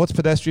 what's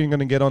pedestrian going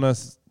to get on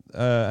us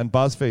and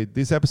BuzzFeed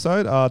this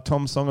episode?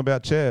 Tom's song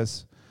about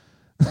chairs.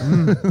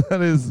 That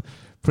is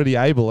pretty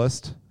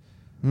ableist.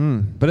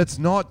 But it's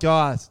not,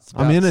 guys. It's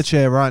I'm in a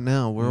chair right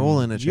now. We're all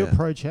in a chair. You're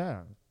pro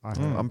chair. I heard.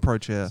 I'm pro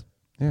chair.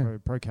 Yeah.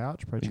 Pro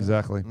couch, pro chair.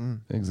 Exactly.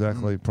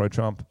 Exactly.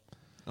 Pro-Trump.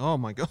 Oh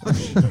my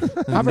gosh.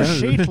 Have a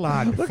sheet,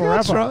 lad,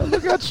 forever.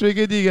 Look how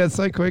triggered you get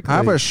so quickly.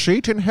 Have a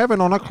seat in heaven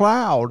on a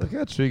cloud. Look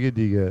how triggered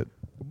you get.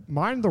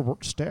 Mind the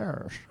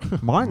stairs.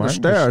 Mind the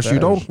stairs. You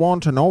don't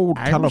want an old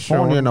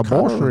Californian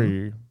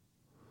abortion.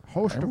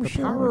 Host of the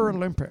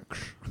Paralympics.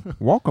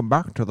 Welcome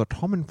back to the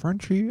Tom and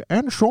Frenchy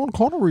and Sean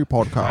Connery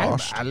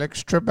podcast.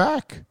 Alex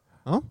Trebek.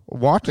 Huh?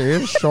 What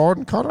is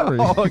Sean Connery?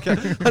 Oh, okay.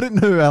 I didn't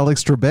know who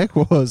Alex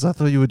Trebek was. I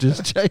thought you were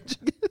just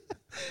changing it.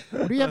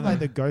 What do you have like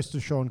the ghost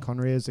of Sean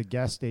Connery as a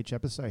guest each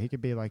episode? He could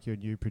be like your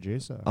new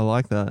producer. I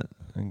like that.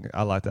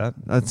 I like that.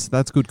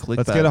 That's good clickbait.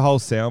 Let's get a whole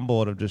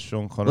soundboard of just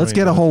Sean Connery. Let's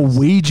get a whole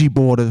Ouija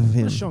board of What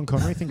him. does Sean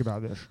Connery think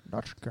about this?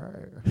 That's gay.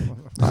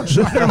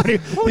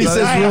 He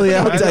says really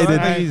I don't think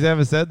outdated. he's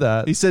ever said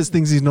that. He says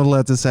things he's not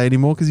allowed to say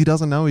anymore because he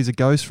doesn't know he's a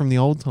ghost from the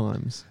old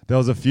times. There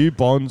was a few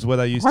Bonds where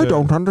they used to.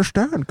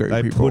 understand gay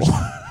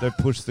They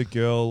pushed the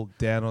girl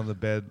down on the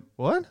bed.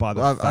 What? By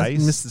the I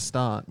face. missed the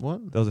start.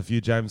 What? There was a few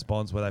James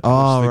Bonds where they pushed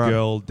Oh, the right.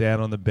 girl down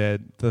on the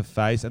bed to the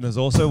face, and there's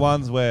also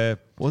ones where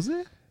Was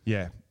there?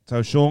 yeah.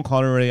 So Sean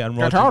Connery and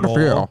Get Roger out of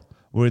here. Moore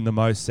were in the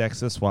most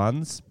sexist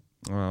ones,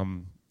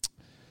 and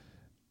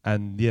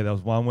yeah, there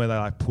was one where they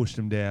like pushed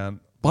him down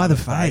By the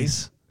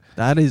face.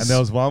 That is. And there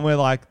was one where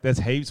like there's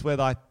heaps where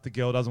like the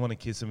girl doesn't want to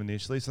kiss him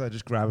initially, so they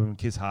just grab him and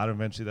kiss harder.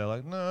 Eventually, they're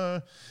like,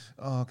 no,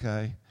 oh,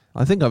 okay.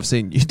 I think I've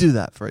seen you do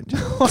that, French.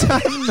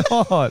 I'm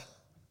not.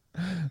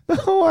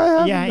 No, I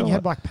have Yeah, and not. you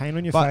had black paint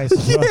on your But- face.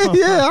 As well.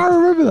 yeah, I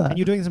remember that. And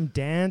you're doing some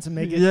dance and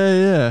making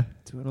Yeah.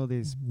 doing all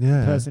these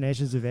Yeah.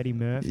 impersonations of Eddie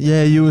Murphy.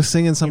 Yeah, you were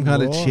singing some In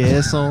kind of Raw.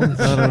 chair song.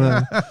 I don't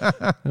know.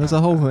 It was a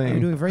whole You're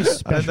thing. doing a very I didn't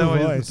special know what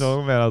he was voice.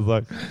 talking about. I was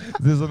like,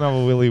 this is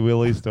another Willy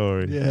Willy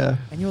story. Yeah.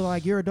 And you're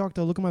like, you're a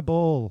doctor, look at my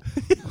ball.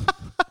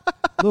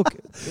 Look,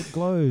 it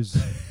glows.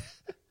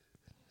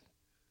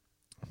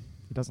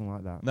 He doesn't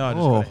like that. No, I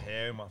just Oh. got a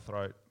hair in my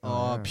throat.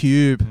 Oh, yeah.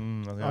 pube. I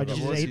think Oh, I did got you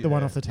just wussy eat the one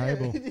there. off the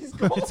table?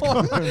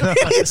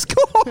 It's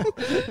gone.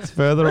 It's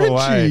further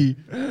away.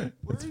 Frenchy.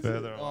 It's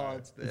further away.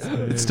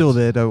 It's still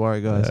there. Don't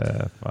worry, guys.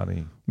 Yeah,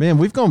 funny. Man,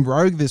 we've gone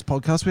rogue this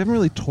podcast. We haven't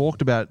really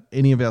talked about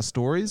any of our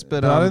stories,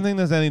 but I don't think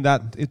there's any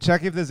that.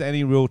 Check if there's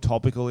any real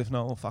topical. If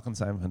not, we'll fucking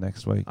save them for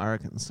next week. I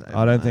reckon so.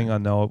 I don't think I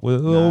know it.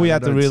 No, All we I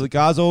have to don't really,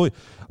 guys.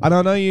 I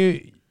don't know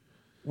you.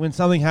 When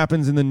something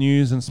happens in the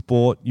news and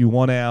sport, you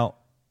want.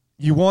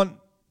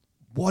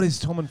 What is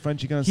Tom and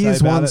Frenchy going to say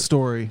Here's about one it?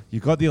 story. You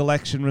got the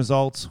election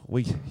results.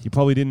 You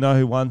probably didn't know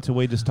who won till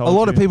we just told A you.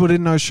 lot of people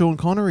didn't know Sean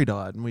Connery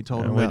died, and we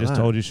told And them we about just that.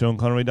 told you Sean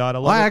Connery died.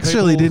 I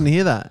actually didn't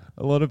hear that.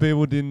 A lot of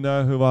people didn't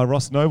know who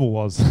Ross Noble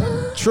was.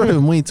 True,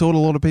 and we told a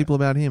lot of people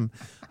about him.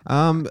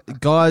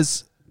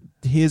 Guys,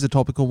 here's a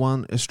topical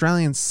one.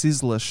 Australian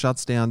Sizzler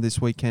shuts down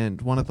this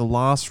weekend. One of the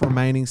last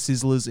remaining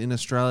Sizzlers in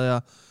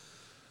Australia.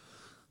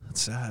 That's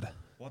sad.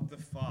 What the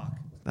fuck?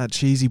 That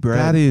cheesy bread.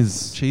 That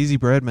is cheesy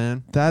bread,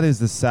 man. the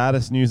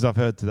saddest news I've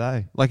heard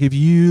today. Like if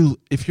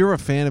you're a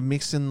fan of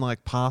mixing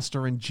like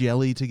pasta and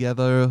jelly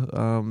together,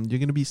 you're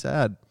gonna be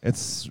sad.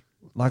 It's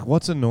like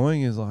what's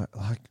annoying is like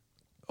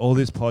all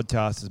this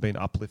podcast has been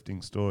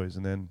uplifting stories,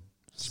 and then Bring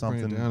it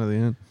something down to the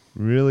end.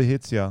 really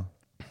hits you.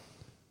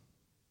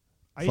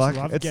 I used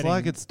to love It's getting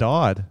like it's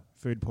died.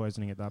 food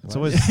poisoning at that point. It's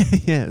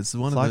always Yeah, it's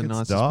one It's of like the it's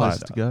nicest died.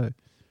 places to go.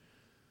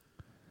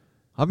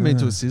 I haven't been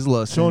to a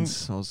Sizzler Sean-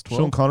 since I was 12.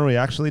 Sean Connery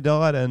actually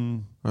died,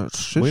 and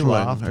It's we sizzling.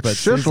 laughed, It's but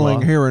sizzling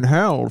Sizzler- here in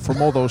hell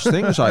from all those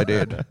things I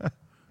did.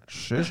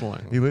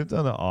 Sizzling. he lived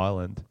on an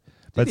island.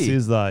 But he?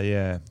 Sizzler,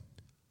 yeah.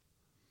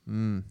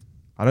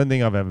 I don't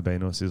think I've ever been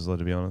to a Sizzler,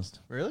 to be honest.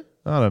 Really?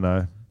 I don't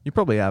know. You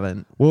probably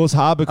haven't. Well, it was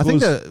hard because I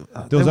think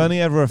there was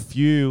only ever a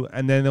few,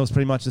 and then it was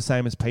pretty much the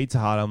same as Pizza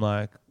Hut. I'm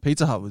like,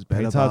 Pizza Hut was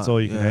better. Pizza Hut's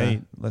all you can yeah.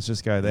 eat. Let's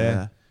just go there.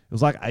 Yeah. It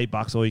was like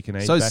 $8 all you can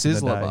eat. So back in the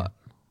Sizzler, day. but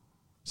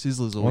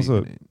Sizzler's all Was you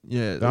it? can eat.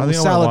 Yeah. I think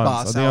salad I went bar.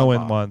 once. I think I salad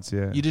went bar. once.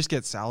 Yeah. You just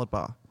get salad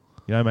bar.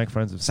 You don't make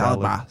friends with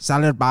Salad salad. bar.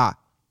 Salad bar.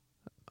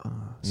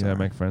 You don't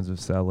make friends with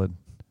salad.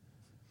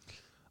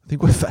 I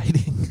think we're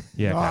fading.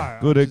 Yeah.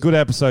 No, Okay. Good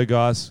episode,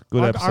 guys.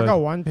 Good I episode. got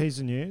one piece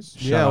of news.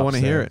 Shut yeah, I up, want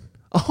to hear Sam. it.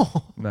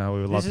 Oh. No,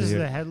 we would love This to is hear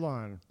the it.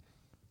 headline.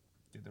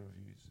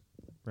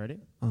 Ready?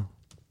 Oh.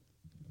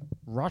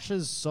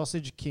 Russia's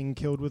sausage king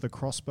killed with a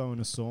crossbow in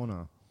a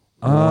sauna.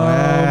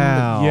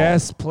 Wow.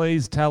 Yes,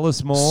 please tell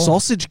us more.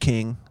 Sausage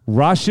King.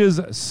 Russia's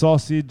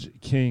sausage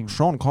king.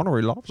 Sean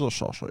Connery loves a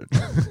sausage.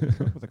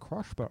 With a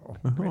crossbow.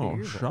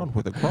 Oh, shot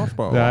with a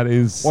crossbow. That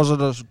is. Was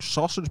it a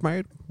sausage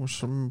made with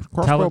some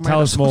crossbow?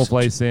 Tell us more,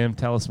 please, Sam.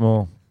 Tell us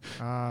more.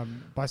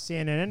 By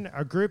CNN,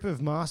 a group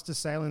of masked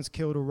assailants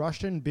killed a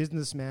Russian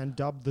businessman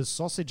dubbed the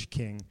Sausage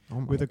King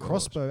with a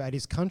crossbow at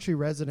his country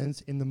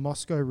residence in the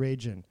Moscow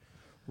region.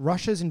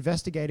 Russia's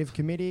investigative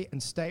committee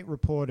and state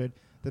reported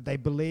that they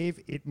believe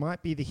it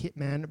might be the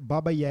hitman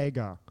Baba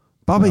Yaga.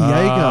 Baba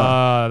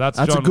Yaga. That's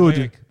That's a John good-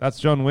 Wick. That's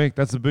John Wick.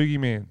 That's the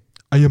boogeyman.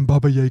 I am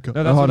Baba Yaga.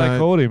 No, that's what they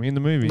called him in the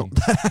movie.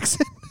 That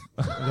accent.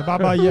 The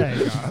Baba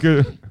Yaga.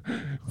 Good.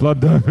 Blood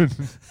Diamond.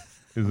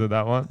 Is it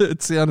that one?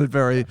 It sounded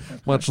very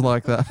much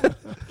like that.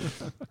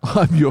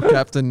 I'm your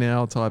captain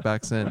now type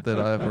accent that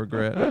I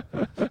regret.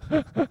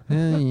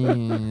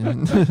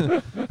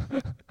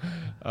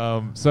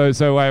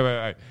 So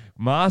wait.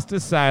 Master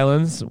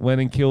assailants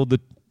went and killed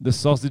the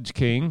Sausage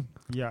King,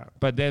 Yeah.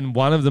 but then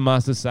one of the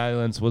master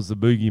assailants was the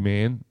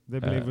boogeyman, They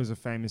believe it was a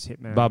famous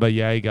hitman. Baba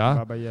Yaga.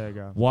 Baba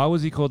Yaga. Why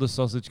was he called the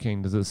Sausage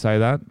King? Does it say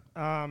that?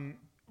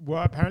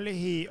 Well, apparently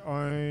he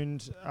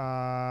owned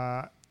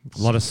A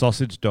lot of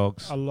sausage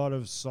dogs. a lot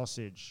of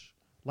sausage.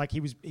 Like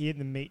he in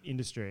the meat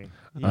industry.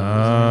 He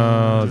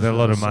Oh, was there's a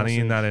lot of sausage. money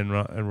in that in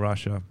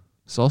Russia.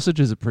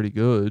 Sausages are pretty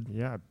good.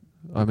 Yeah.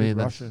 I mean,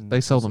 Russian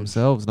they sell sausage.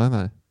 themselves, don't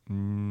they?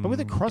 But with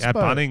a At crossbow.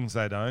 Bunnings,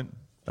 they don't.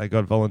 They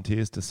got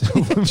volunteers to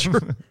sell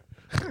them.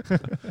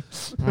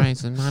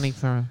 Raising money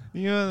for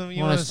you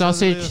want a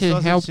sausage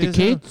to help the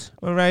kids?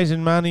 We're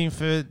raising money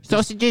for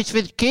Sausages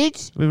for the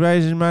kids? We're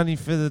raising money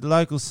for the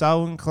local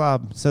sewing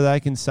club so they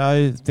can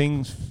sew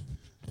things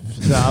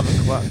for the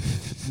other club.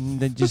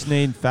 They just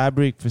need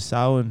fabric for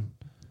sewing.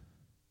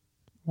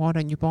 Why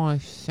don't you buy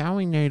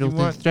sewing needles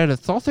want- instead of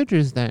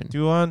sausages then? Do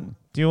you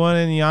want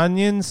any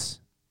onions?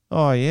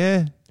 Oh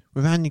yeah.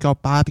 We've only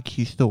got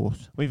barbecue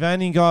sauce. We've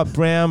only got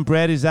brown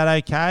bread. Is that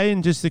okay?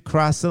 And just the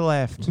crust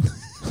left.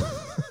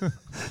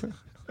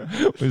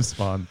 It was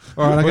fun.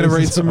 All right, I'm going to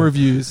read some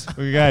reviews.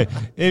 Okay.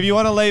 If you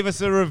want to leave us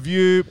a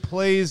review,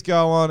 please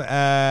go on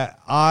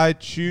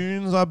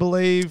iTunes, I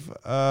believe.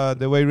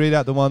 That we read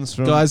out the ones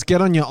from Guys,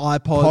 get on your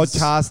iPods.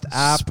 podcast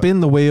app.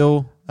 Spin the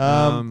wheel.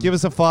 Give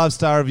us a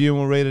 5-star review and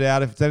we'll read it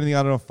out. If it's anything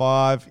under a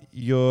 5,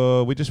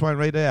 we just won't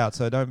read it out.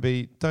 So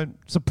don't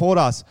support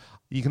us.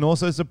 You can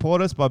also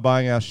support us by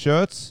buying our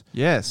shirts.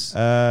 Yes.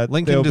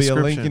 Link in there'll be a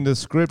link description. in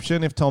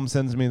description if Tom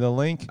sends me the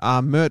link.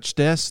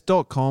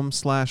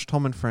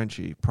 Merchdesk.com/Tom and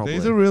Frenchy. Probably.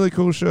 These are really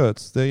cool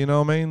shirts. You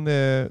know what I mean?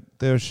 They're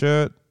a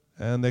shirt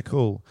and they're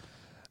cool.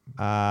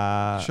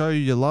 Show you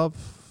your love.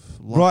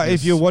 Right, your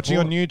if you're watching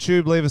on support.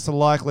 YouTube, leave us a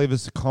like, leave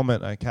us a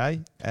comment,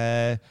 okay?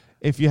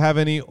 If you have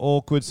any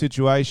awkward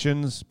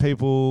situations,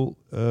 people,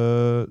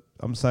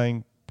 I'm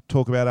saying,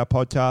 talk about our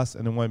podcast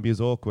and it won't be as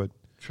awkward.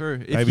 True.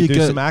 Maybe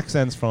do some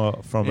accents from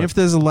If it.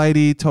 there's a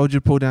lady told you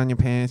to pull down your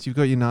pants, you've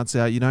got your nuts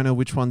out, you don't know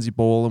which one's your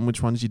ball and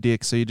which one's your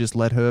dick, so you just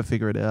let her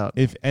figure it out.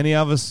 If any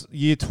of us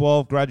Year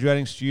 12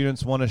 graduating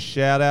students want a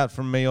shout out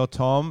from me or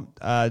Tom,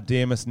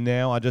 DM us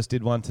now. I just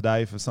did one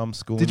today for some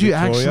school Did in you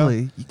Victoria.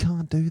 actually? You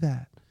can't do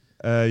that.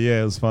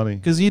 Yeah, it was funny.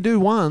 Because you do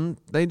one,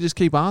 they just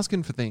keep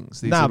asking for things.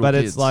 These No, little but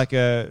kids. it's like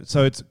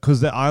so it's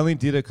because I only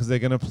did it because they're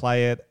going to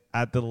play it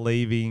at the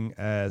leaving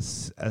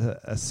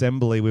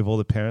assembly with all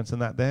the parents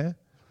and that there.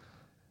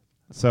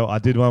 So I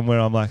did one where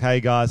I'm like,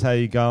 "Hey guys, how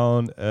you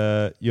going?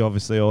 You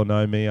obviously all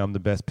know me. I'm the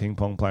best ping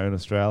pong player in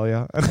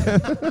Australia."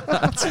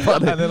 That's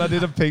funny. And then I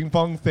did a ping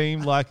pong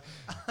theme, like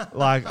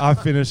I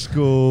finished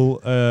school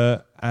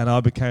and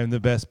I became the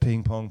best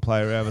ping pong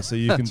player ever. So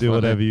you can do funny.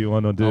 whatever you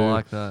want to do. I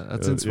like that.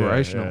 That's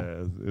inspirational.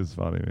 Yeah, it's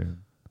funny, man.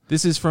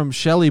 This is from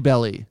Shelly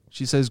Belly.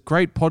 She says,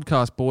 "Great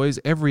podcast, boys.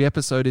 Every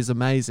episode is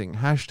amazing.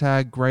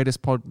 #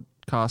 greatest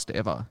podcast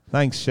ever."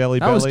 Thanks, Shelly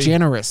That Belly. was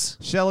generous.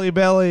 Shelly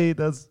Belly.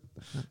 That's.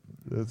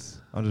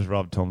 I just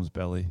rubbed Tom's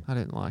belly. I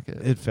didn't like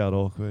it. It felt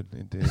awkward.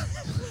 It did.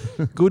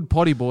 Good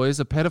potty boys.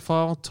 A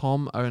pedophile,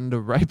 Tom, and a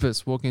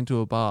rapist walk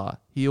into a bar.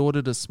 He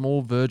ordered a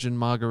small virgin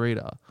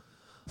margarita.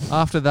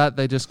 After that,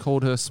 they just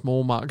called her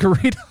Small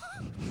Margarita.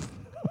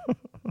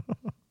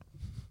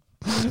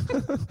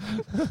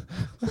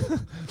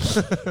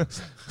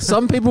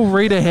 Some people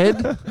read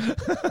ahead.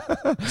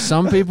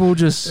 Some people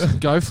just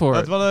go for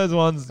That's it. one of those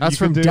ones. That's you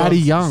can from do Daddy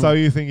on Young. So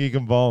You Think You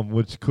Can Bomb,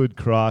 which could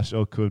crush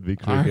or could be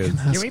I reckon cricket.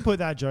 that's- Can we put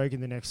that joke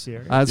in the next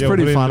series? It's Yeah,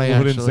 pretty we'll funny,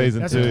 put in actually.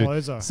 season That's 2. a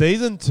closer.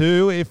 Season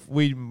 2, if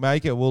we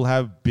make it, we'll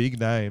have big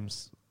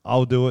names.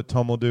 I'll do it.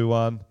 Tom will do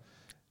one.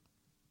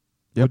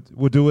 Yep.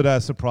 We'll do it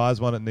as a surprise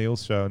one at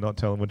Neil's show, not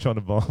tell him we're trying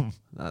to bomb.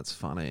 That's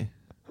funny.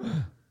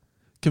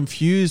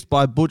 Confused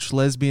by butch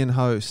lesbian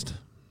host.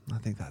 I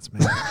think that's me.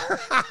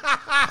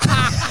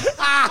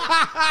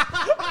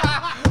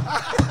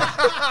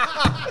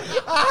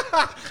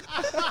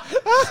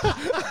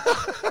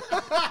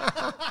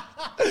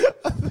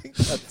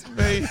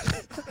 Me.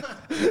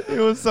 He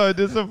was so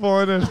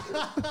disappointed.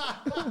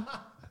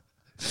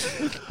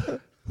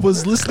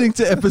 Was listening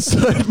to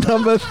episode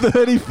number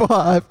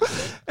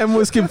 35 and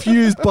was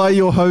confused by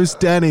your host,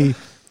 Danny.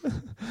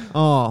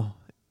 Oh,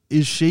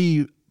 is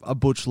she a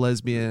butch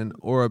lesbian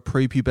or a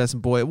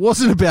prepubescent boy? It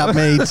wasn't about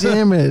me,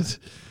 damn it.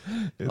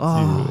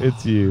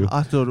 It's you.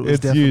 I thought it was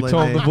It's you, definitely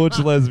Tom me. the Butch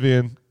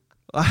lesbian.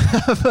 I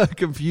have a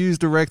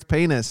confused erect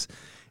penis.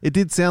 It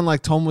did sound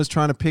like Tom was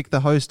trying to pick the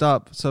host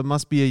up, so it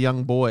must be a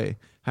young boy.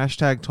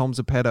 Hashtag Tom's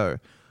a pedo.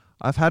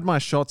 I've had my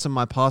shots and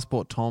my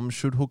passport, Tom.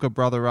 Should hook a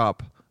brother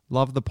up.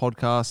 Love the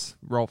podcast,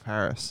 Rolf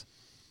Harris.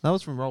 That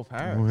was from Rolf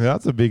Harris. Oh,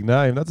 that's a big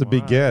name. That's a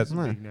big get. That's a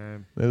big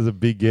name. There's a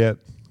big get.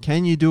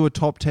 Can you do a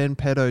top 10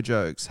 pedo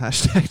jokes?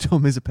 Hashtag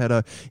Tom is a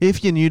pedo.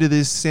 If you're new to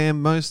this,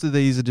 Sam, most of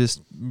these are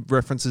just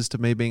references to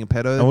me being a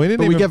pedo. And we didn't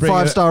but we even get bring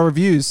 5-star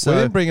reviews. So We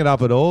didn't bring it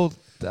up at all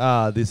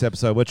this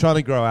episode. We're trying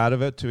to grow out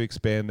of it to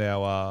expand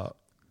our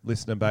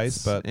listener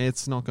base, but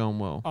it's not going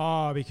well.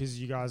 Oh, because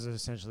you guys are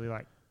essentially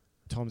like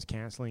Tom's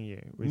cancelling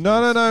you. with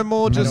no, his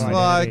more pedo just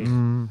like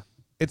identity.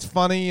 it's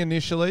funny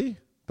initially,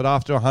 but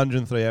after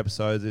 103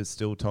 episodes, it's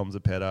still Tom's a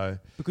pedo.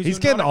 Because He's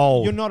you're getting not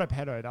old. You're not a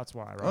pedo, that's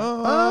why, right?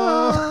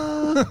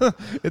 Oh.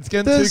 It's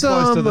getting too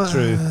close to the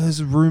truth.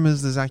 There's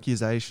rumors, there's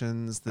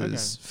accusations,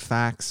 there's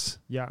facts,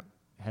 Yeah.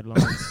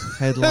 Headlines.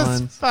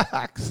 headlines.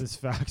 Facts. There's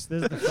facts.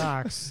 There's the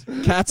facts.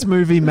 Cats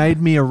movie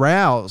made me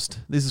aroused.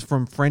 This is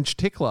from French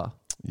Tickler.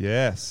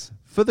 Yes.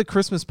 For the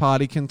Christmas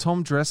party, can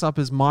Tom dress up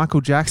as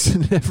Michael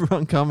Jackson and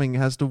everyone coming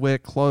has to wear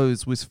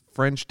clothes with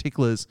French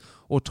ticklers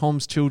or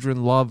Tom's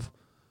children love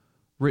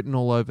written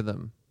all over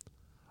them?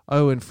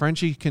 Oh, and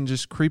Frenchy can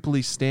just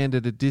creepily stand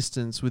at a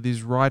distance with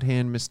his right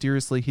hand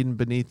mysteriously hidden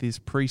beneath his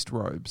priest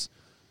robes.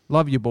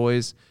 Love you,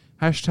 boys.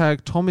 Hashtag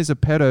Tom is a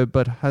pedo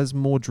but has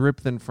more drip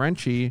than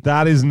Frenchy.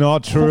 That is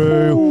not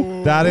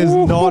true. That is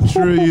not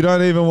true. You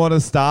don't even want to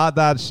start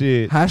that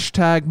shit.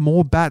 Hashtag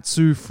more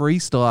Batsu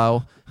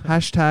freestyle.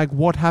 Hashtag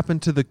what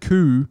happened to the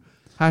coup.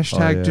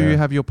 Hashtag do yeah. you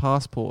have your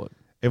passport?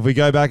 If we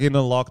go back into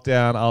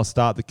lockdown, I'll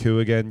start the coup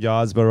again,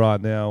 guys. But right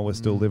now, we're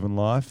still living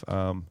life.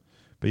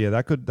 But yeah,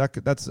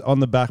 that's on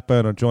the back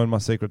burner. Join my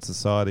secret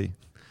society.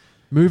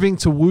 Moving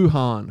to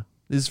Wuhan.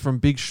 This is from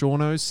Big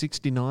Shauno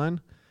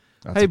 69.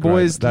 That's Hey, a great-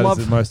 boys, that love-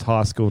 is the most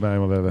high school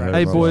name I've ever heard.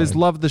 Hey in my boys, life.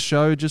 love the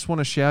show. Just want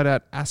to shout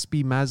out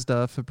Aspie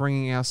Mazda for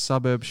bringing our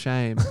suburb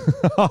shame.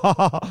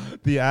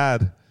 the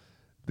ad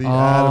from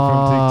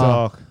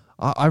TikTok.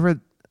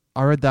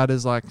 I read that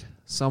as like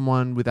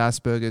someone with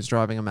Asperger's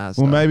driving a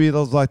Mazda. Well, maybe it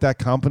was like that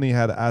company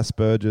had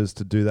Asperger's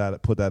to do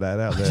that, put that ad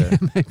out there.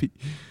 Maybe.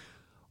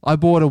 I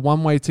bought a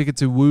one-way ticket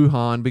to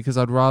Wuhan because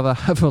I'd rather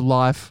have a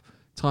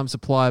lifetime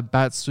supply of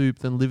bat soup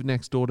than live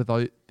next door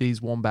to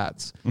these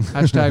wombats.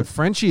 Hashtag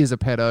Frenchy is a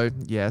pedo.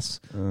 Yes.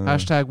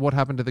 Hashtag what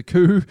happened to the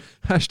coup.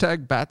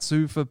 Hashtag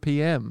Batsu for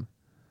PM.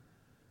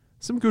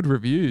 Some good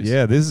reviews.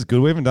 Yeah, this is good.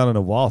 We haven't done it in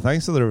a while.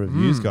 Thanks for the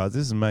reviews, guys.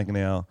 This is making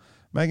our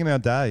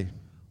day.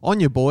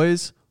 On your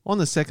boys. On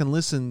the second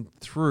listen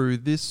through,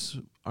 this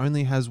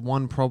only has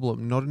one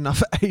problem. Not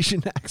enough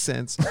Asian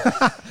accents.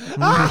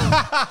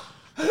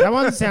 That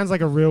one sounds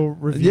like a real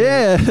review.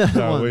 Yeah.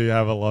 So we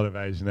have a lot of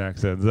Asian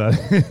accents.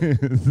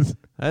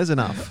 There's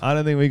enough. I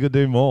don't think we could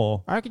do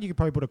more. I reckon you could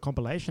probably put a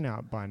compilation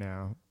out by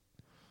now.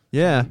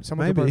 Yeah.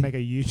 Someone maybe. could probably make a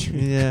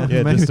YouTube. Yeah.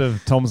 Yeah, maybe. just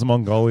of Tom's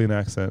Mongolian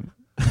accent.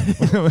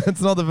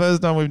 It's not the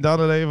first time we've done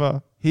it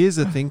either. Here's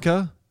a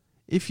thinker.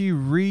 If you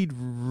read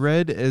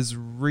red as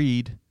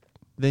read,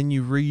 then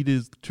you read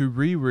as to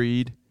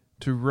reread,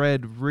 to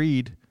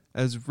read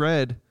as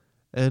read,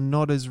 and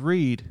not as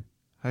read.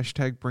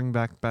 Hashtag bring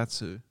back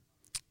Batsu.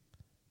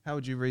 How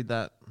would you read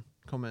that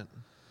comment?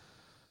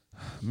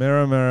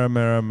 Mirror, mirror,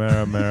 mirror,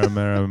 mirror, mirror,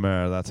 mirror,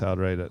 mirror. That's how I'd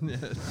read it.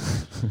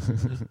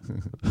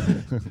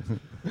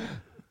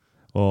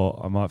 Or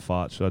I might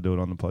fart. Should I do it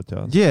on the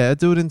podcast? Yeah,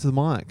 do it into the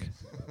mic.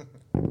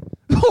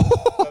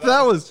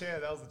 That was the chair.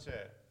 That was the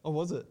chair. Oh,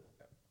 was it?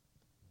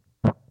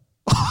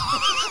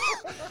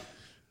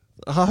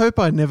 I hope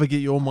I never get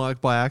your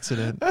mic by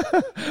accident. And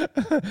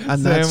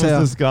Sam that's was how.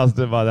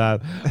 disgusted by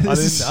that.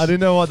 I didn't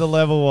know what the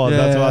level was. Yeah,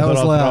 That's why I that thought was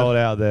I'd loud. throw it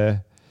out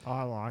there.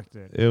 I liked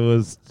it. It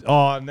was.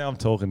 Oh, now I'm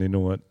talking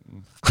into it.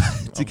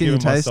 Can you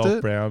taste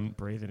it? Brown.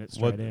 Breathing it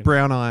What- straight in.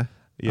 Brown eye.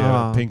 Yeah,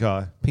 Ah. pink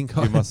eye. Pink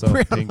eye. Give myself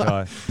Brown pink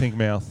eye. Pink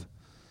mouth.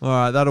 All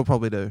right, that'll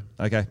probably do.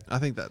 Okay. I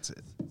think that's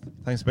it.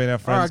 Thanks for being our All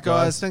friends, right,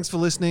 guys. Thanks for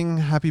listening.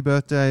 Happy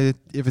birthday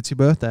if it's your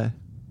birthday.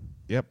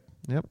 Yep.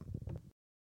 Yep.